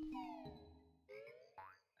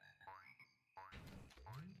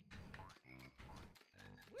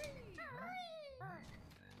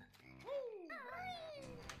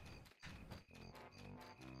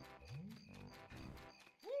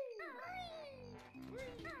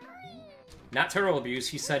 Not turtle abuse.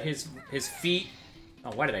 He said his feet...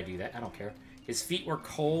 Oh, why did I do that? I don't care. His feet were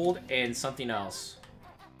cold and something else.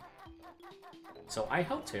 So I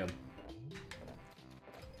helped him.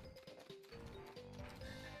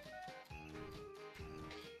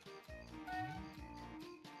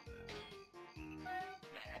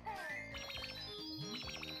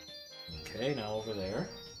 Okay, now over there.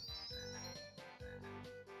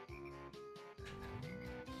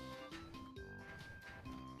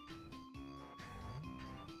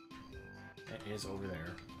 That is over there.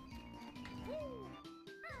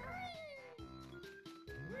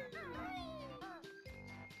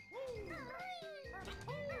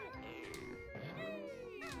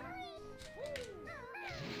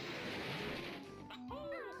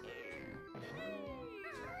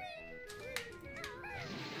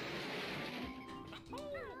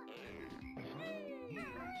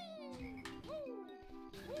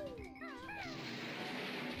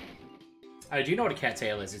 I do know what a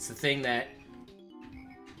cattail is. It's the thing that...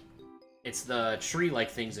 It's the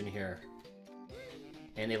tree-like things in here.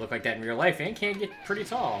 And they look like that in real life and can get pretty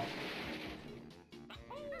tall.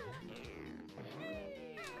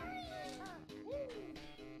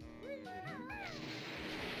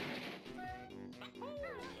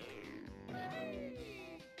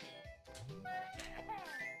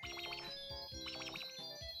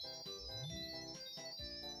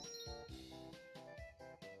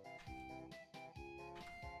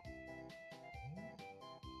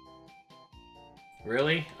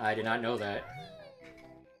 Really? I did not know that.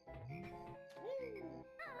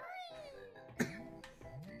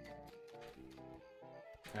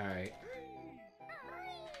 Alright.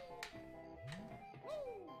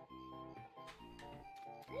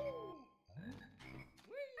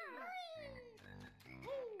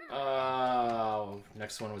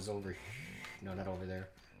 Next one was over here. No, not over there.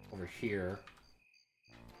 Over here.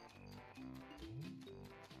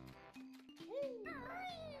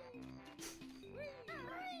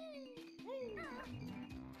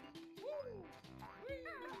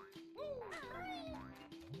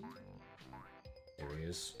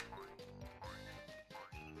 is.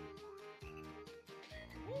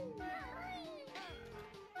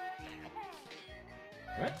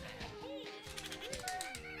 What?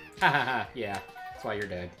 Hahaha, yeah. That's why you're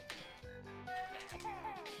dead.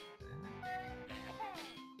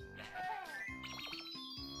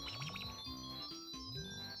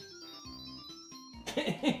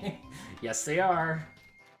 Yes, they are.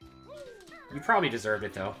 You probably deserved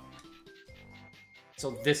it, though.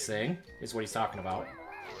 So this thing is what he's talking about.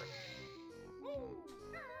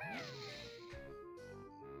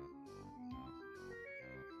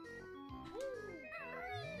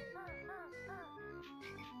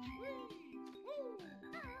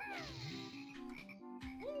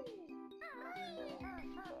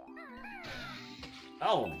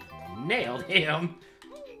 Oh, nailed him!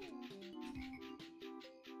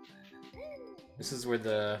 This is where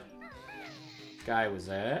the guy was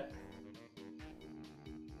at.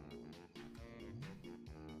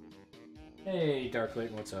 Hey, Dark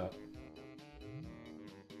Layton, what's up?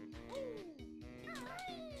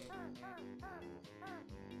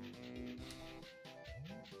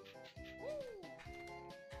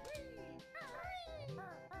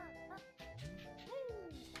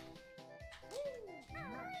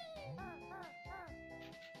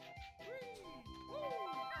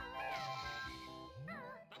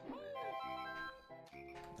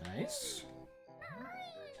 Nice.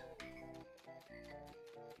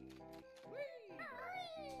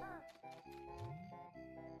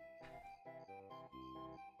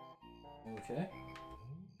 Okay.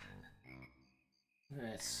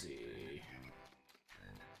 Let's see.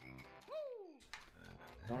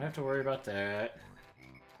 Don't have to worry about that.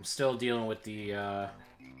 I'm still dealing with the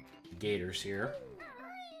gators here.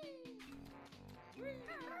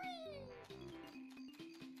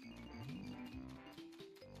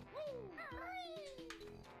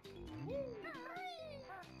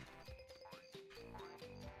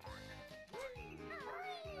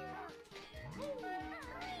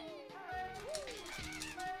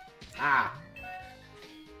 Ah!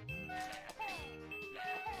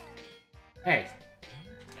 Hey!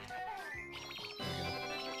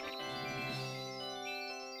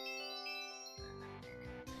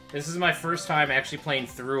 This is my first time actually playing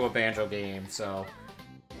through a Banjo game, so...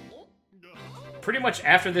 Pretty much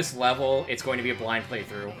after this level, it's going to be a blind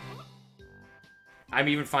playthrough. I'm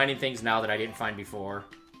even finding things now that I didn't find before.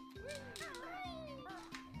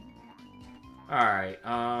 Alright,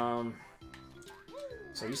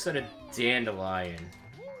 so you said a dandelion.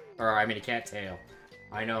 Or, I mean a cattail.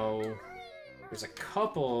 I know there's a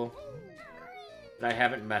couple that I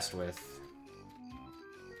haven't messed with.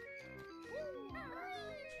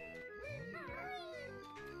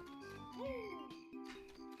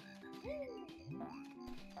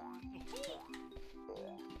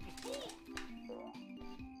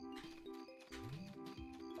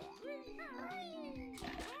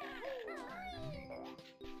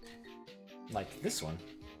 Like this one.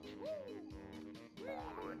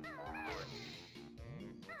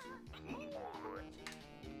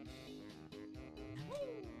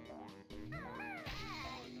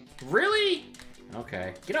 Really?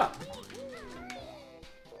 Okay, get up.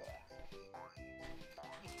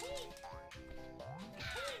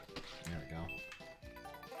 There we go.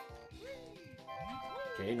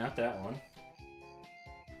 Okay, not that one.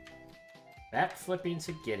 Back flipping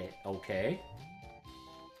to get it. Okay.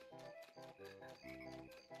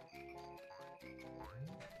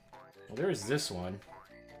 Well, there's this one.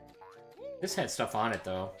 This had stuff on it,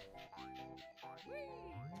 though.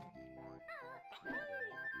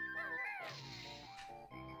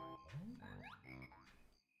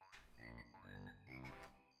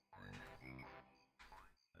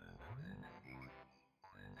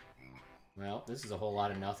 Well, this is a whole lot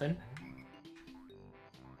of nothing.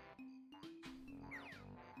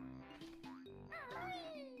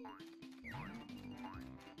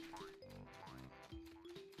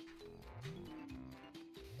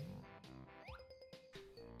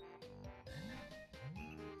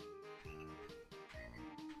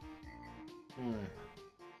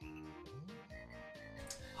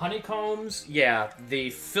 Honeycombs, yeah, the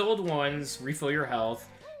filled ones refill your health.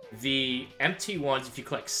 The empty ones, if you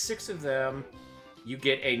collect 6 of them, you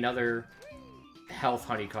get another health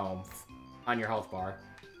honeycomb on your health bar.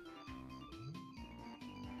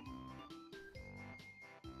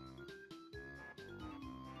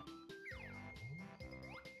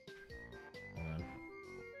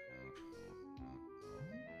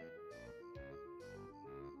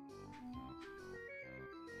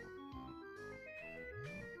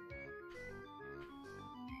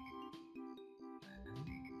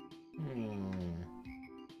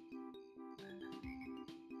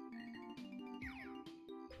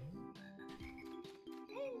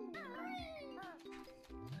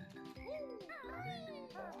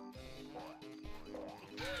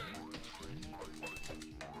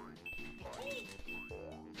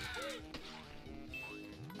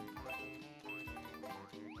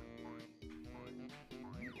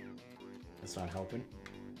 That's not helping.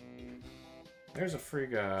 There's a free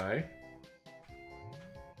guy.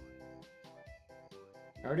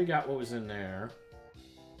 I already got what was in there.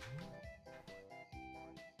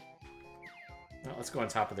 Well, let's go on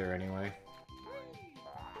top of there anyway.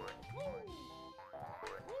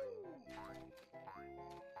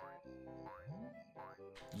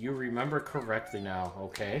 You remember correctly now,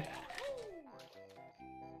 okay?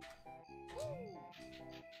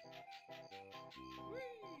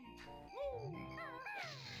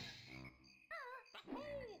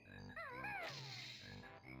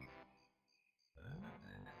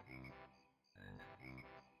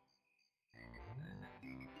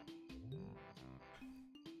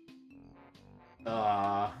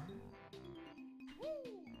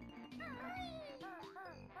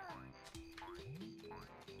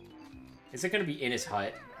 Is it gonna be in his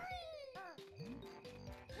hut?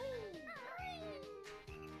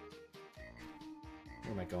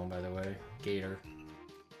 Where am I going, by the way? Gator.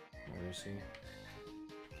 Where is he?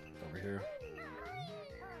 Over here.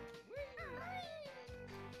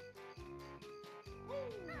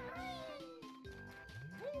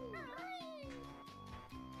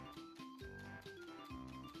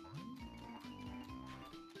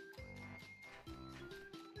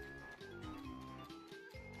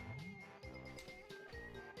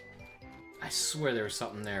 I swear there was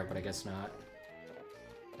something there, but I guess not.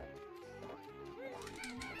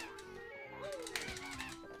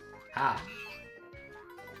 Ha!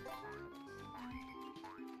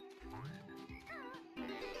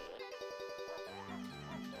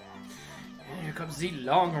 And here comes the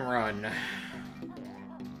long run.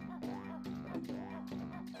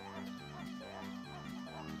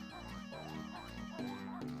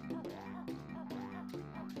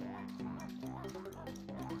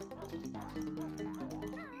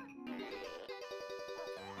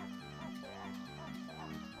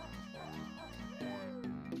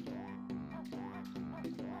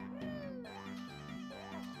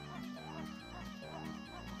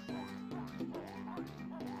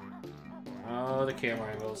 Oh, the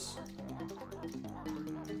camera angles.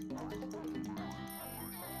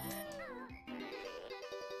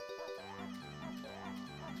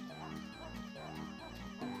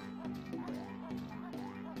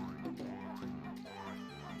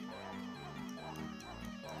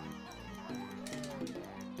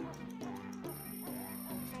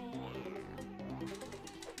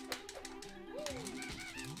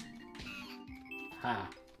 Ha.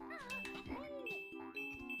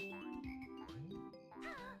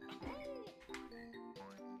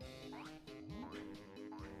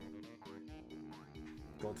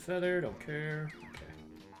 Gold feather, don't care. Okay.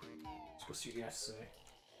 Let's go see what you guys say.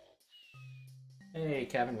 Hey,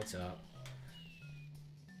 Kevin, what's up?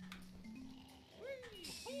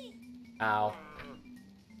 Ow.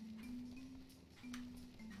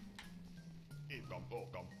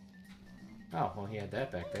 Oh, well, he had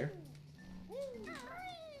that back there.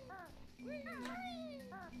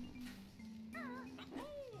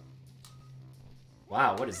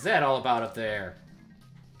 Wow, what is that all about up there?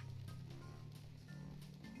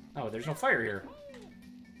 Oh, there's no fire here.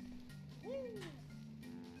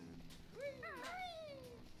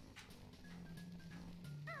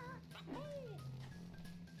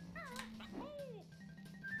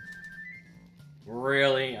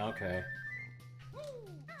 Really? Okay.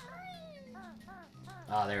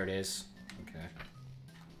 Ah, there it is. Okay.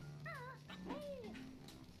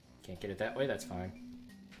 Can't get it that way? That's fine.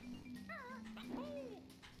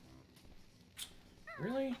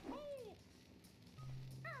 Really?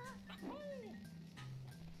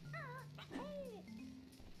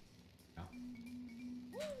 Oh.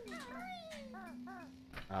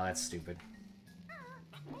 Oh, that's stupid.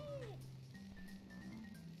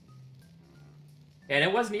 And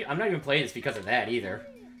it wasn't I'm not even playing this because of that either.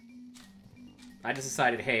 I just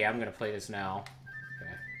decided, hey, I'm gonna play this now.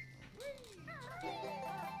 Okay.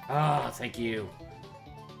 Oh, thank you.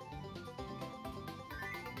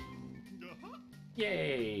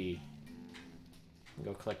 Yay!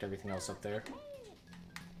 Go collect everything else up there.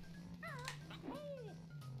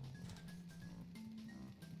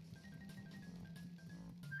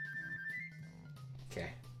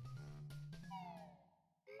 Okay.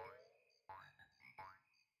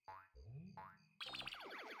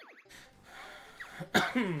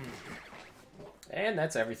 And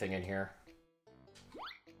that's everything in here.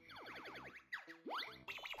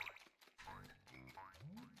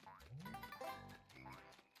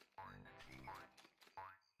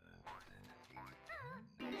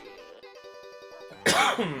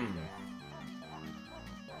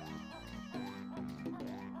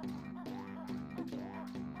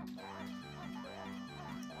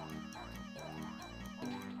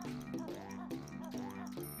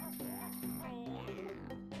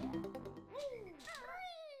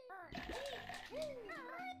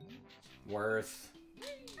 worth.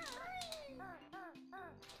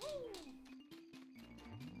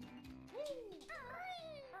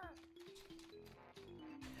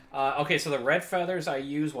 Okay, so the red feathers I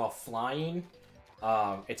use while flying.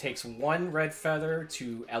 It takes 1 red feather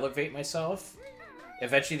to elevate myself.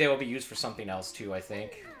 Eventually they will be used for something else too, I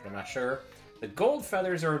think. But I'm not sure. The gold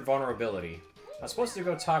feathers are invulnerability. I'm supposed to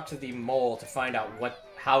go talk to the mole to find out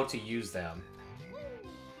how to use them.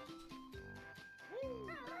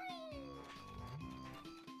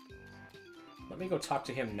 Let me go talk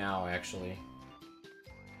to him now, actually.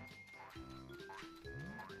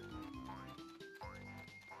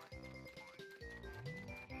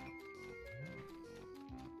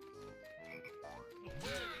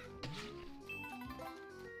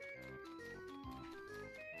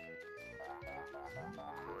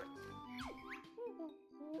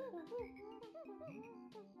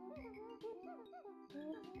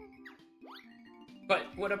 But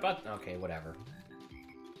what about... Okay, whatever.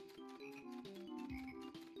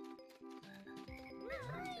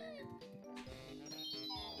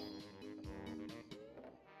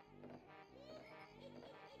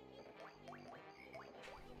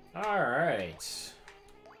 Alright.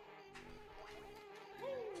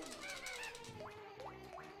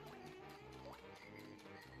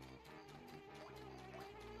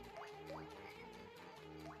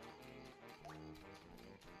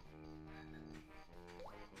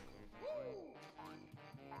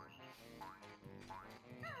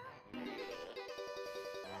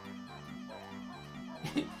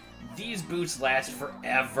 These boots last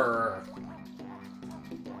forever.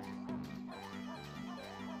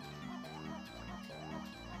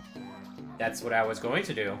 That's what I was going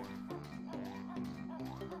to do.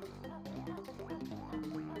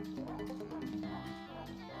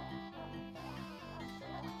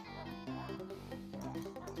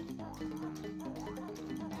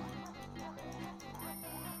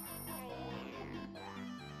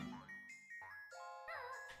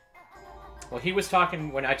 Well, he was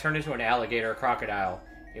talking when I turned into an alligator or crocodile.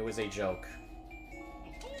 It was a joke.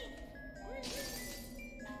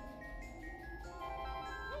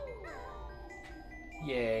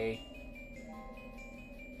 Yay.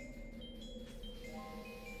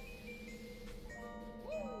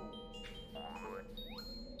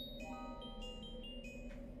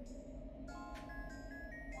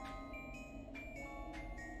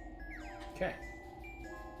 Okay.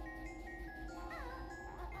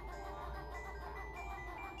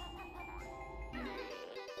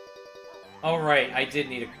 Oh, right. I did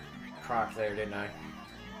need a croc there, didn't I?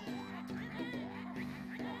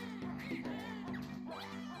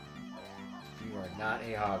 You are not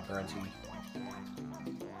a hog, Grunty.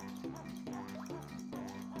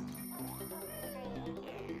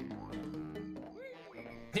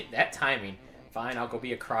 That timing. Fine, I'll go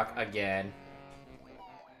be a croc again.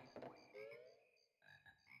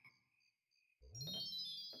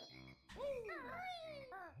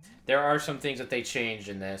 There are some things that they changed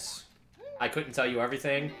in this. I couldn't tell you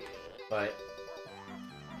everything, but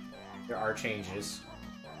there are changes.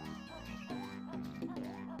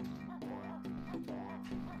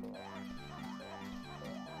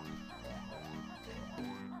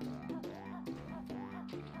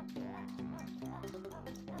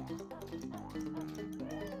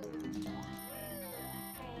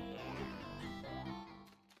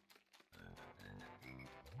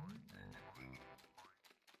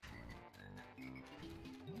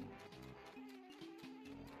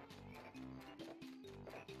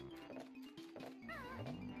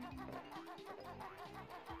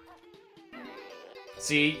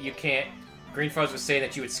 See, you can't... Green Fuzz was saying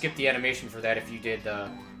that you would skip the animation for that if you did the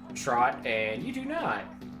trot, and you do not.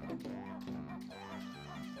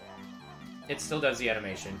 It still does the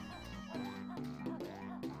animation.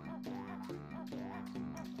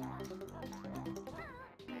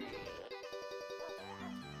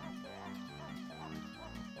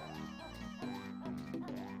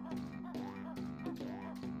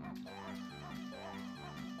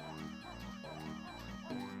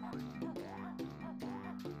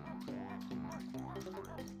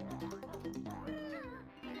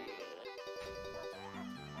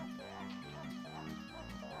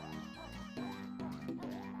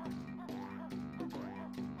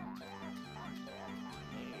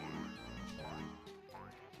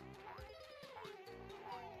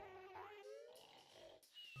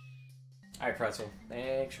 Alright, Pretzel.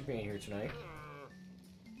 Thanks for being here tonight.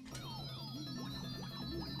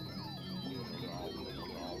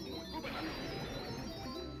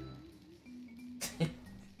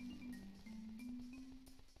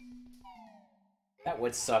 That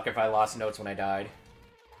would suck if I lost notes when I died.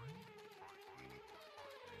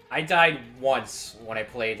 I died once when I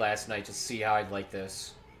played last night to see how I'd like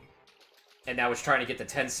this. And I was trying to get the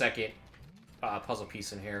 10-second puzzle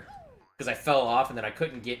piece in here. Because I fell off and then I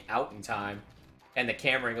couldn't get out in time. And the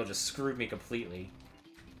camera angle just screwed me completely.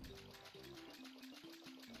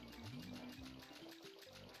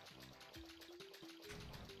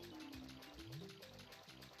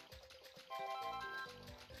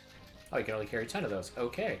 Oh, you can only carry 10 of those.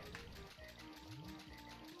 Okay.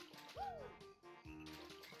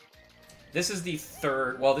 This is the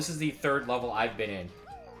third... Well, this is the third level I've been in.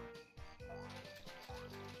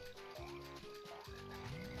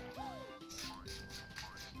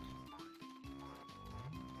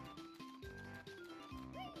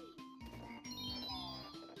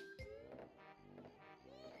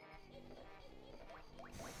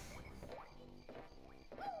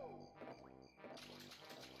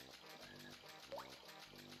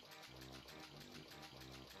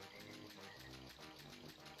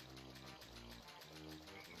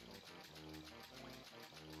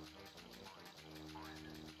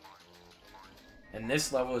 And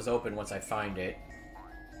this level is open once I find it.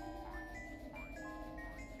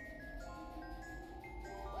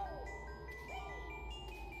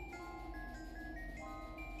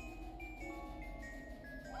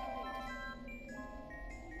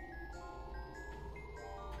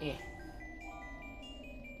 Eh.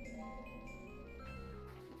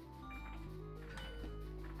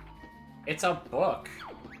 It's a book.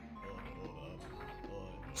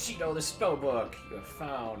 Cheeto, the spell book. You have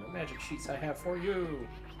found the magic sheets I have for you.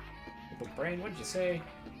 Little brain, what did you say?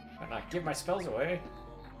 I'll not give my spells away.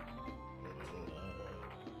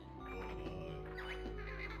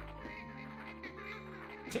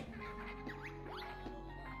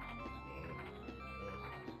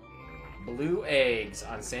 Blue eggs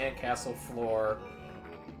on sandcastle floor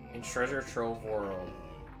in treasure trove world.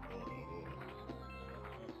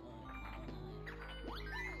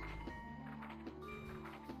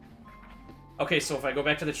 Okay, so if I go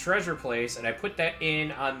back to the treasure place and I put that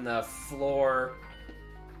in on the floor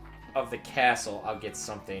of the castle, I'll get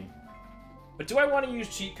something. But do I want to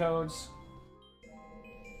use cheat codes?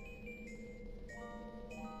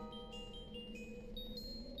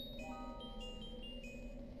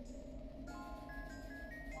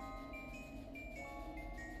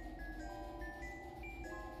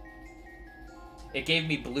 It gave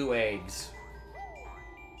me blue eggs.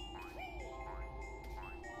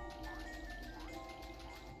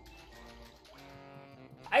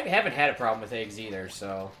 I haven't had a problem with eggs either,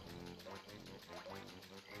 so...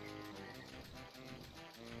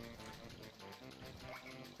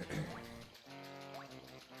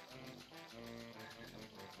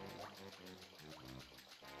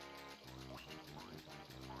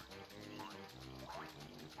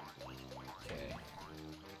 Okay.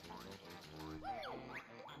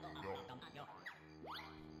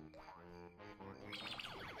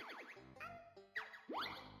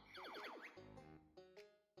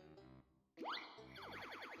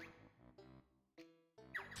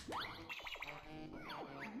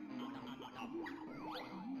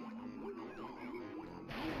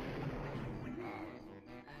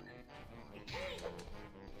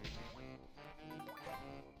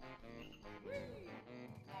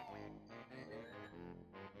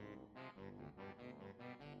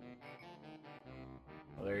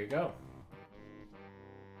 Well, there you go.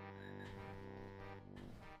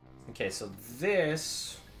 Okay, so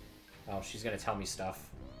this... Oh, she's gonna tell me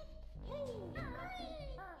stuff.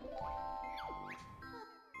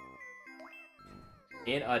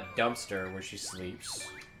 In a dumpster where she sleeps.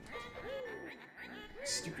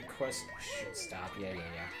 Stupid quest should stop. Yeah.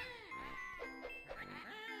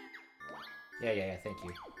 Yeah, thank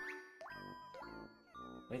you.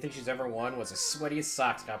 Only thing she's ever won was a sweatiest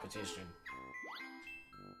socks competition.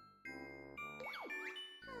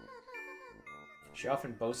 She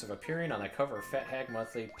often boasts of appearing on the cover of Fat Hag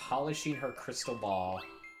Monthly, polishing her crystal ball.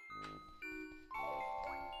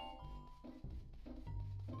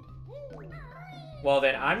 Well,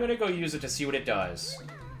 then I'm gonna go use it to see what it does.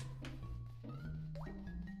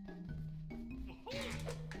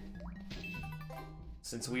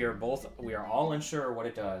 Since we are all unsure what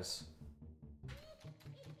it does.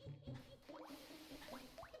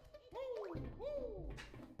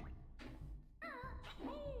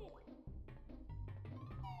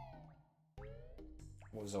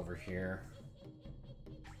 What was over here?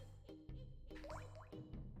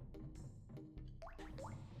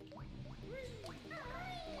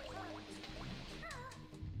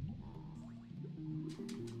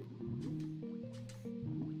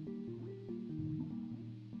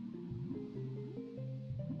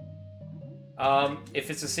 If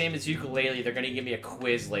it's the same as ukulele, they're gonna give me a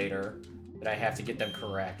quiz later that I have to get them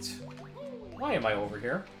correct. Why am I over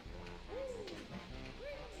here?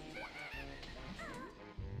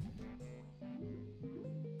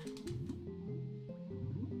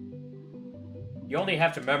 You only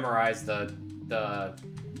have to memorize the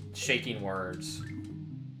shaking words.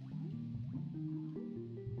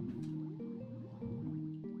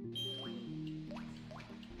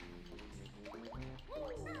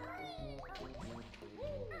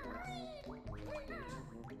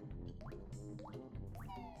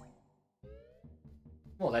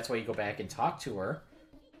 Well, that's why you go back and talk to her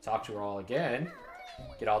all again,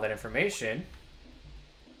 get all that information,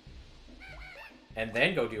 and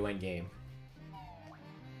then go do endgame.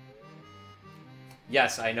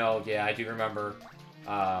 Yes, I know. Yeah, I do remember.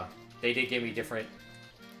 They did give me different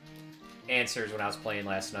answers when I was playing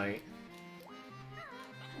last night.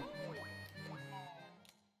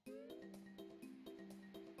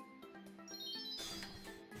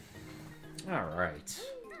 Alright.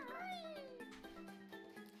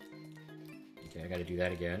 Okay, I gotta do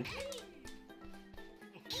that again.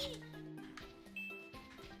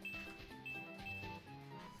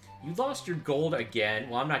 You lost your gold again?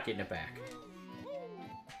 Well, I'm not getting it back.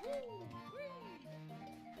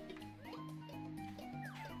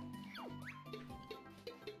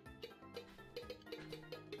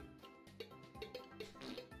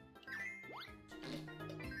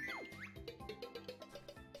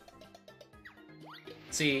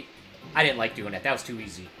 See, I didn't like doing that. That was too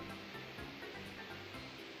easy.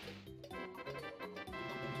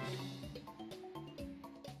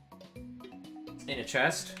 In a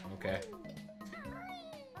chest? Okay.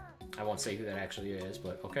 I won't say who that actually is,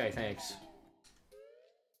 but okay, thanks.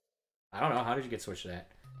 I don't know. How did you get switched to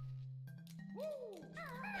that?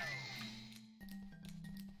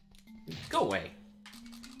 Go away.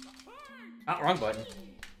 Oh, wrong button.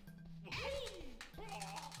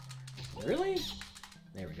 Really?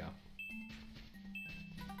 There we go.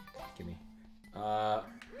 Give me.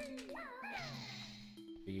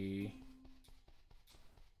 B.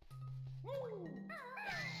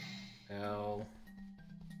 L.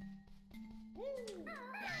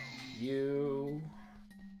 U.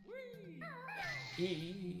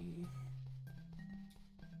 E.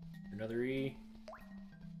 Another E.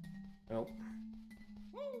 Nope.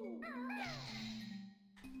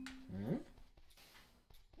 Hmm?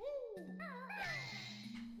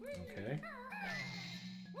 Okay.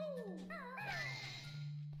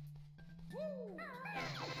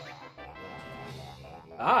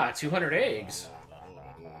 Ah, 200 eggs.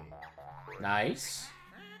 Nice.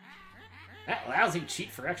 That lousy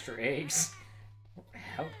cheat for extra eggs.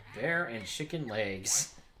 Help bear and chicken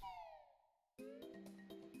legs.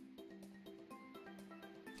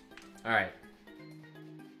 Alright.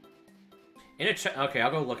 In a chest. Okay,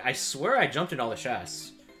 I'll go look. I swear I jumped in all the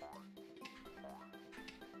chests.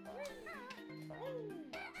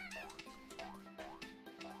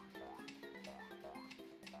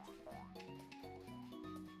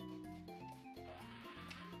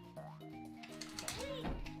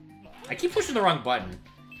 I keep pushing the wrong button.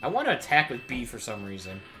 I want to attack with B for some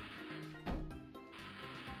reason.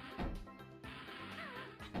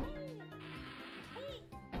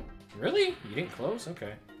 Really? You didn't close?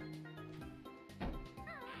 Okay.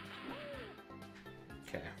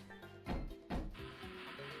 Okay.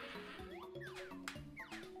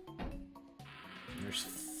 There's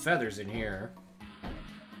feathers in here.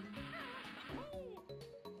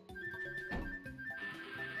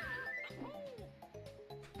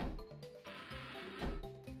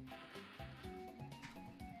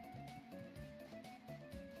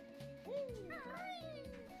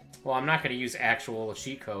 Well, I'm not going to use actual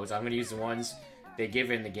cheat codes. I'm going to use the ones they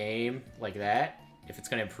give in the game, like that, if it's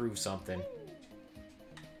going to improve something.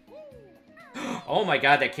 Oh my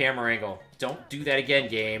god, that camera angle. Don't do that again,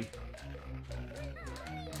 game.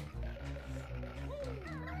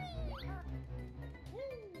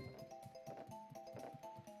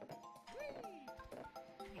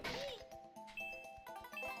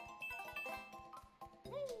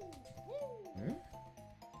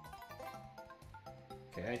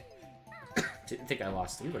 Okay. Didn't think I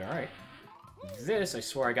lost 3, but alright. This, I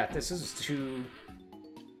swear I got this. This is 2...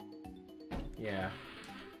 Yeah.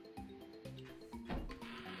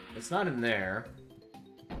 It's not in there.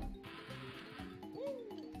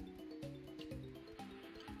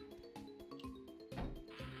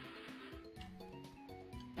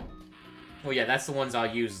 Well, yeah, that's the ones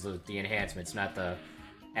I'll use, the enhancements, not the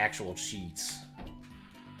actual cheats.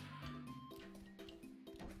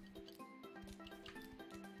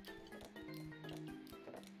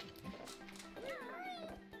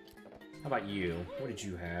 How about you? What did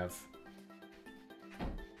you have?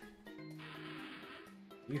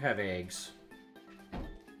 You have eggs.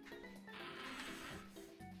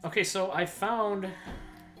 Okay, so I found...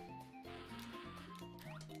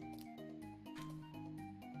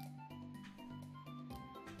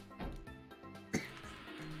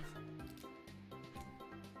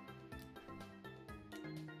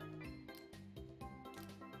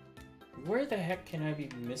 Where the heck can I be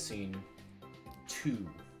missing 2?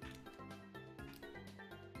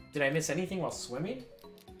 Did I miss anything while swimming?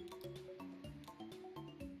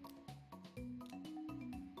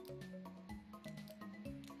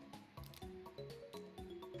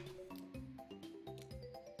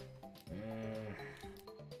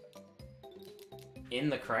 In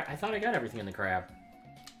the crab? I thought I got everything in the crab.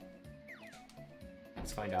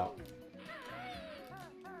 Let's find out.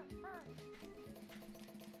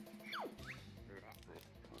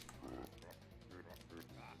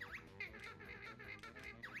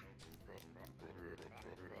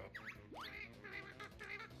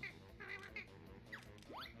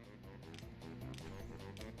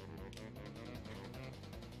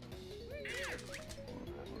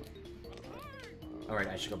 Alright,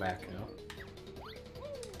 I should go back now.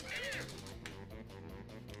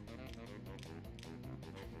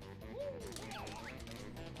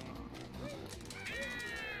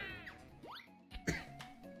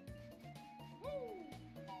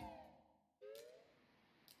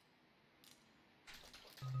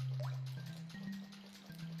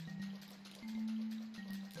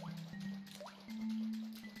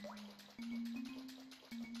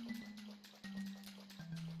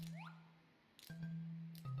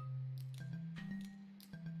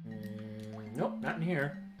 Nope, not in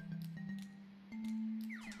here.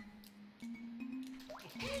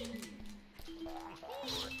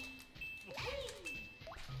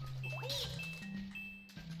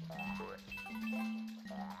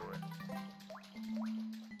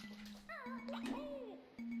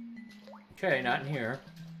 Okay, not in here.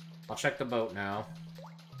 I'll check the boat now.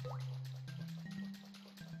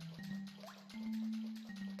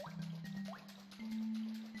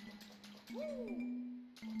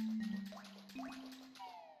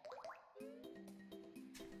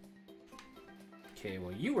 Okay,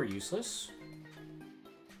 well, you were useless.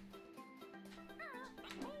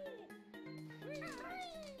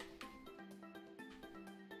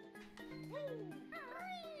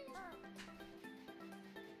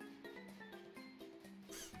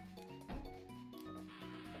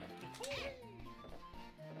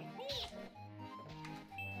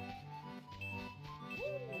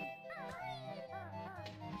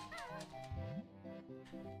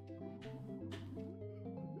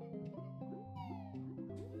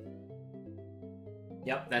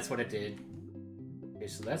 Yep, that's what it did. Okay,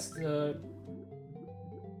 so that's the...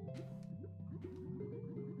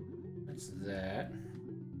 That's that.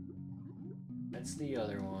 That's the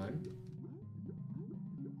other one.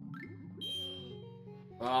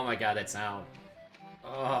 Oh my god, that sound.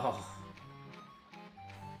 Oh.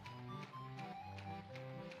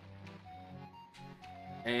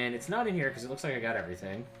 And it's not in here because it looks like I got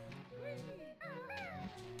everything.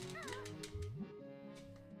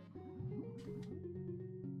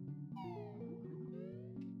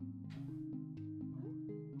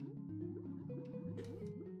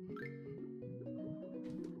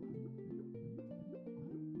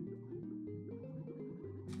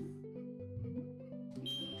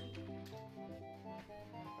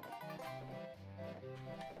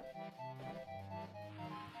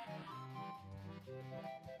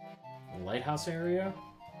 Lighthouse area?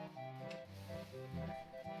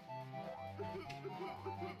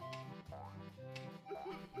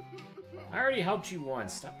 I already helped you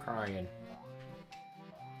once. Stop crying.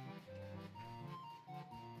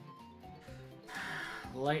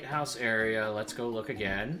 Lighthouse area. Let's go look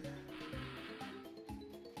again.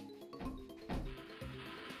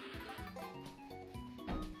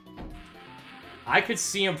 I could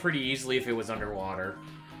see him pretty easily if it was underwater.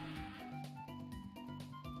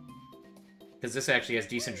 Because this actually has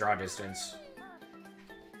decent draw distance.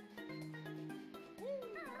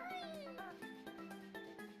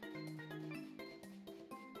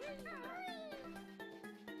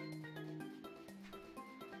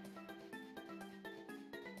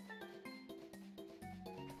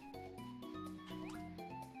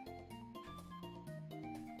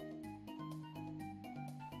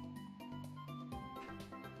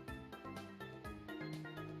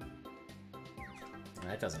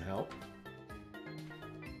 That doesn't help.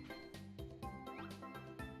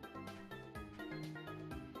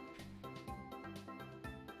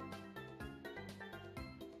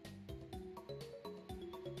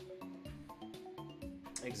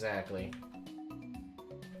 Exactly.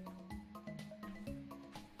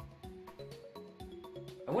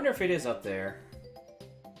 I wonder if it is up there.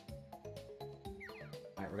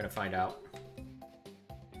 Alright, we're gonna find out.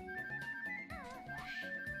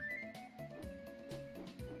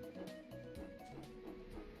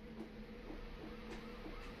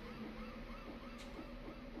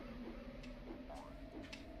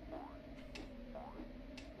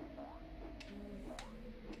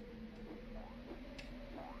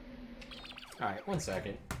 Alright, 1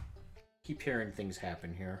 second. Keep hearing things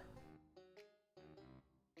happen here.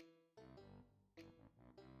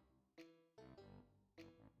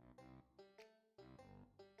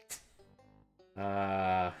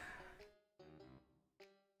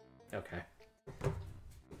 Okay.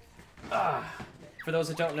 For those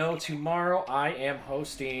that don't know, tomorrow I am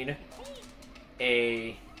hosting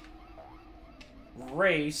a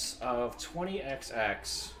race of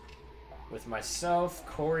 20XX with myself,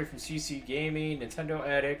 Corey from CC Gaming, Nintendo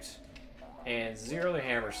Addict, and Zero the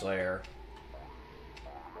Hammer Slayer.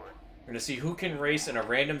 We're gonna see who can race in a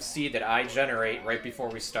random seed that I generate right before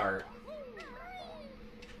we start.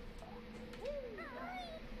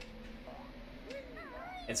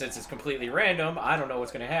 And since it's completely random, I don't know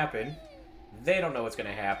what's gonna happen. They don't know what's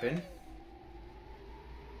gonna happen.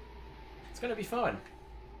 It's gonna be fun.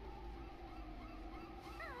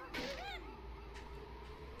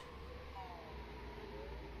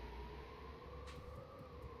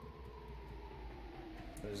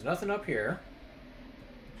 There's nothing up here.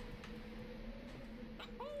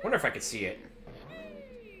 Wonder if I could see it.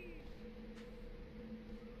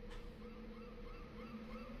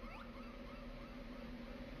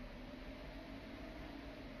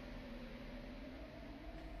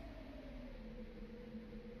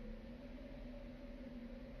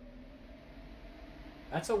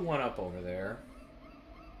 That's a 1-up over there.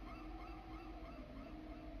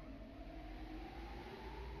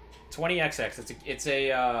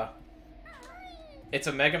 XX. It's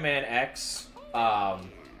a Mega Man X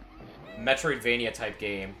Metroidvania type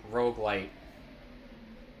game, roguelite.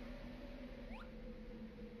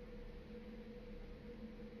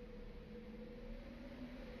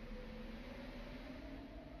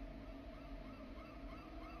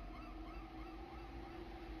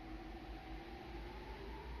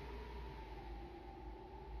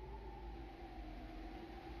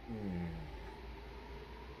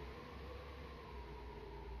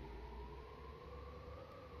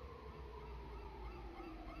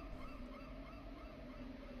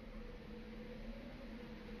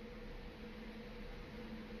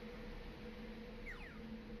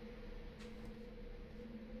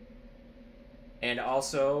 And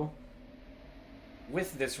also,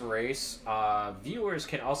 with this race, viewers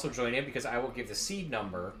can also join in because I will give the seed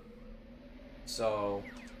number. So,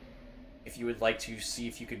 if you would like to see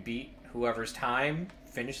if you could beat whoever's time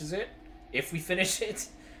finishes it, if we finish it,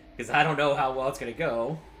 because I don't know how well it's going to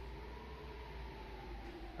go.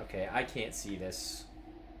 Okay, I can't see this.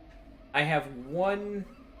 I have one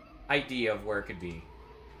idea of where it could be.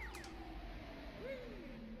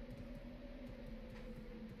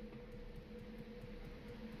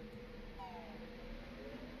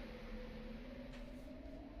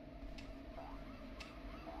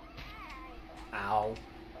 Ow.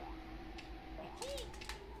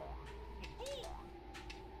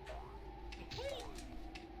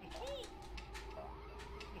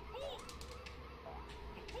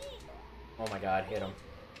 Oh my god, hit him.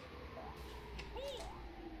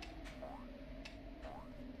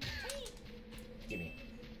 Gimme.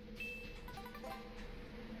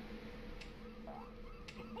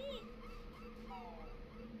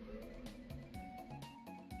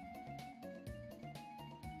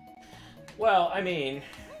 Well, I mean,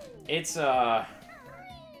 it's,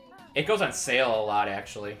 it goes on sale a lot,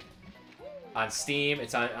 actually. On Steam,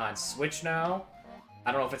 it's on Switch now.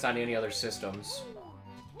 I don't know if it's on any other systems.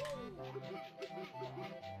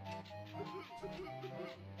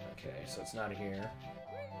 Okay, so it's not here.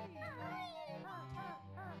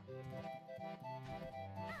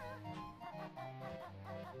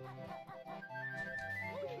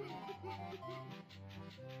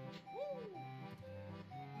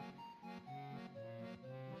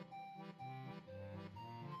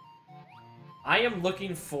 I am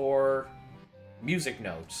looking for music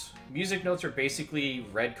notes. Music notes are basically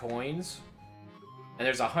red coins, and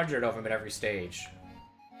there's 100 of them at every stage.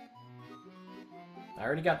 I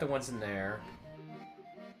already got the ones in there.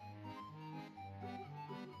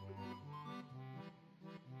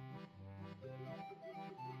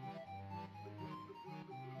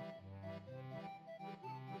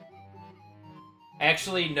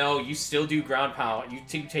 Actually, no, you still do ground pound. You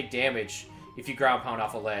take damage. if you ground pound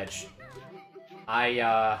off a ledge.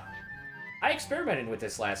 I experimented with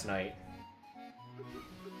this last night.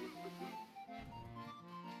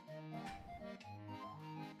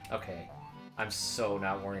 Okay. I'm so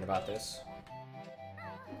not worrying about this.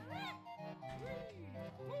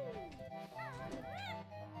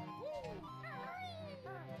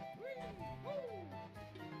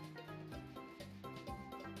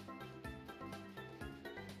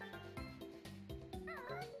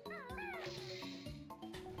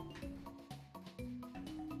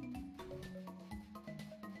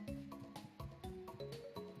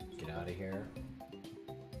 Get out of here.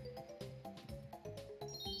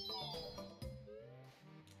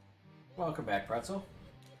 Welcome back, Pretzel.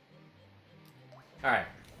 Alright.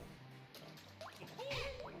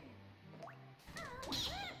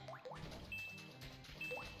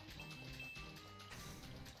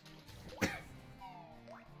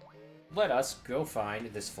 Let us go find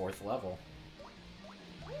this 4th level.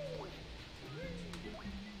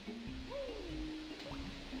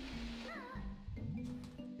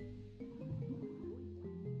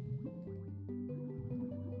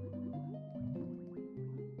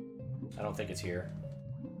 I don't think it's here.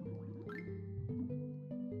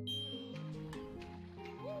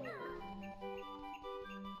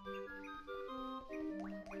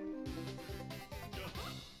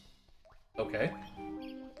 Okay.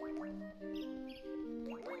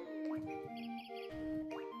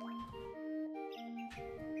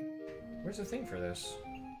 Where's the thing for this?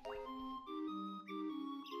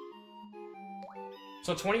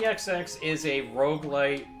 So 20XX is a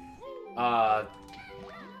roguelite,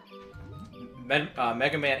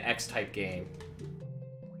 Mega Man X-type game.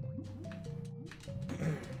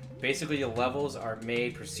 Basically, the levels are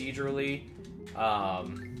made procedurally.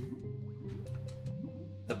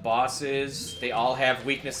 The bosses, they all have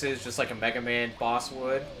weaknesses, just like a Mega Man boss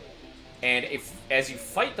would. And as you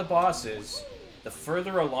fight the bosses, the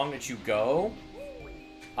further along that you go,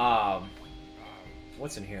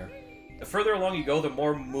 what's in here? The further along you go, the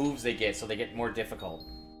more moves they get, so they get more difficult.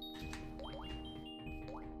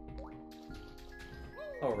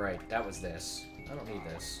 Oh, right, that was this. I don't need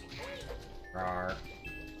this. Rawr.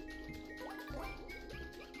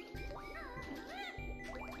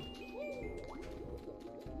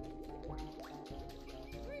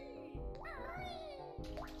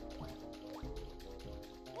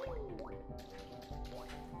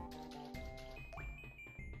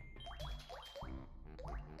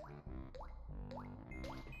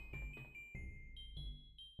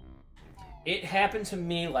 It happened to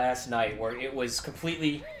me last night where it was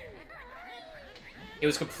completely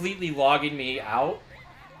logging me out.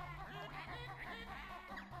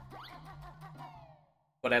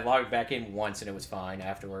 But I logged back in once and it was fine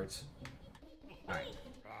afterwards. Alright.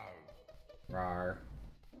 Rawr.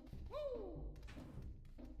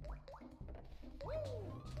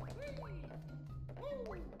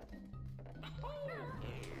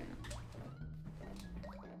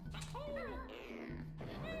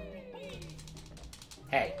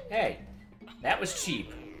 Hey, hey, that was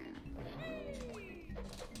cheap.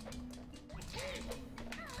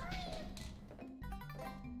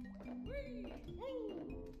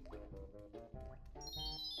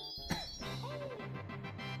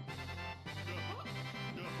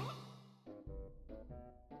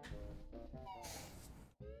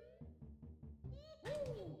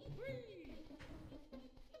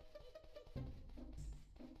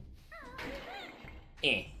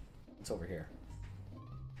 It's over here.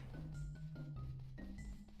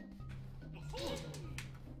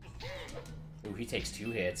 Ooh, he takes 2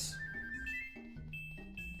 hits.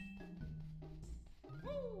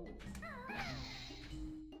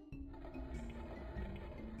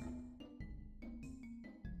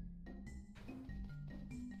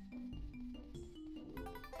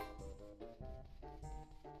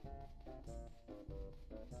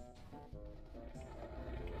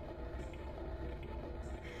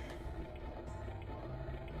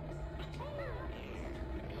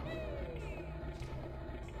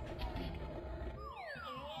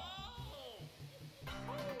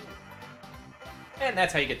 And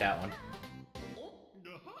that's how you get that one.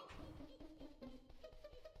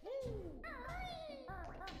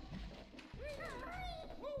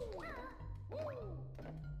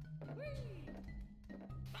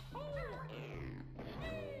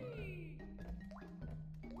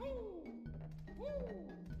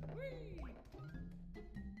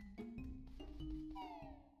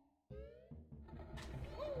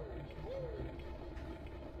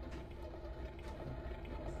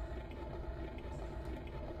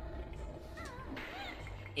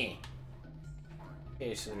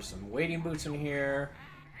 Okay, so there's some waiting boots in here.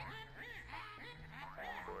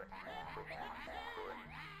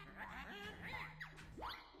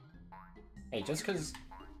 Hey, just because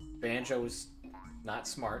Banjo's not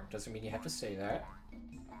smart doesn't mean you have to say that.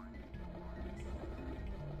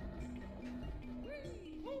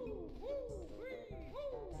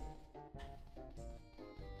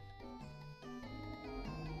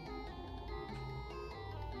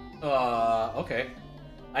 Okay.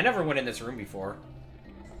 I never went in this room before.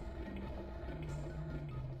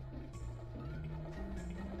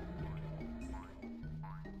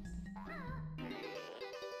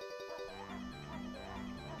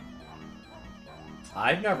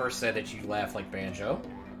 I've never said that you laugh like Banjo.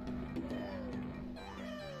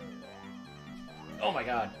 Oh my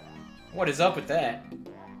god. What is up with that?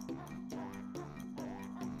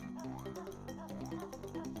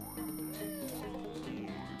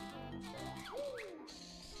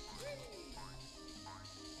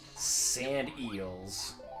 Sand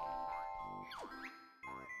eels.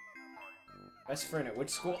 Best friend at which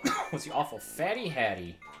school was the awful Fatty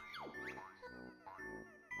Hattie?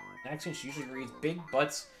 Accent usually reads Big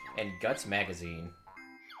Butts and Guts magazine.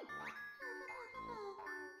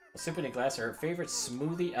 A sip in a glass of her favorite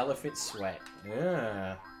smoothie elephant sweat.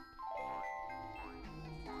 Yeah.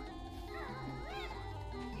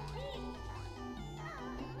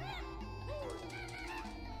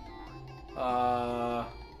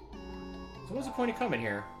 So what's the point of coming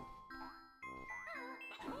here?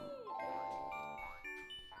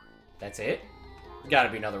 That's it? Gotta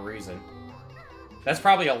be another reason. That's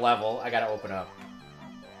probably a level I gotta open up.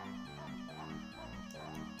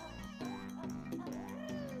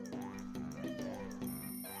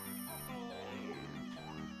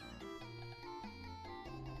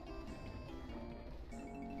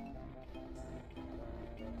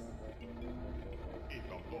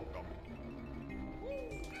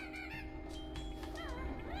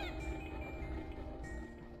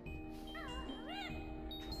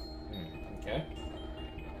 Okay.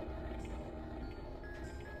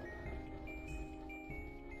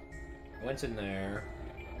 Went in there.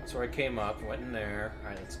 That's where I came up. Went in there.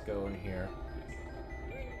 Alright, let's go in here.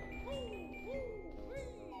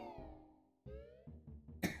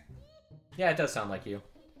 Yeah, it does sound like you.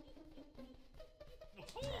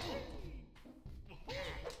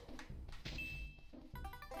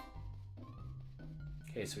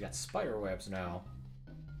 Okay, so we got spider webs now.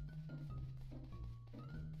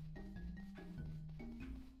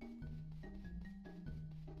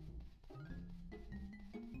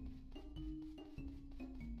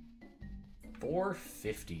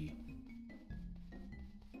 $4.50.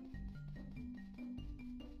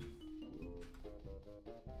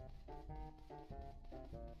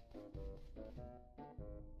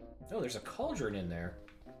 Oh, there's a cauldron in there.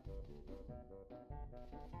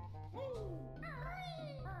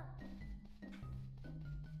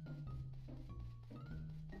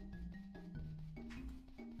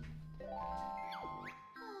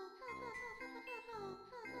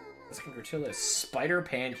 Let's get Gratilla's spider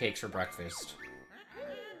pancakes for breakfast.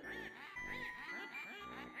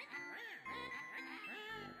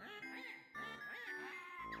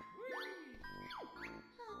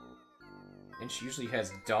 And she usually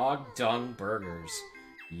has dog dung burgers.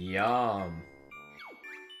 Yum.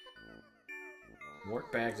 Wart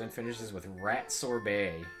bags and finishes with rat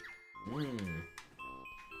sorbet. Mmm.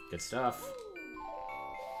 Good stuff.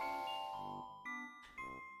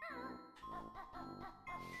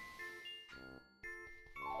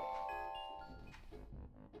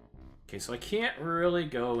 Okay, so I can't really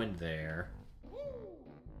go in there.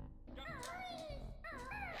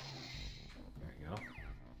 There you go.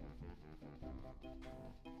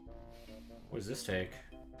 What does this take?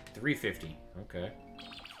 $3.50. Okay.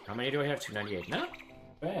 How many do I have? 298. Not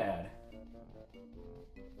bad.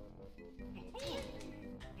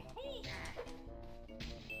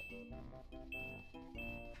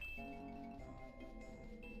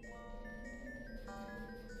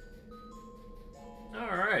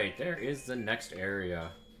 Alright, there is the next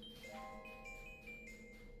area.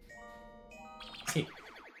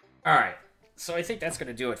 Alright, so I think that's going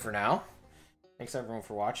to do it for now. Thanks everyone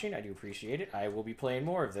for watching, I do appreciate it. I will be playing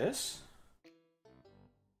more of this.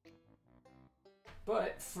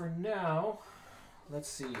 But for now, let's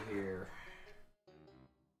see here.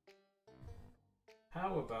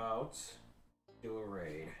 How about do a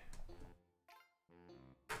raid?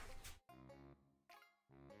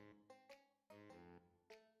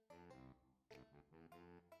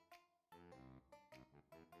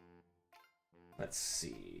 Let's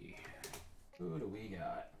see. Who do we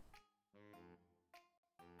got?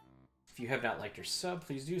 If you have not liked or sub,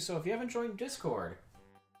 please do so. If you haven't joined Discord,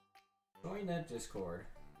 join that Discord.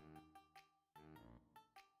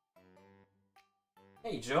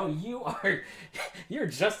 Hey Joe, you're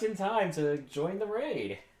just in time to join the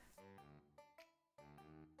raid.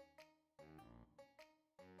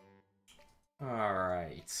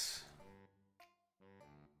 Alright.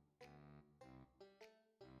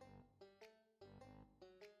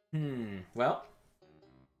 Well.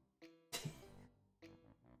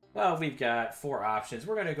 Well, we've got 4 options.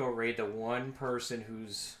 We're gonna go raid the one person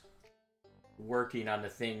who's working on the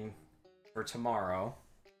thing for tomorrow.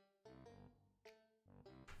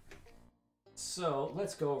 So,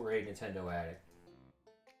 let's go raid Nintendo Addict.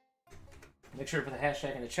 Make sure to put the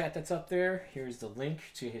hashtag in the chat that's up there. Here's the link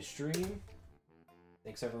to his stream.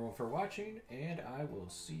 Thanks everyone for watching, and I will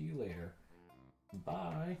see you later.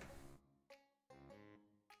 Bye.